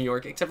cars in New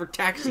York except for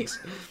taxis.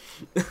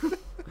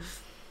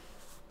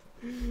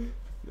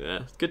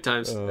 Yeah, good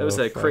times. That was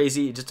a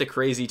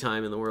crazy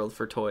time in the world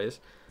for toys.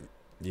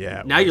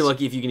 Yeah. Now you're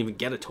lucky if you can even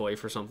get a toy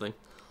for something.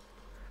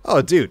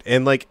 Oh, dude,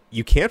 and like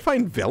you can't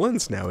find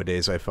villains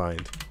nowadays. I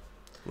find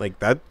like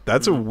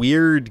that's a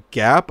weird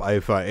gap I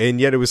find, and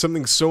yet it was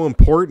something so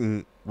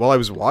important while I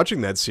was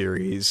watching that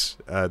series,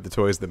 The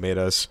Toys That Made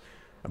Us,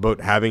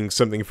 about having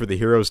something for the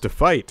heroes to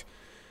fight.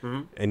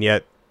 Mm-hmm. And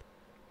yet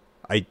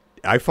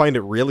I find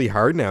it really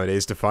hard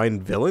nowadays to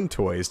find villain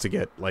toys to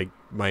get like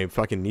my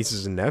fucking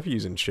nieces and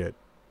nephews and shit.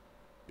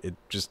 It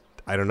just,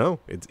 I don't know.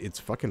 It's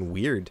fucking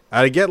weird.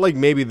 I get like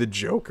maybe the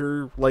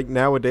Joker like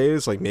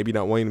nowadays, like maybe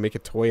not wanting to make a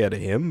toy out of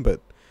him, but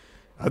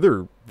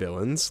other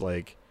villains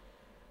like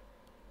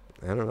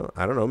I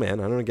don't know, man.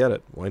 I don't get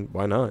it.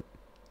 Why not?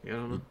 Yeah, I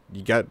don't know.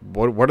 You got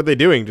what are they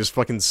doing? Just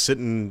fucking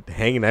sitting,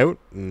 hanging out,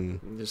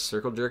 and just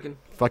circle jerking.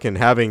 Fucking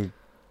having,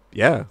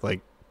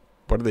 like,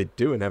 what are they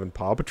doing? Having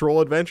Paw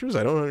Patrol adventures?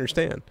 I don't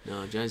understand.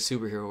 No, giant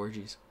superhero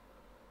orgies.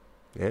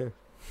 Yeah.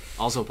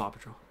 Also Paw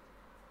Patrol.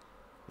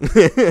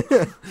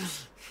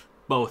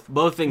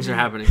 Both things are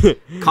happening. Those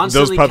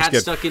Constantly pups cats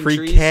get stuck in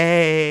freaky.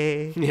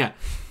 trees. Yeah.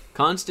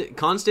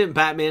 Constant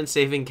Batman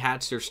saving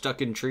cats that are stuck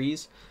in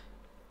trees,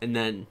 and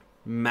then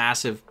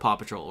massive Paw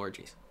Patrol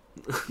orgies.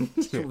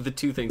 The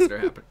two things that are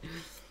happening.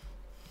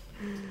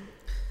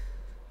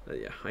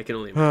 Yeah, I can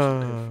only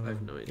imagine. I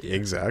have no idea.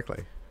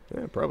 Exactly.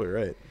 Yeah, probably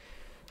right.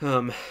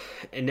 And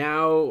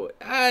now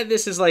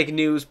this is like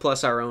news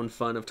plus our own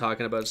fun of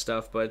talking about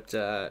stuff. But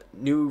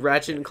new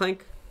Ratchet and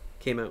Clank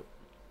came out.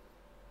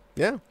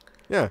 Yeah.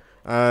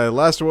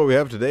 Last of what we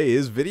have today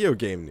is video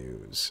game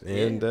news,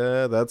 and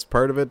that's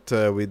part of it.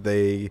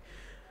 They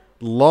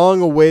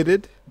long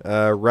awaited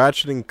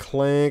Ratchet and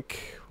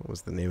Clank. What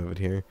was the name of it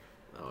here?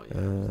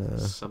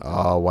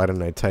 Why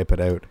didn't I type it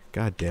out?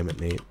 God damn it,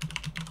 Nate.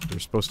 You're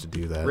supposed to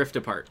do that. Rift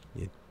Apart.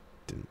 You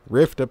didn't.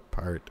 Rift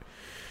Apart.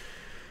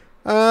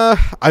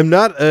 I'm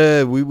not.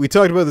 We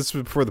talked about this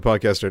before the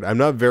podcast started. I'm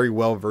not very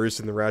well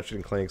versed in the Ratchet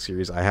and Clank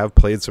series. I have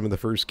played some of the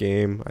first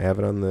game. I have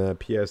it on the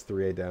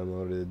PS3. I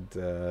downloaded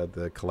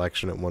the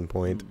collection at one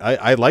point.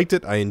 I liked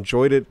it. I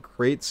enjoyed it.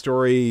 Great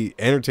story,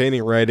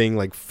 entertaining writing,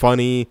 like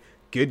funny,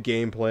 good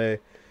gameplay.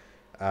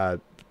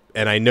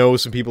 And I know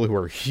some people who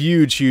are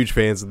huge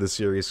fans of this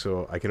series,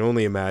 so I can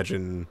only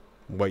imagine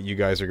what you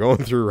guys are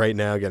going through right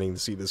now, getting to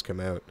see this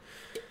come out.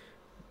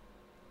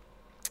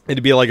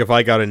 It'd be like if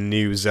I got a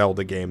new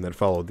Zelda game that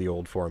followed the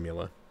old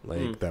formula.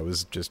 Like, that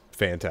was just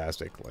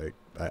fantastic. Like,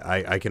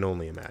 I can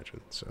only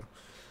imagine. So,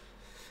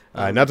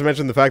 not to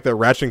mention the fact that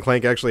Ratchet and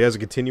Clank actually has a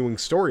continuing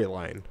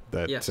storyline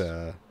that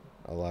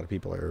a lot of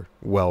people are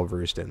well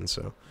versed in.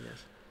 So,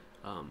 yes.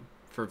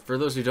 For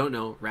those who don't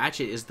know,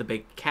 Ratchet is the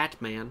big cat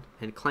man,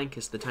 and Clank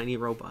is the tiny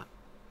robot.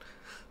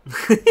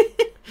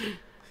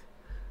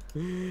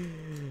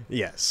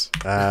 Yes.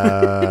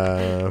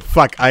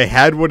 Fuck, I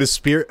had what a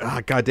spirit...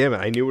 God damn it,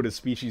 I knew what a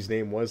species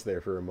name was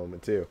there for a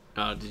moment, too.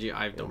 Did you?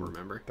 I don't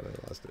remember. Then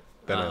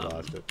I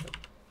lost it.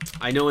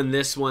 I know in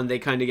this one, they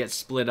kind of get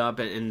split up,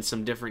 and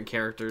some different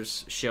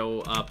characters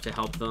show up to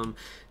help them.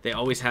 They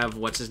always have,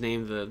 what's his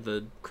name?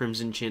 The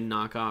Crimson Chin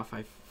knockoff.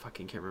 I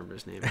fucking can't remember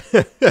his name.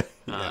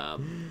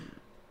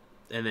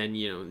 And then,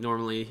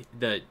 normally,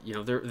 their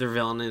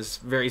villain is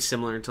very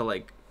similar to,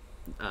 like,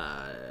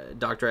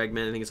 Dr.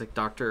 Eggman. I think it's like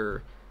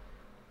Dr.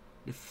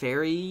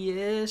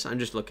 Nefarious. I'm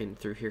just looking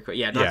through here.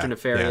 Yeah, Dr.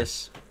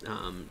 Nefarious.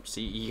 Yeah.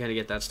 So you gotta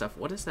get that stuff.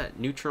 What is that?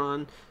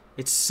 Neutron?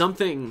 It's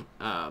something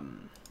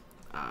superhero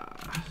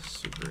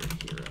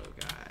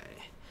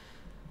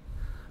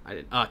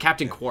guy.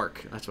 Captain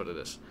Quark. That's what it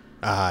is.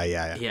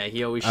 Yeah. Yeah,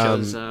 he always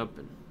shows up.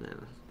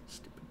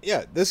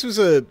 Yeah, this was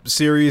a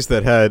series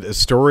that had a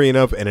story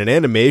enough and an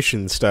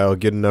animation style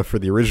good enough for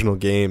the original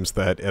games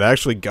that it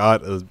actually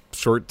got a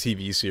short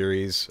TV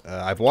series.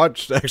 I've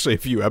watched actually a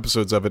few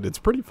episodes of it. It's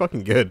pretty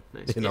fucking good,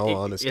 in all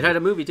honesty. It had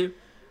a movie, too.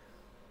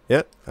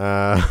 Yeah.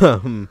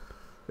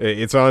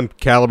 It's on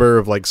caliber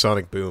of, like,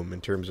 Sonic Boom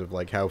in terms of,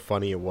 like, how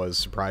funny it was,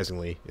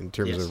 surprisingly, in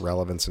terms of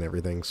relevance and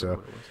everything,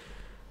 so...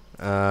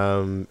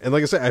 and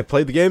like I said, I've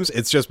played the games.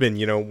 It's just been,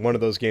 one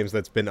of those games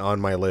that's been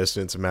on my list,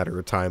 and it's a matter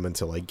of time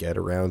until I get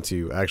around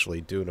to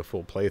actually doing a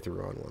full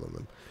playthrough on one of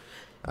them.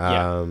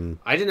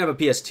 I didn't have a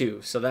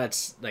PS2, so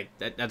that's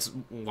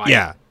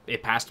why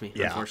it passed me.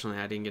 Yeah. Unfortunately,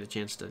 I didn't get a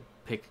chance to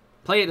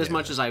play it as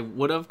much as I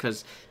would have,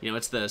 because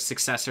it's the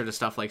successor to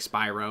stuff like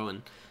Spyro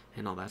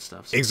and all that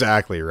stuff. So.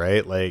 Exactly,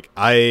 right? Like,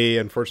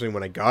 unfortunately,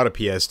 when I got a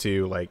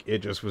PS2, like, it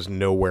just was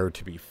nowhere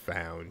to be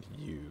found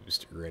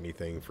used or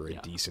anything for a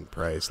decent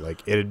price.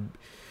 Like,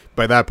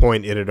 by that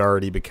point, it had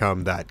already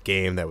become that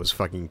game that was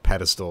fucking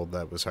pedestaled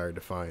that was hard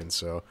to find,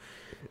 so...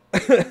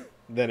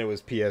 Then it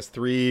was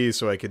PS3,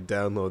 so I could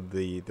download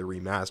the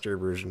remaster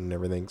version and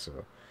everything,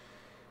 so...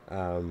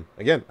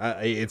 Again,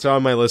 it's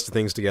on my list of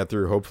things to get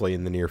through, hopefully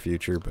in the near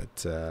future,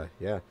 but,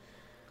 yeah.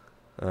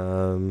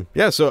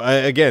 So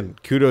again,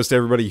 kudos to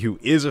everybody who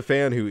is a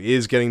fan, who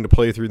is getting to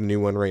play through the new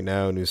one right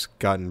now, and who's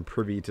gotten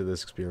privy to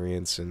this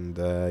experience, and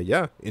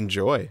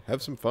enjoy,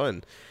 have some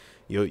fun.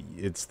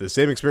 It's the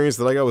same experience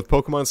that I got with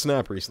Pokemon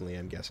Snap recently,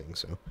 I'm guessing,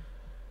 so.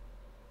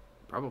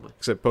 Probably.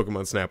 Except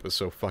Pokemon Snap was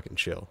so fucking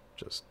chill.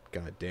 Just,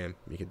 goddamn,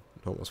 you could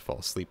almost fall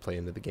asleep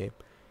playing the game.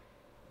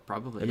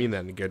 Probably. I mean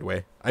that in a good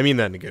way.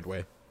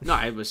 No,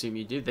 I assume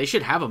you do. They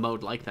should have a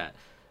mode like that.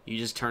 You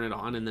just turn it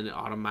on, and then it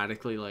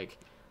automatically, like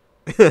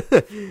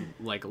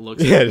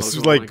looks at just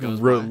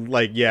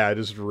it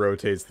just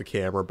rotates the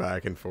camera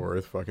back and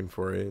forth fucking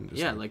for it, and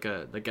just like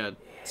a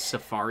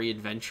safari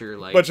adventure,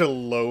 like bunch of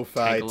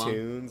lo-fi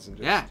tunes and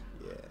just,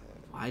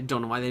 I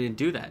don't know why they didn't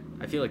do that.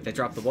 I feel like they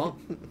dropped the ball.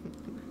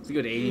 It's a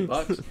good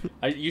 $80.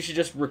 You should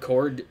just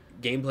record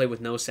gameplay with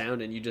no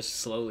sound, and you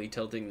just slowly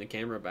tilting the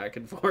camera back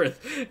and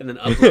forth and then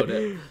upload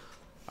it.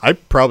 I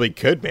probably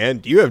could,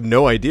 man. You have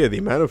no idea. The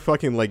amount of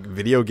fucking, like,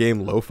 video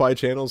game lo-fi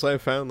channels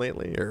I've found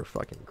lately are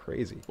fucking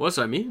crazy. What's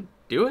that mean?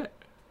 Do it.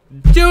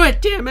 Do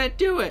it, damn it,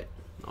 do it.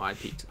 Oh, I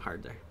peeked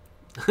hard there.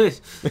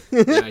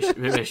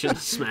 maybe I shouldn't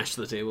smash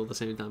the table at the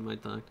same time I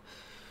talked.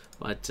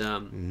 But,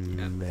 and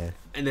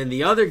then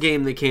the other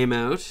game that came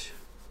out,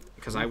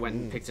 because I went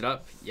and picked it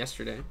up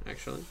yesterday,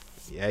 actually.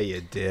 Yeah,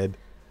 you did.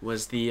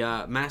 was the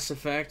Mass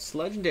Effect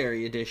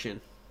Legendary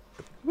Edition.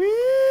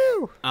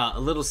 Woo! A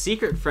little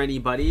secret for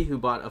anybody who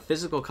bought a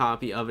physical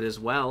copy of it as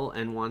well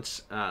and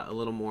wants a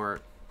little more...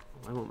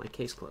 Why won't my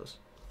case close?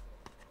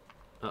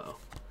 Uh-oh.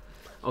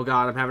 Oh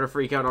god, I'm having a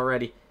freak out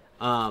already.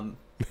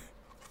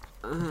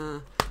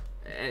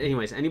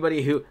 Anyways,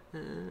 anybody who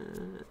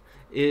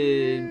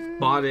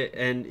bought it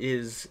and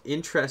is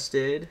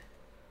interested...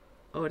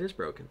 Oh, it is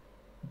broken.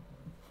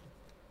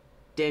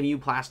 Damn you,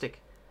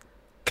 plastic.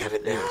 Cut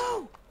it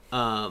now!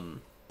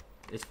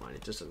 It's fine.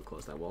 It just doesn't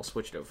close that well. I'll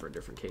switch it out for a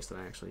different case that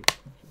I actually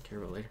care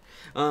about later.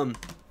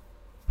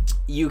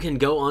 You can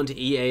go onto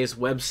EA's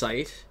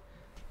website,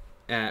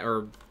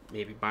 or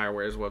maybe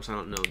BioWare's website. I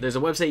don't know. There's a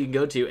website you can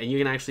go to, and you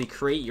can actually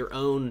create your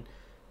own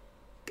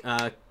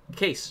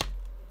case.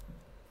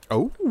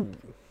 Oh.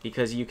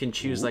 Because you can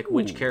choose like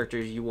which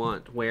characters you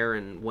want, where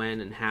and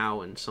when and how,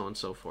 and so on and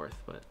so forth.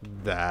 But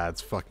that's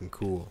fucking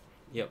cool.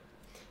 Yep.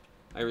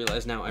 I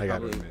realize now I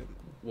probably admit.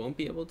 won't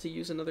be able to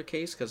use another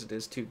case because it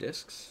is 2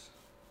 discs.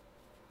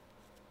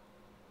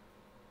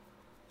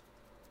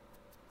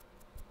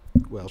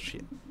 Well,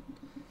 shit.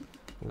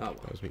 Well.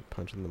 That was me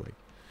punching the mic.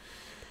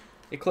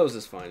 It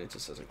closes fine. It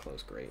just doesn't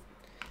close great.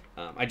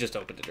 I just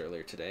opened it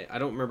earlier today. I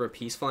don't remember a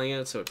piece flying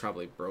out, so it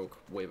probably broke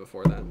way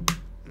before that.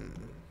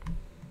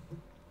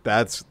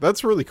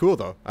 That's really cool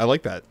though. I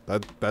like that.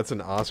 That's an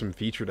awesome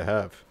feature to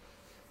have.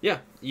 Yeah,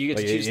 you get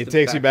to choose. It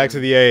takes you back to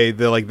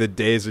the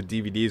days of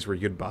DVDs where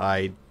you could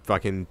buy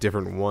fucking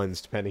different ones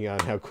depending on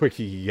how quick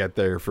you could get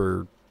there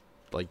for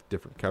like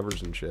different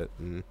covers and shit.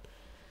 And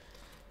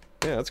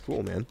yeah, that's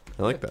cool, man.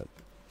 I like that.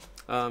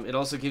 It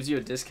also gives you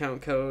a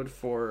discount code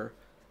for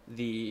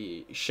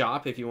the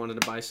shop if you wanted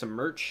to buy some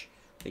merch.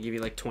 They give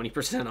you like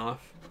 20%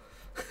 off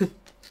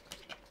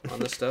on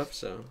the stuff,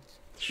 so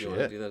if you want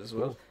to do that as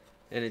well. Cool.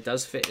 And it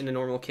does fit in a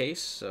normal case,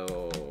 so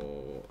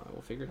I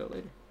will figure it out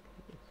later.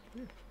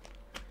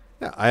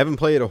 Yeah, I haven't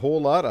played a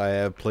whole lot. I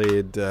have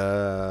played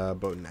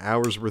about an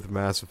hour's worth of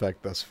Mass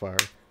Effect thus far.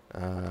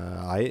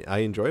 I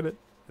enjoyed it.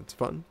 It's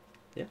fun.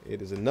 Yeah.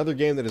 It is another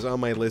game that is on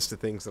my list of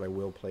things that I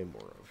will play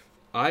more of.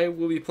 I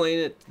will be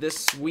playing it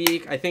this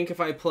week. I think if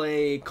I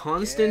play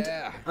constant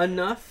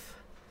enough,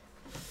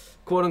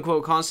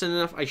 quote-unquote constant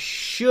enough, I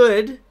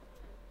should,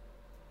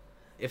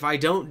 if I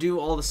don't do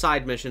all the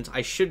side missions,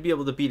 I should be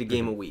able to beat a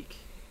game a week,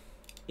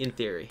 in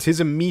theory. 'Tis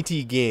a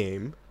meaty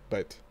game,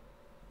 but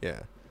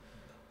yeah.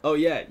 Oh,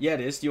 yeah,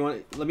 it is. Do you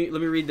want? Let me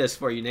read this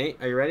for you,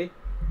 Nate. Are you ready?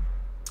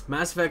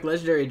 Mass Effect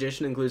Legendary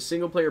Edition includes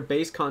single-player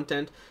base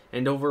content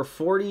and over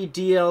 40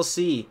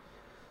 DLC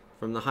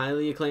from the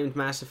highly acclaimed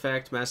Mass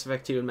Effect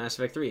 2, and Mass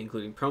Effect 3,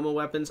 including promo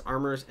weapons,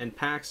 armors, and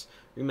packs,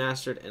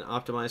 remastered and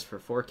optimized for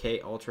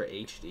 4K Ultra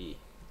HD.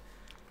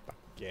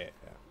 Yeah.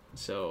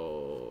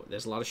 So,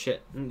 there's a lot of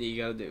shit that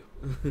you gotta do.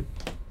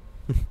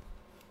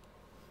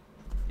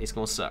 It's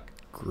gonna suck.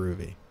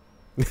 Groovy.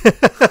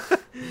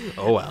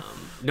 Oh, well.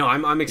 No,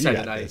 I'm excited.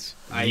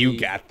 You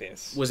got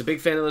this. Was a big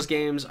fan of those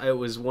games. I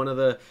was one of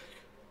the...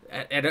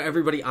 And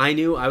everybody I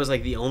knew, I was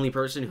like the only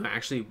person who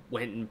actually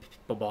went and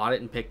bought it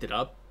and picked it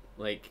up.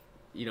 Like,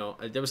 you know,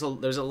 there was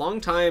a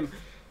long time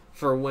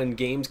for when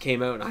games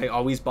came out, and I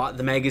always bought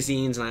the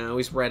magazines, and I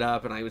always read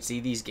up, and I would see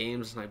these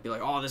games, and I'd be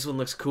like, oh, this one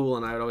looks cool,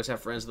 and I would always have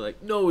friends that were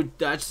like, no,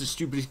 that's the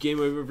stupidest game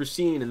I've ever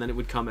seen, and then it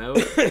would come out,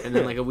 and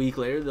then like a week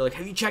later, they're like,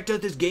 have you checked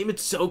out this game?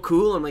 It's so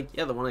cool. I'm like,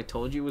 yeah, the one I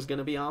told you was going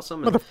to be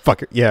awesome. And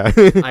motherfucker, yeah.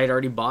 I had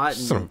already bought,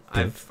 and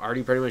I've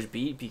already pretty much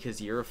beat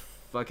because you're a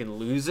fucking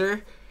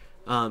loser.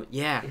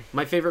 Yeah,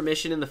 my favorite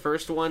mission in the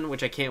first one,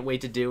 which I can't wait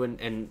to do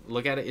and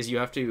look at it, is you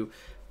have to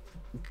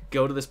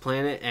go to this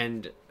planet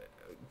and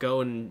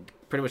go and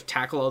pretty much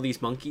tackle all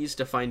these monkeys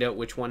to find out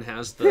which one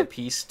has the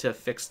piece to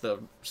fix the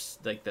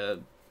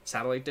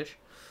satellite dish.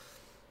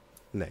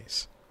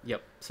 Nice.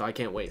 Yep. So I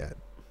can't wait. Yeah.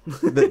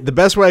 The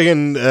best way I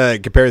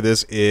can compare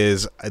this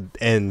is,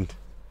 and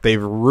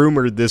they've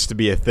rumored this to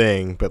be a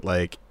thing, but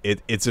like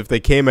it's if they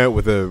came out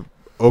with a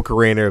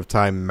Ocarina of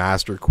Time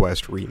Master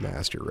Quest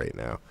remaster right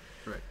now.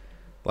 Right.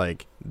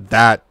 Like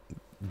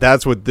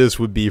that's what this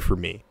would be for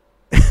me.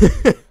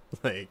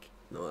 Like,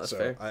 no, that's so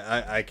fair.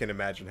 I can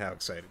imagine how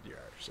excited you are.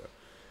 So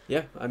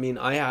yeah, I mean,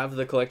 I have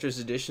the collector's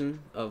edition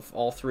of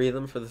all 3 of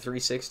them for the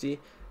 360.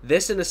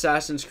 This and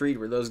Assassin's Creed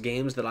were those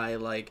games that I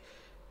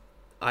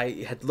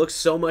had looked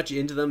so much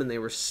into them, and they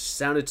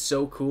sounded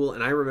so cool.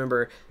 And I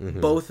remember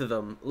both of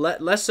them,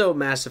 less so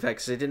Mass Effect,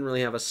 because they didn't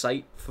really have a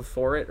site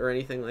for it or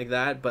anything like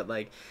that. But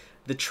like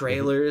the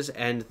trailers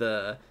and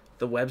the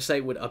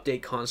website would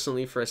update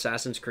constantly for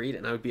Assassin's Creed,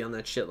 and I would be on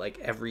that shit like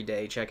every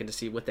day checking to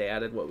see what they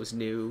added, what was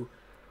new,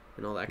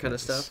 and all that kind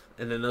of stuff.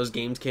 And then those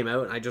games came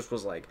out, and I just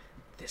was like,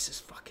 this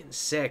is fucking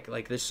sick.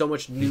 Like, there's so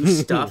much new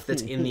stuff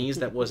that's in these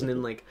that wasn't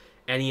in like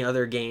any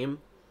other game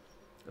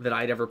that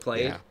I'd ever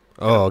played. Yeah.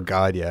 Oh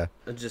god, yeah.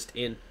 I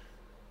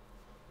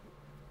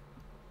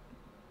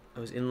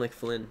was in like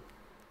Flynn.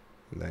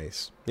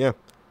 Nice. Yeah.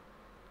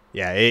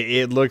 Yeah,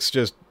 it looks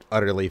just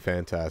utterly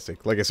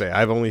fantastic. Like I say,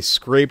 I've only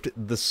scraped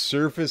the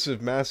surface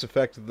of Mass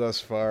Effect thus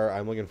far.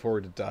 I'm looking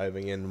forward to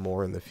diving in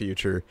more in the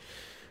future.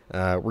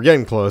 We're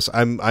getting close.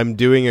 I'm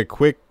doing a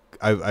quick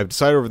I've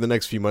decided over the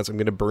next few months I'm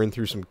going to burn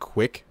through some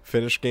quick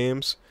finish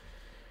games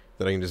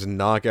that I can just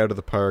knock out of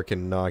the park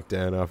and knock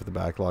down off of the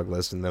backlog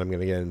list, and then I'm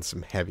going to get in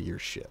some heavier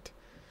shit.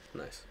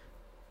 Nice.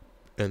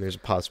 And there's a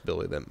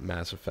possibility that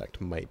Mass Effect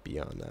might be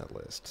on that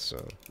list.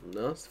 So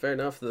no, it's fair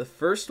enough. The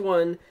first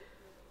one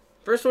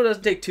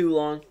doesn't take too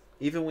long.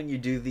 Even when you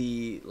do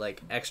the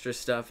like extra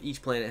stuff,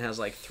 each planet has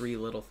like 3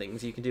 little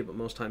things you can do, but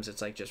most times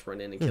it's like just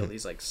run in and kill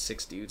these like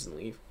 6 dudes and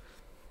leave.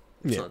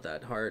 It's not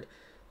that hard.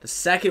 The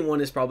second one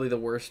is probably the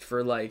worst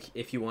for like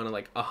if you want to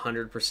like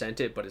 100%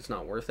 it, but it's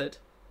not worth it.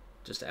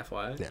 Just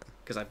FYI,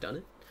 because I've done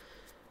it.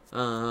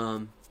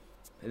 And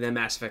then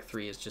Mass Effect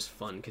 3 is just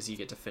fun because you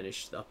get to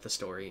finish up the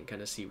story and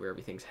kind of see where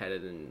everything's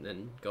headed and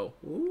then go,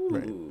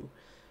 ooh.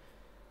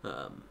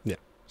 yeah.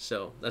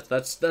 So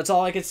that's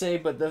all I could say.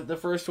 But the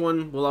first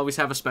one will always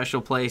have a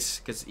special place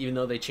because even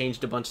though they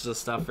changed a bunch of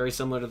stuff, very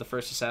similar to the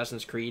first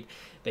Assassin's Creed,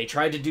 they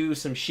tried to do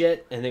some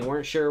shit and they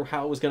weren't sure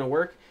how it was going to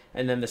work.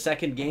 And then the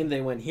second game,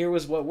 they went, here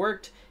was what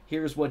worked,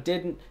 here's what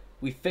didn't,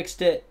 we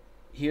fixed it.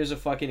 Here's a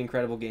fucking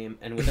incredible game,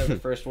 and without the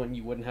first one,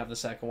 you wouldn't have the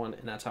second one,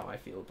 and that's how I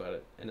feel about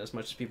it. And as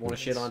much as people want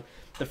to shit on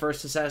the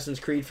first Assassin's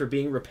Creed for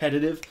being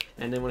repetitive,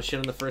 and they want to shit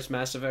on the first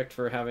Mass Effect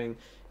for having,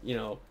 you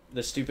know,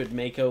 the stupid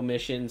Mako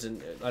missions,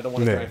 and I don't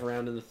want to drive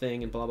around in the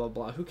thing, and blah, blah,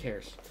 blah. Who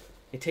cares?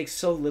 It takes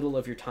so little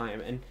of your time,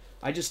 and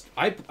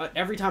I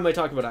every time I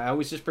talk about it, I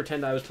always just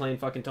pretend I was playing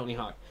fucking Tony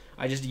Hawk.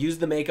 I just use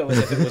the Mako as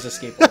if it was a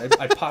skateboard.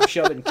 I'd pop,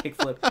 shove it, and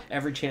kickflip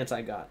every chance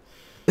I got.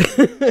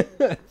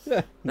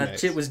 That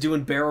shit was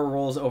doing barrel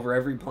rolls over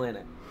every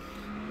planet.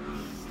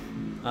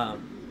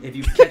 If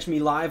you catch me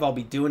live, I'll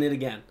be doing it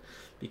again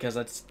because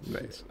that's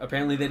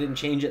apparently they didn't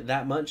change it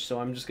that much. So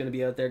I'm just gonna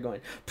be out there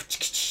going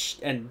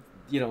and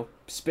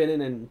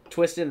spinning and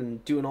twisting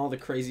and doing all the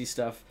crazy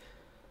stuff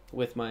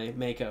with my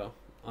Mako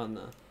on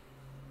the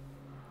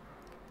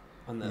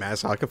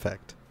Mass Hawk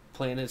effect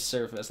planet's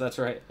surface. That's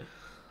right.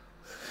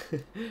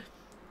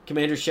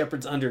 Commander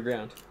Shepard's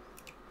underground.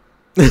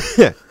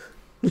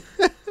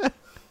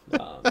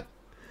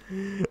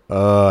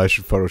 I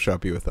should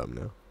Photoshop you a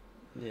thumbnail.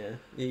 Yeah,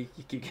 you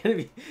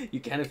can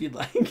if you'd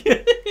like.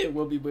 It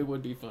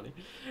would be funny.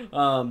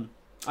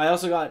 I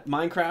also got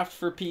Minecraft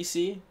for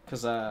PC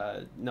because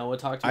Noah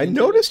talked to me. I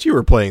noticed you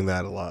were playing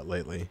that a lot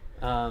lately.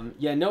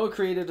 Noah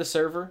created a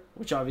server,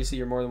 which obviously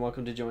you're more than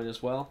welcome to join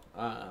as well.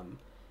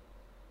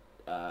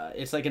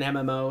 It's like an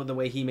MMO the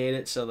way he made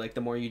it, so like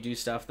the more you do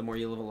stuff, the more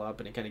you level up,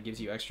 and it kind of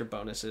gives you extra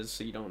bonuses,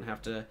 so you don't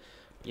have to,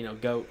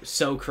 go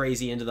so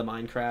crazy into the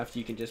Minecraft.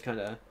 You can just kind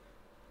of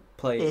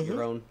play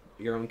your own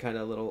kind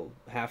of little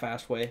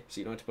half-assed way,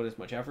 so you don't have to put as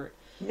much effort.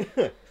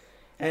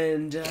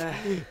 And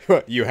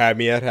you had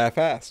me at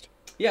half-assed.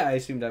 Yeah, I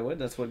assumed I would.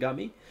 That's what got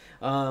me.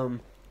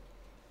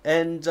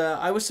 And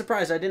I was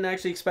surprised. I didn't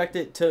actually expect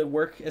it to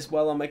work as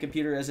well on my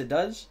computer as it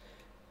does,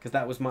 because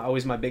that was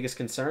always my biggest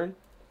concern.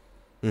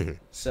 Mm-hmm.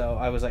 So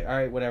I was like, all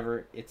right,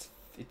 whatever. It's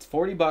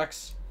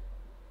 $40.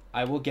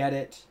 I will get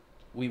it.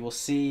 We will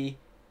see.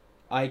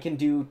 I can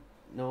do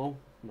no,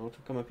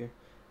 come up here.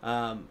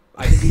 I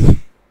can do.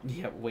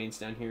 Yeah, Wayne's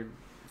down here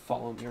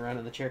following me around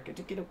in the chair.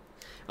 Get up.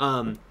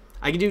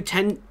 I can do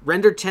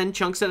 10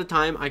 chunks at a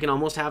time. I can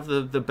almost have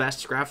the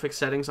best graphics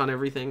settings on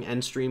everything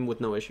and stream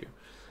with no issue.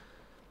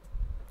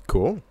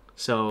 Cool.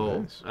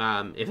 So,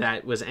 nice. If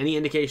that was any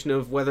indication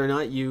of whether or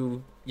not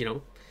you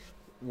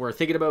were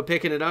thinking about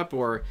picking it up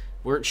or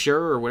weren't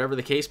sure or whatever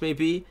the case may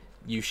be,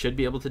 you should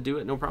be able to do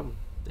it, no problem.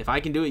 If I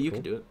can do it, you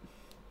can do it.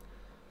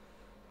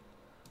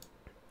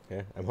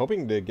 Yeah, I'm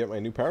hoping to get my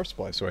new power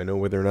supply so I know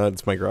whether or not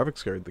it's my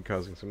graphics card that's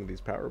causing some of these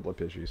power blip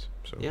issues.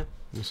 So yeah,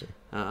 we'll see.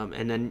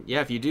 And then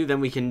if you do,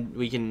 then we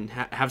can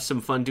have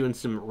some fun doing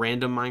some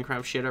random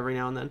Minecraft shit every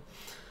now and then.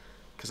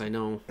 Because I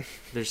know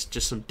there's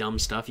just some dumb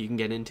stuff you can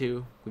get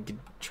into. We could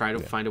try to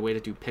find a way to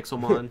do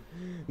Pixelmon.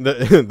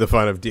 the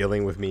fun of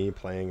dealing with me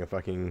playing a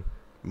fucking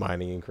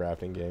mining and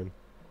crafting game.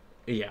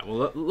 Yeah,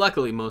 well,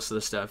 luckily most of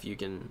the stuff you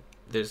can.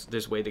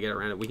 There's a way to get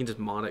around it. We can just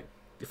mod it.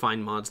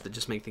 Find mods that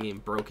just make the game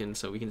broken,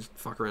 so we can just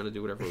fuck around and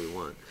do whatever we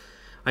want.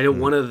 I know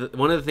one of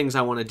the things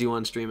I want to do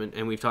on stream,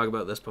 and we've talked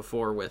about this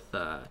before with,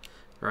 or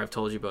I've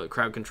told you about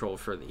crowd control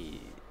for the,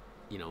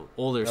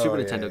 older Super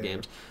Nintendo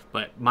games.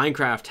 But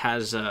Minecraft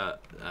has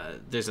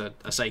there's a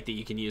site that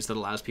you can use that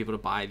allows people to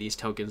buy these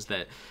tokens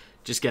that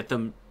just get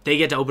them. They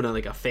get to open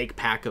a fake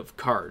pack of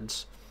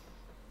cards,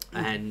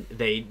 and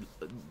they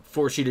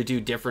force you to do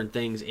different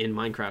things in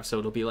Minecraft. So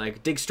it'll be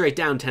like, dig straight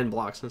down 10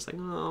 blocks. And it's like,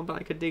 oh, but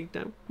I could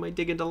might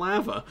dig into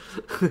lava.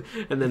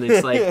 And then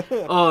it's like,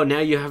 oh, now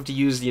you have to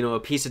use, a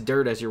piece of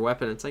dirt as your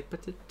weapon. It's like,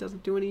 but it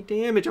doesn't do any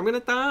damage. I'm going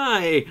to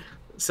die.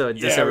 So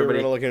just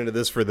everybody... we're looking into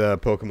this for the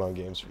Pokemon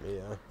games for me,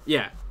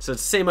 Yeah, so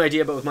it's the same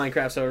idea, but with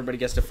Minecraft, so everybody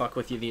gets to fuck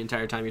with you the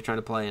entire time you're trying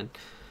to play. And,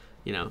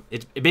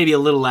 it may be a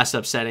little less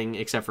upsetting,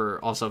 except for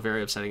also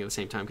very upsetting at the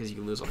same time because you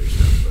can lose all your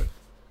stuff.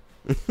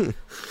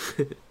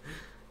 But...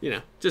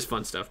 just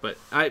fun stuff. But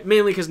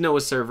mainly because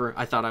Noah's server,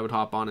 I thought I would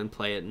hop on and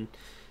play it and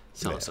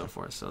so on and so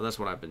forth. So that's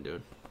what I've been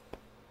doing.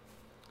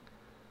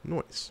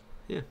 Nice.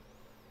 Yeah.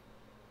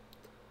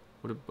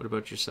 What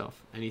about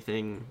yourself?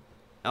 Anything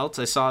else?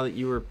 I saw that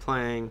you were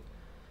playing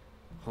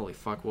Holy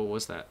fuck, what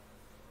was that?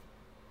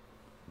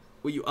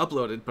 Well, you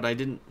uploaded, but I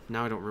didn't.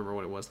 Now I don't remember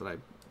what it was that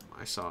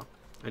I saw.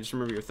 I just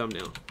remember your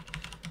thumbnail.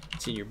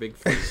 Seeing your big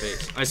funny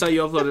face. I saw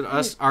you uploaded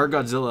our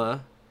Godzilla.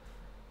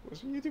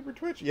 Was it YouTube or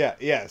Twitch? Yeah,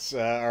 yes.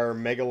 Our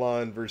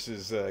Megalon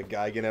versus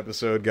Gigan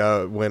episode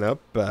went up,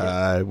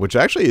 which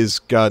actually has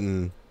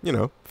gotten,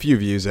 a few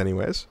views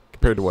anyways,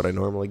 compared to what I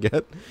normally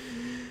get.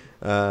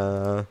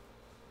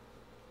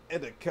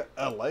 And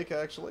a like,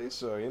 actually,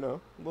 so, a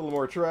little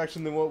more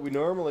traction than what we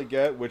normally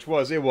get, it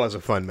was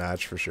a fun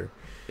match for sure.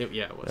 It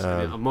was.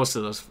 I mean, most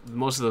of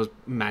those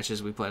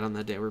matches we played on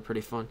that day were pretty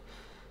fun.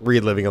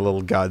 Reliving a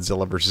little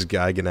Godzilla versus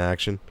Gigan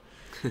action.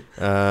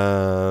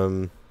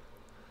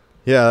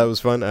 Yeah, that was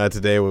fun.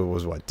 Today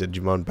was what?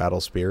 Digimon Battle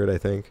Spirit, I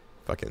think.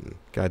 Fucking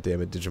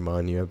goddamn it,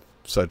 Digimon! You have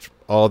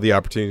all the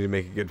opportunity to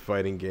make a good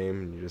fighting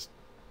game, and you just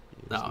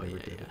never do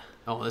it.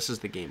 Oh, this is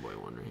the Game Boy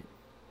one, right?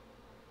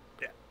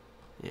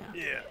 Yeah.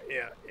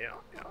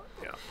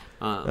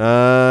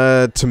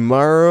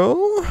 Tomorrow,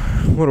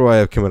 what do I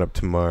have coming up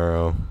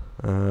tomorrow?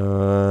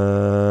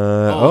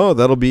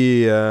 That'll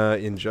be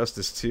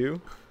Injustice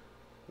 2,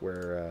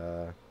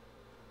 where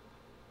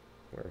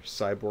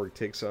Cyborg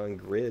takes on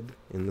Grid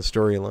in the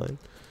storyline.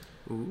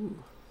 Ooh.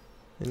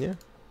 And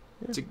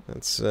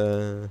it's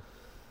a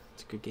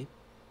good game.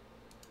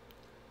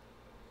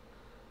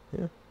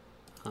 Yeah.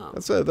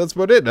 That's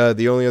about it.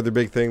 The only other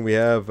big thing we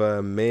have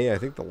May, I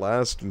think the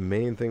last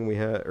main thing we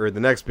have, or the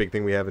next big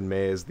thing we have in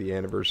May is the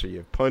anniversary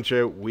of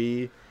Punch-Out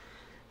Wii,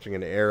 which I'm going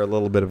to air a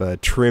little bit of a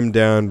trimmed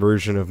down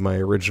version of my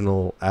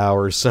original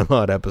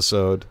hour-some-odd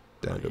episode,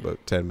 down to about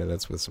 10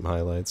 minutes with some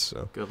highlights.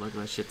 So good luck.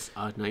 That shit's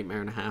a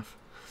nightmare and a half.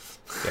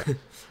 Yeah.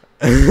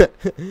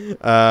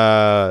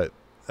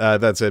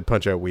 That said,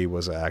 Punch-Out Wii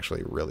was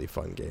actually a really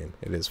fun game.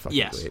 It is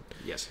fucking great.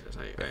 Yes,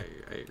 I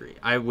agree.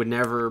 I would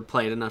never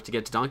play it enough to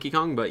get to Donkey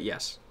Kong, but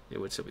yes, it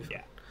would still be fun.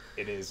 Yeah,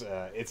 it is.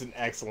 It's an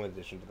excellent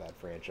addition to that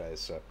franchise.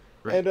 So,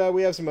 right. And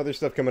we have some other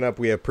stuff coming up.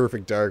 We have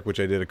Perfect Dark,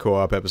 which I did a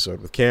co-op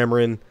episode with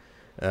Cameron,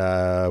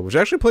 which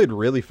actually played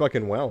really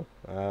fucking well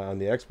on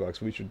the Xbox.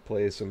 We should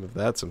play some of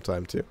that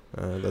sometime too.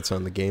 That's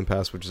on the Game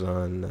Pass, which is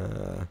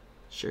on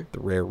sure the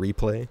Rare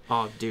Replay.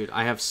 Oh, dude,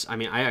 I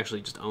actually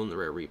just own the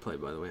Rare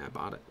Replay. By the way, I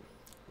bought it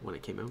when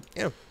it came out.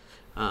 Yeah.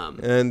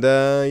 And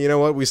you know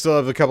what? We still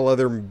have a couple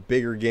other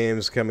bigger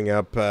games coming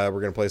up. We're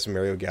going to play some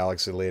Mario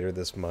Galaxy later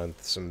this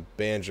month. Some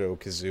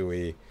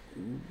Banjo-Kazooie.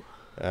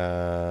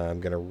 I'm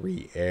going to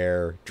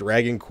re-air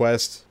Dragon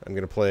Quest. I'm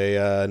going to play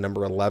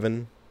number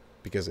 11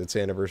 because its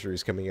anniversary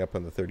is coming up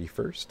on the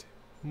 31st.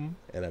 And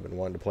I've been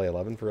wanting to play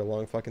 11 for a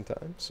long fucking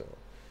time. So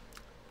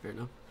fair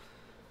enough.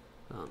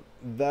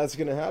 That's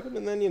going to happen.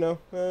 And then,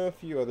 a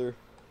few other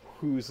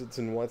who's-its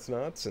and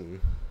what's-nots. And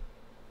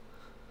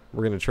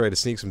we're going to try to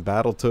sneak some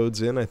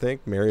Battletoads in, I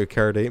think. Mario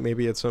Kart 8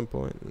 maybe at some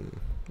point. And,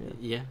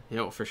 yeah,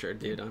 for sure,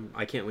 dude.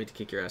 I can't wait to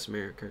kick your ass in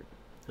Mario Kart.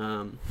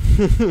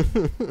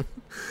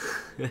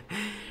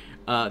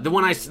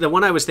 The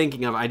one I was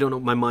thinking of, I don't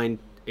know, my mind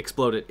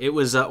exploded. It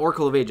was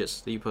Oracle of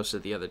Ages that you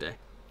posted the other day.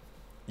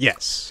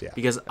 Yes, yeah.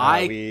 Because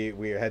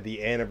we had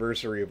the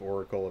anniversary of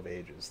Oracle of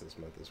Ages this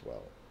month as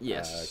well.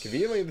 Yes.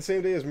 Conveniently the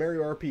same day as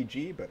Mario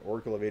RPG, but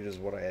Oracle of Ages is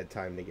what I had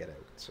time to get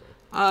out. So.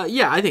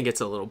 Yeah, I think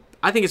it's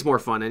more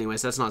fun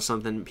anyways. That's not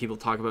something people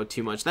talk about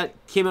too much. That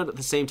came out at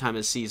the same time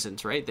as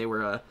Seasons, right? They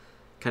were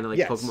kind of like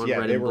Pokemon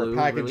Red and Blue. They were a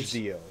package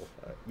deal.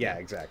 Yeah,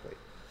 exactly.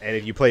 And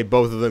if you played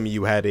both of them,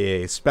 you had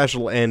a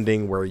special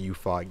ending where you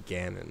fought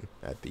Ganon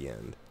at the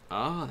end.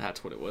 Oh,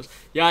 that's what it was.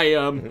 Yeah, I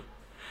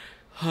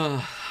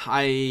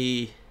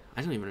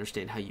don't even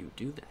understand how you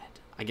do that.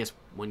 I guess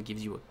one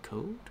gives you a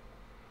code?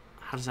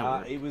 How does that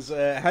work? It was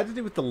had to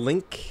do with the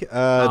link, you'd the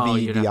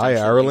have to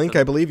IR link,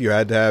 them. I believe. You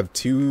had to have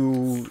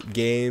 2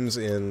 games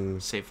in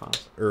Save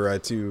files. Or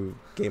 2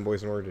 Game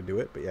Boys in order to do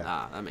it, but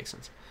yeah. That makes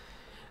sense.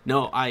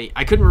 No, I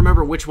couldn't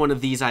remember which one of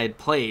these I had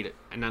played,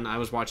 and then I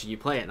was watching you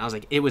play it, and I was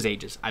like, it was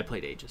Ages. I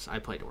played Ages. I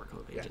played Oracle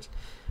of Ages.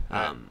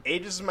 Yeah.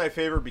 Ages is my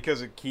favorite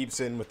because it keeps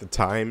in with the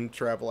time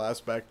travel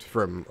aspect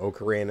from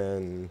Ocarina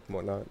and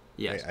whatnot.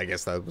 Yes. I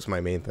guess that was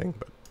my main thing,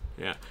 but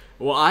yeah.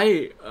 Well,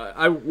 I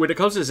when it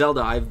comes to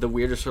Zelda, I have the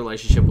weirdest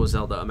relationship with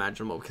Zelda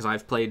imaginable because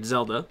I've played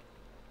Zelda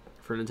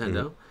for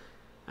Nintendo,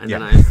 and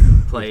then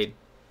I've played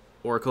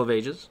Oracle of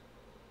Ages,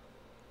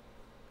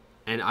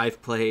 and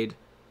I've played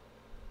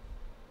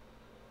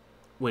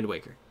Wind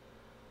Waker.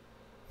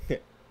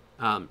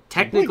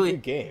 Technically,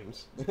 good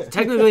games.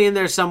 technically in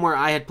there somewhere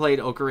I had played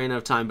Ocarina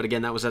of Time, but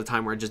again, that was at a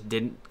time where I just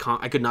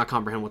I could not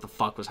comprehend what the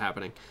fuck was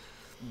happening.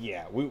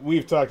 Yeah,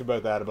 we've talked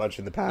about that a bunch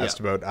in the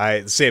past.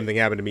 The same thing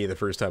happened to me the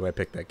first time I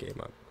picked that game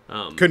up.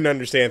 Couldn't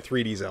understand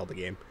 3D Zelda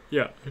game.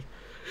 Yeah,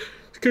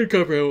 couldn't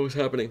comprehend what was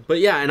happening. But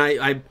yeah, and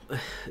I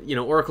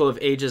Oracle of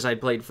Ages I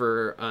played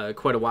for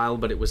quite a while,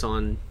 but it was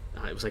on.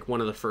 It was like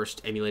one of the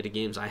first emulated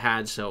games I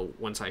had. So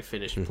once I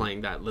finished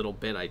playing that little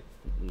bit, I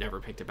never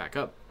picked it back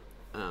up.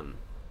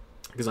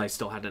 Because I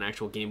still had an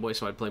actual Game Boy,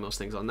 so I'd play most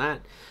things on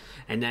that.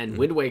 And then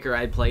Wind Waker,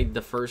 I played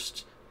the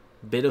first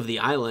bit of the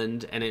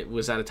island, and it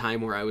was at a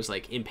time where I was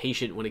like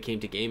impatient when it came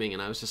to gaming,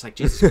 and I was just like,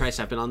 Jesus Christ,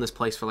 I've been on this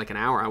place for like an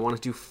hour. I want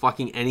to do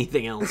fucking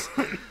anything else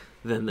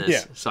than this.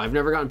 Yeah. So I've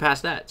never gotten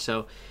past that.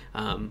 So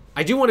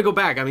I do want to go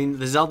back. I mean,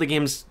 the Zelda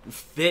games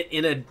fit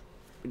in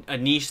a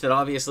niche that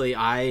obviously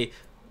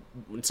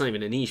it's not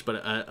even a niche, but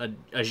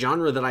a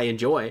genre that I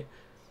enjoy.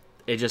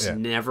 It just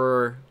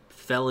never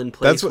fell in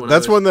place.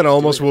 That's one that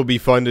almost will be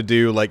fun to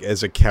do, like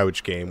as a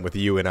couch game with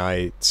you and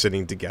I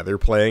sitting together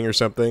playing or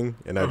something,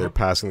 and either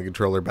passing the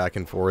controller back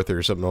and forth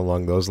or something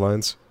along those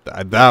lines.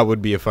 That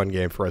would be a fun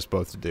game for us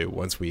both to do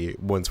once we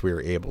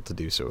are able to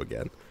do so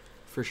again.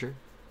 For sure.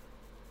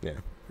 Yeah.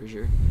 For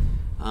sure.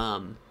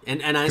 And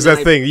because that's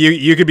the thing,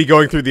 you could be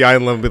going through the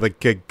island level and be like,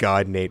 good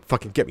God, Nate,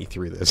 fucking get me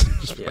through this.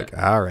 Just be like,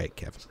 all right,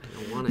 Kevin.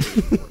 I don't want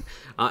it anymore.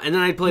 And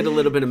then I played a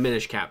little bit of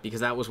Minish Cap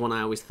because that was one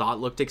I always thought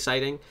looked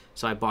exciting.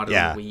 So I bought it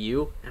on the Wii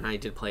U, and I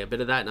did play a bit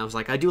of that, and I was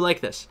like, I do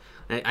like this.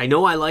 I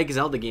know I like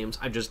Zelda games.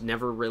 I've just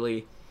never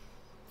really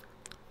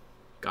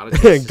got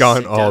it.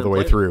 Gone all the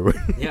way through.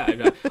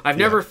 Yeah, I've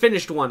never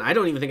finished one. I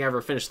don't even think I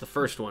ever finished the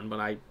first one, but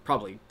I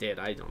probably did.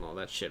 I don't know.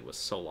 That shit was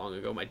so long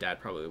ago. My dad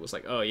probably was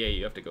like, oh, yeah,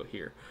 you have to go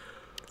here.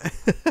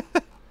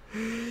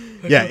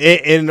 Yeah,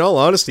 in all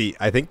honesty,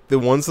 I think the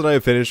ones that I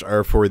have finished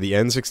are for the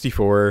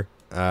N64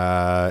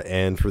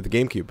 and for the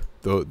GameCube.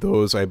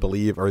 Those, I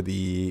believe, are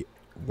the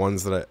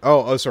ones that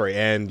I... sorry,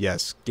 and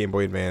yes, Game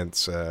Boy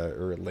Advance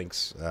or Link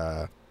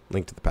to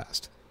the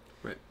Past.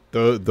 Right.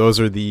 Those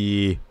are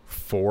the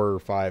 4 or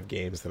 5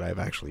 games that I've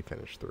actually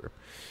finished through.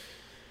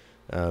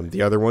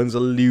 The other ones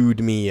elude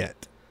me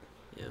yet.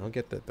 Yeah. I'll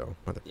get that, though,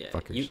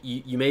 motherfuckers.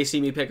 Yeah, you may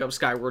see me pick up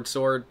Skyward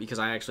Sword, because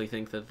I actually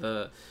think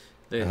that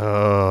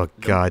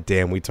God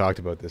damn, we talked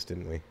about this,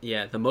 didn't we?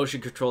 Yeah, the motion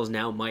controls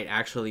now might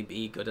actually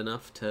be good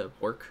enough to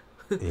work.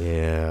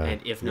 Yeah. And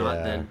if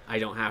not, then I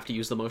don't have to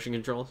use the motion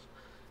controls.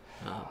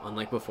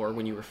 Unlike before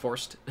when you were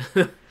forced.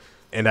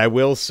 And I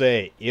will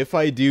say, if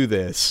I do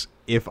this,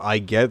 if I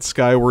get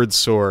Skyward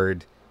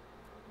Sword,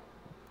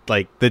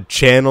 like the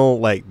channel,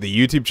 like the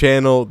YouTube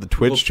channel, the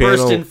Twitch channel,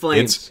 burst in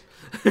flames.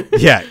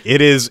 Yeah,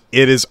 it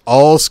is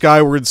all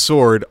Skyward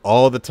Sword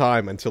all the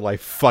time until I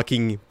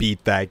fucking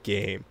beat that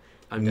game.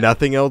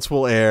 Nothing else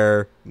will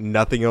air.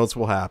 Nothing else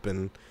will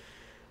happen.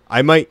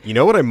 I might, you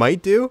know what I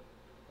might do?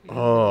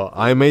 Oh,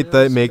 I might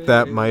make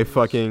that my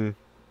fucking.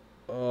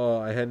 Oh,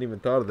 I hadn't even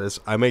thought of this.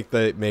 I make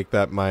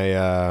that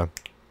my.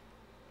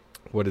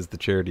 What is the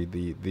charity?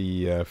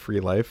 The Free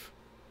Life.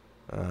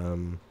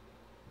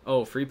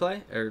 Free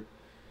play or.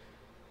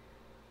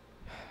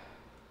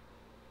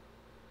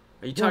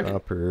 Are you talking?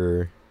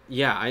 Upper.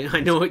 Yeah, I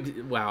know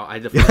it. Wow, I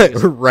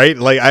right.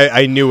 Like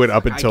I knew it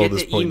up until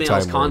this point in time. I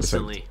get emails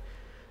constantly.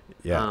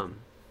 Yeah.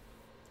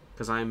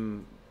 Because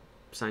I'm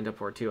signed up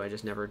for it too. I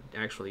just never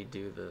actually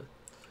do the.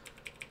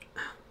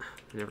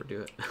 Never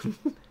do it.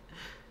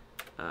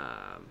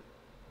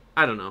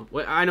 I don't know.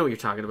 I know what you're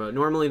talking about.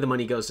 Normally the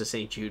money goes to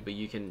St. Jude, but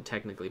you can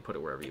technically put it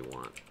wherever you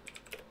want.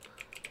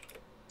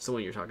 It's the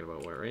one you're talking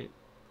about, right?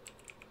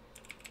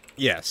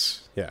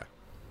 Yes. Yeah.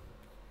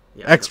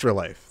 Extra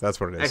Life. That's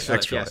what it is.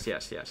 Extra Life.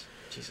 Yes.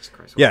 Jesus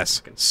Christ.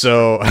 Yes.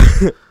 So,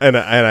 and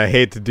I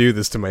hate to do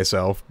this to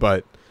myself,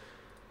 but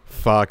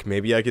fuck,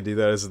 maybe I could do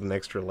that as an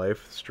Extra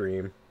Life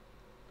stream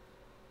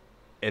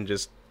and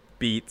just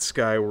beat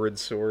Skyward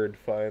Sword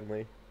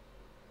finally.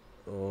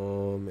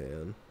 Oh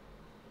man.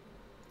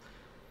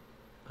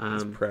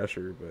 It's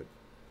pressure,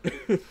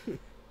 but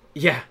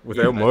yeah.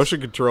 Without motion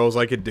controls,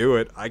 I could do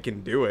it. I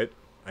can do it.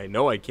 I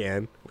know I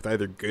can with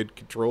either good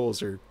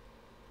controls or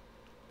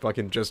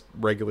fucking just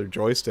regular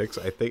joysticks.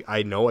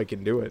 I know I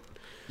can do it.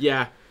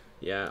 Yeah.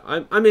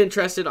 I'm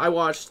interested. I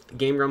watched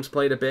Game Grumps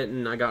play it a bit,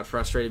 and I got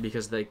frustrated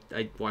because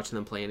I watching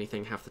them play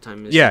anything half the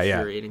time is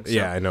infuriating. So.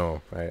 Yeah, I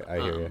know. I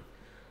hear you.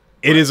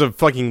 It is a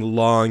fucking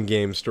long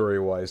game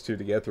story-wise, too,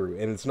 to get through.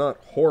 And it's not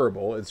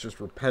horrible. It's just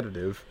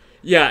repetitive.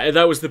 Yeah, and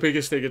that was the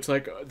biggest thing. It's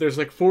like, there's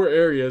like 4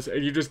 areas,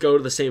 and you just go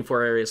to the same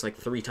 4 areas like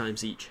 3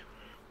 times each.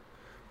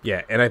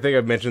 Yeah, and I think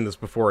I've mentioned this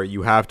before.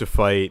 You have to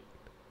fight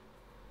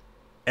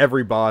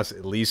every boss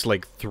at least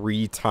like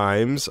 3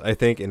 times, I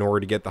think, in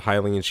order to get the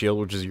Hylian Shield,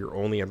 which is your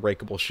only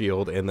unbreakable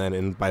shield. And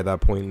then by that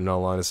point, in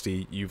all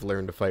honesty, you've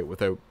learned to fight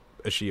without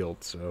a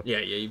shield. So Yeah,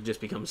 you've just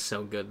become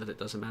so good that it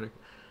doesn't matter.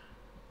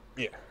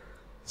 Yeah.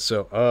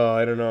 So,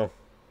 I don't know.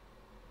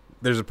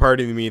 There's a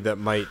part of me that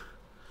might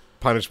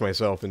punish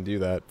myself and do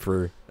that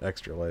for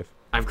Extra Life.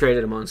 I've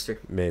created a monster.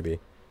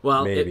 Maybe.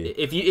 Well, maybe.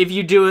 If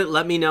you do it,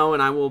 let me know,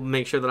 and I will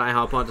make sure that I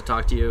hop on to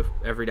talk to you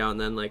every now and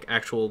then, like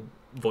actual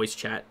voice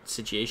chat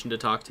situation to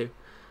talk to.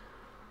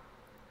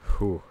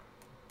 Whew.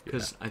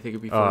 Because I think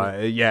it'd be fun.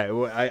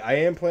 I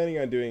am planning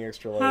on doing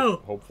Extra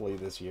Life, hopefully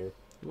this year.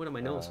 What am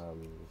I nose?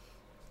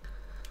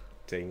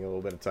 Taking a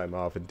little bit of time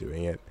off and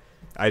doing it.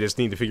 I just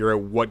need to figure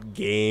out what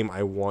game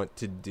I want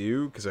to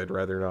do, because I'd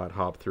rather not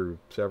hop through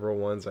several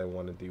ones. I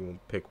want to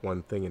pick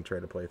one thing and try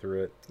to play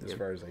through it as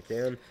far as I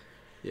can.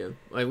 Yeah,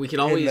 we can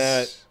always... And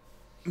that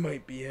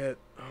might be it.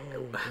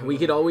 We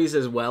could always,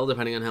 as well,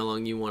 depending on how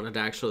long you wanted to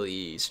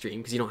actually stream,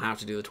 because you don't have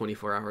to do the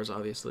 24 hours,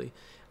 obviously.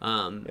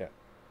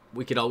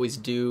 We could always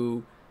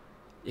do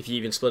if you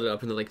even split it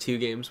up into like 2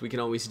 games, we can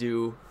always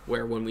do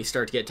where when we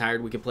start to get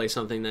tired, we can play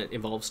something that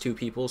involves 2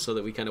 people so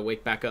that we kind of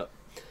wake back up.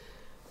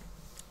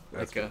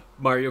 Like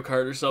Mario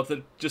Kart or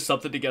something. Just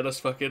something to get us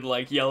fucking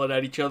like yelling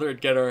at each other and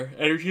get our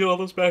energy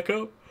levels back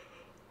up.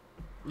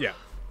 Yeah.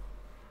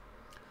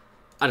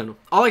 I don't know.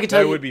 All I can tell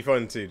you... That would be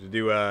fun, too,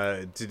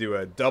 to do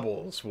a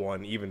doubles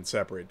one, even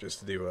separate, just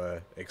to do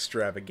a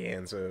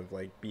extravaganza of,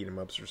 like,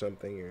 beat-em-ups or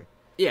something. Or...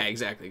 Yeah,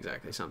 exactly,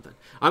 something.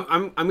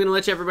 I'm gonna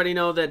let everybody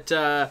know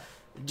that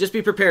just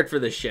be prepared for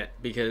this shit,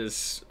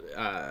 because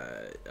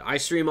I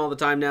stream all the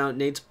time now.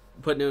 Nate's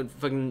putting out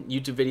fucking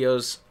YouTube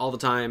videos all the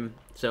time,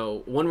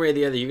 so one way or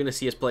the other, you're gonna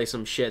see us play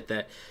some shit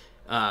that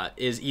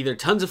is either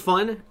tons of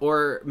fun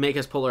or make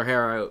us pull our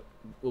hair out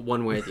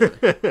one way or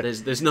the other.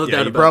 There's no doubt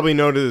about it. You probably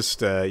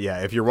noticed,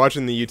 if you're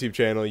watching the YouTube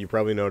channel, you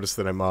probably noticed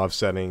that I'm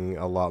offsetting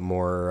a lot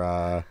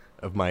more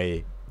of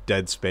my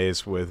dead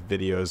space with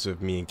videos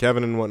of me and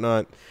Kevin and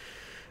whatnot,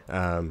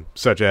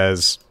 such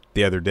as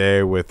the other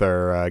day with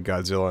our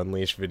Godzilla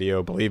Unleashed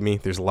video. Believe me,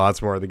 there's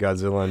lots more of the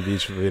Godzilla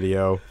Unleashed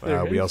video.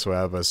 We also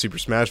have a Super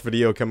Smash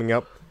video coming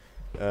up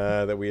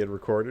that we had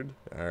recorded,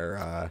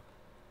 our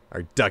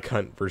Duck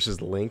Hunt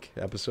versus Link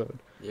episode.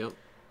 Yep.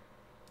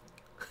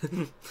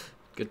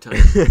 Good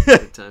times.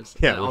 Good times.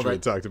 Yeah, which we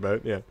talked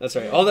about. Yeah, that's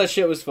right. All that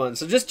shit was fun.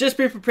 So just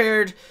be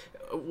prepared,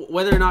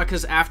 whether or not,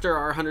 because after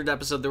our 100th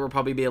episode, there will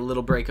probably be a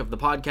little break of the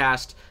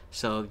podcast,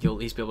 so you'll at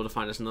least be able to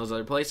find us in those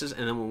other places.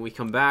 And then when we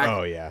come back,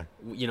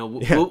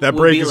 that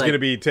break is going to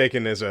be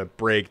taken as a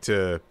break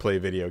to play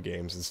video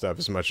games and stuff,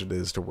 as much as it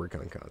is to work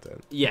on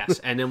content. Yes,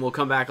 and then we'll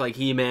come back like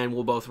He-Man.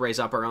 We'll both raise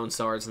up our own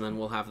swords, and then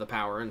we'll have the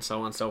power, and so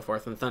on and so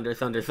forth, and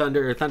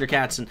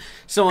Thundercats, and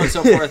so on and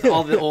so forth.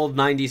 All the old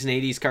 90s and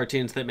 80s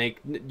cartoons that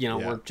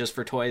were just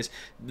for toys.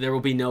 There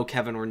will be no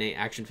Kevin or Nate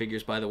action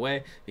figures, by the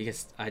way,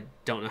 because I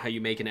don't know how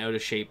you make an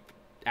out-of-shape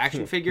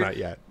action figure. Not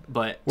yet.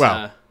 But,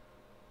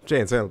 Jay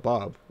and Silent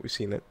Bob, we've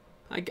seen it.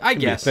 I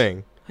guess.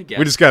 Thing. I guess.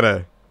 We just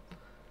gotta,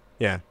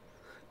 yeah.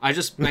 I'm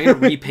gonna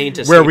repaint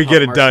a where we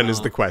get it done is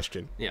the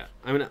question. Yeah,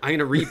 I'm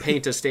gonna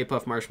repaint a Stay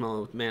Puft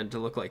Marshmallow Man to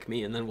look like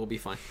me, and then we'll be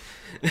fine.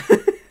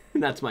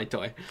 That's my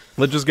toy.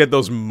 Let's just get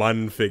those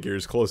Mun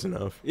figures close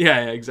enough.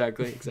 Yeah,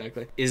 exactly.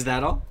 Is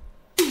that all?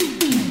 Is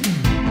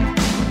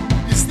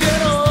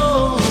that all?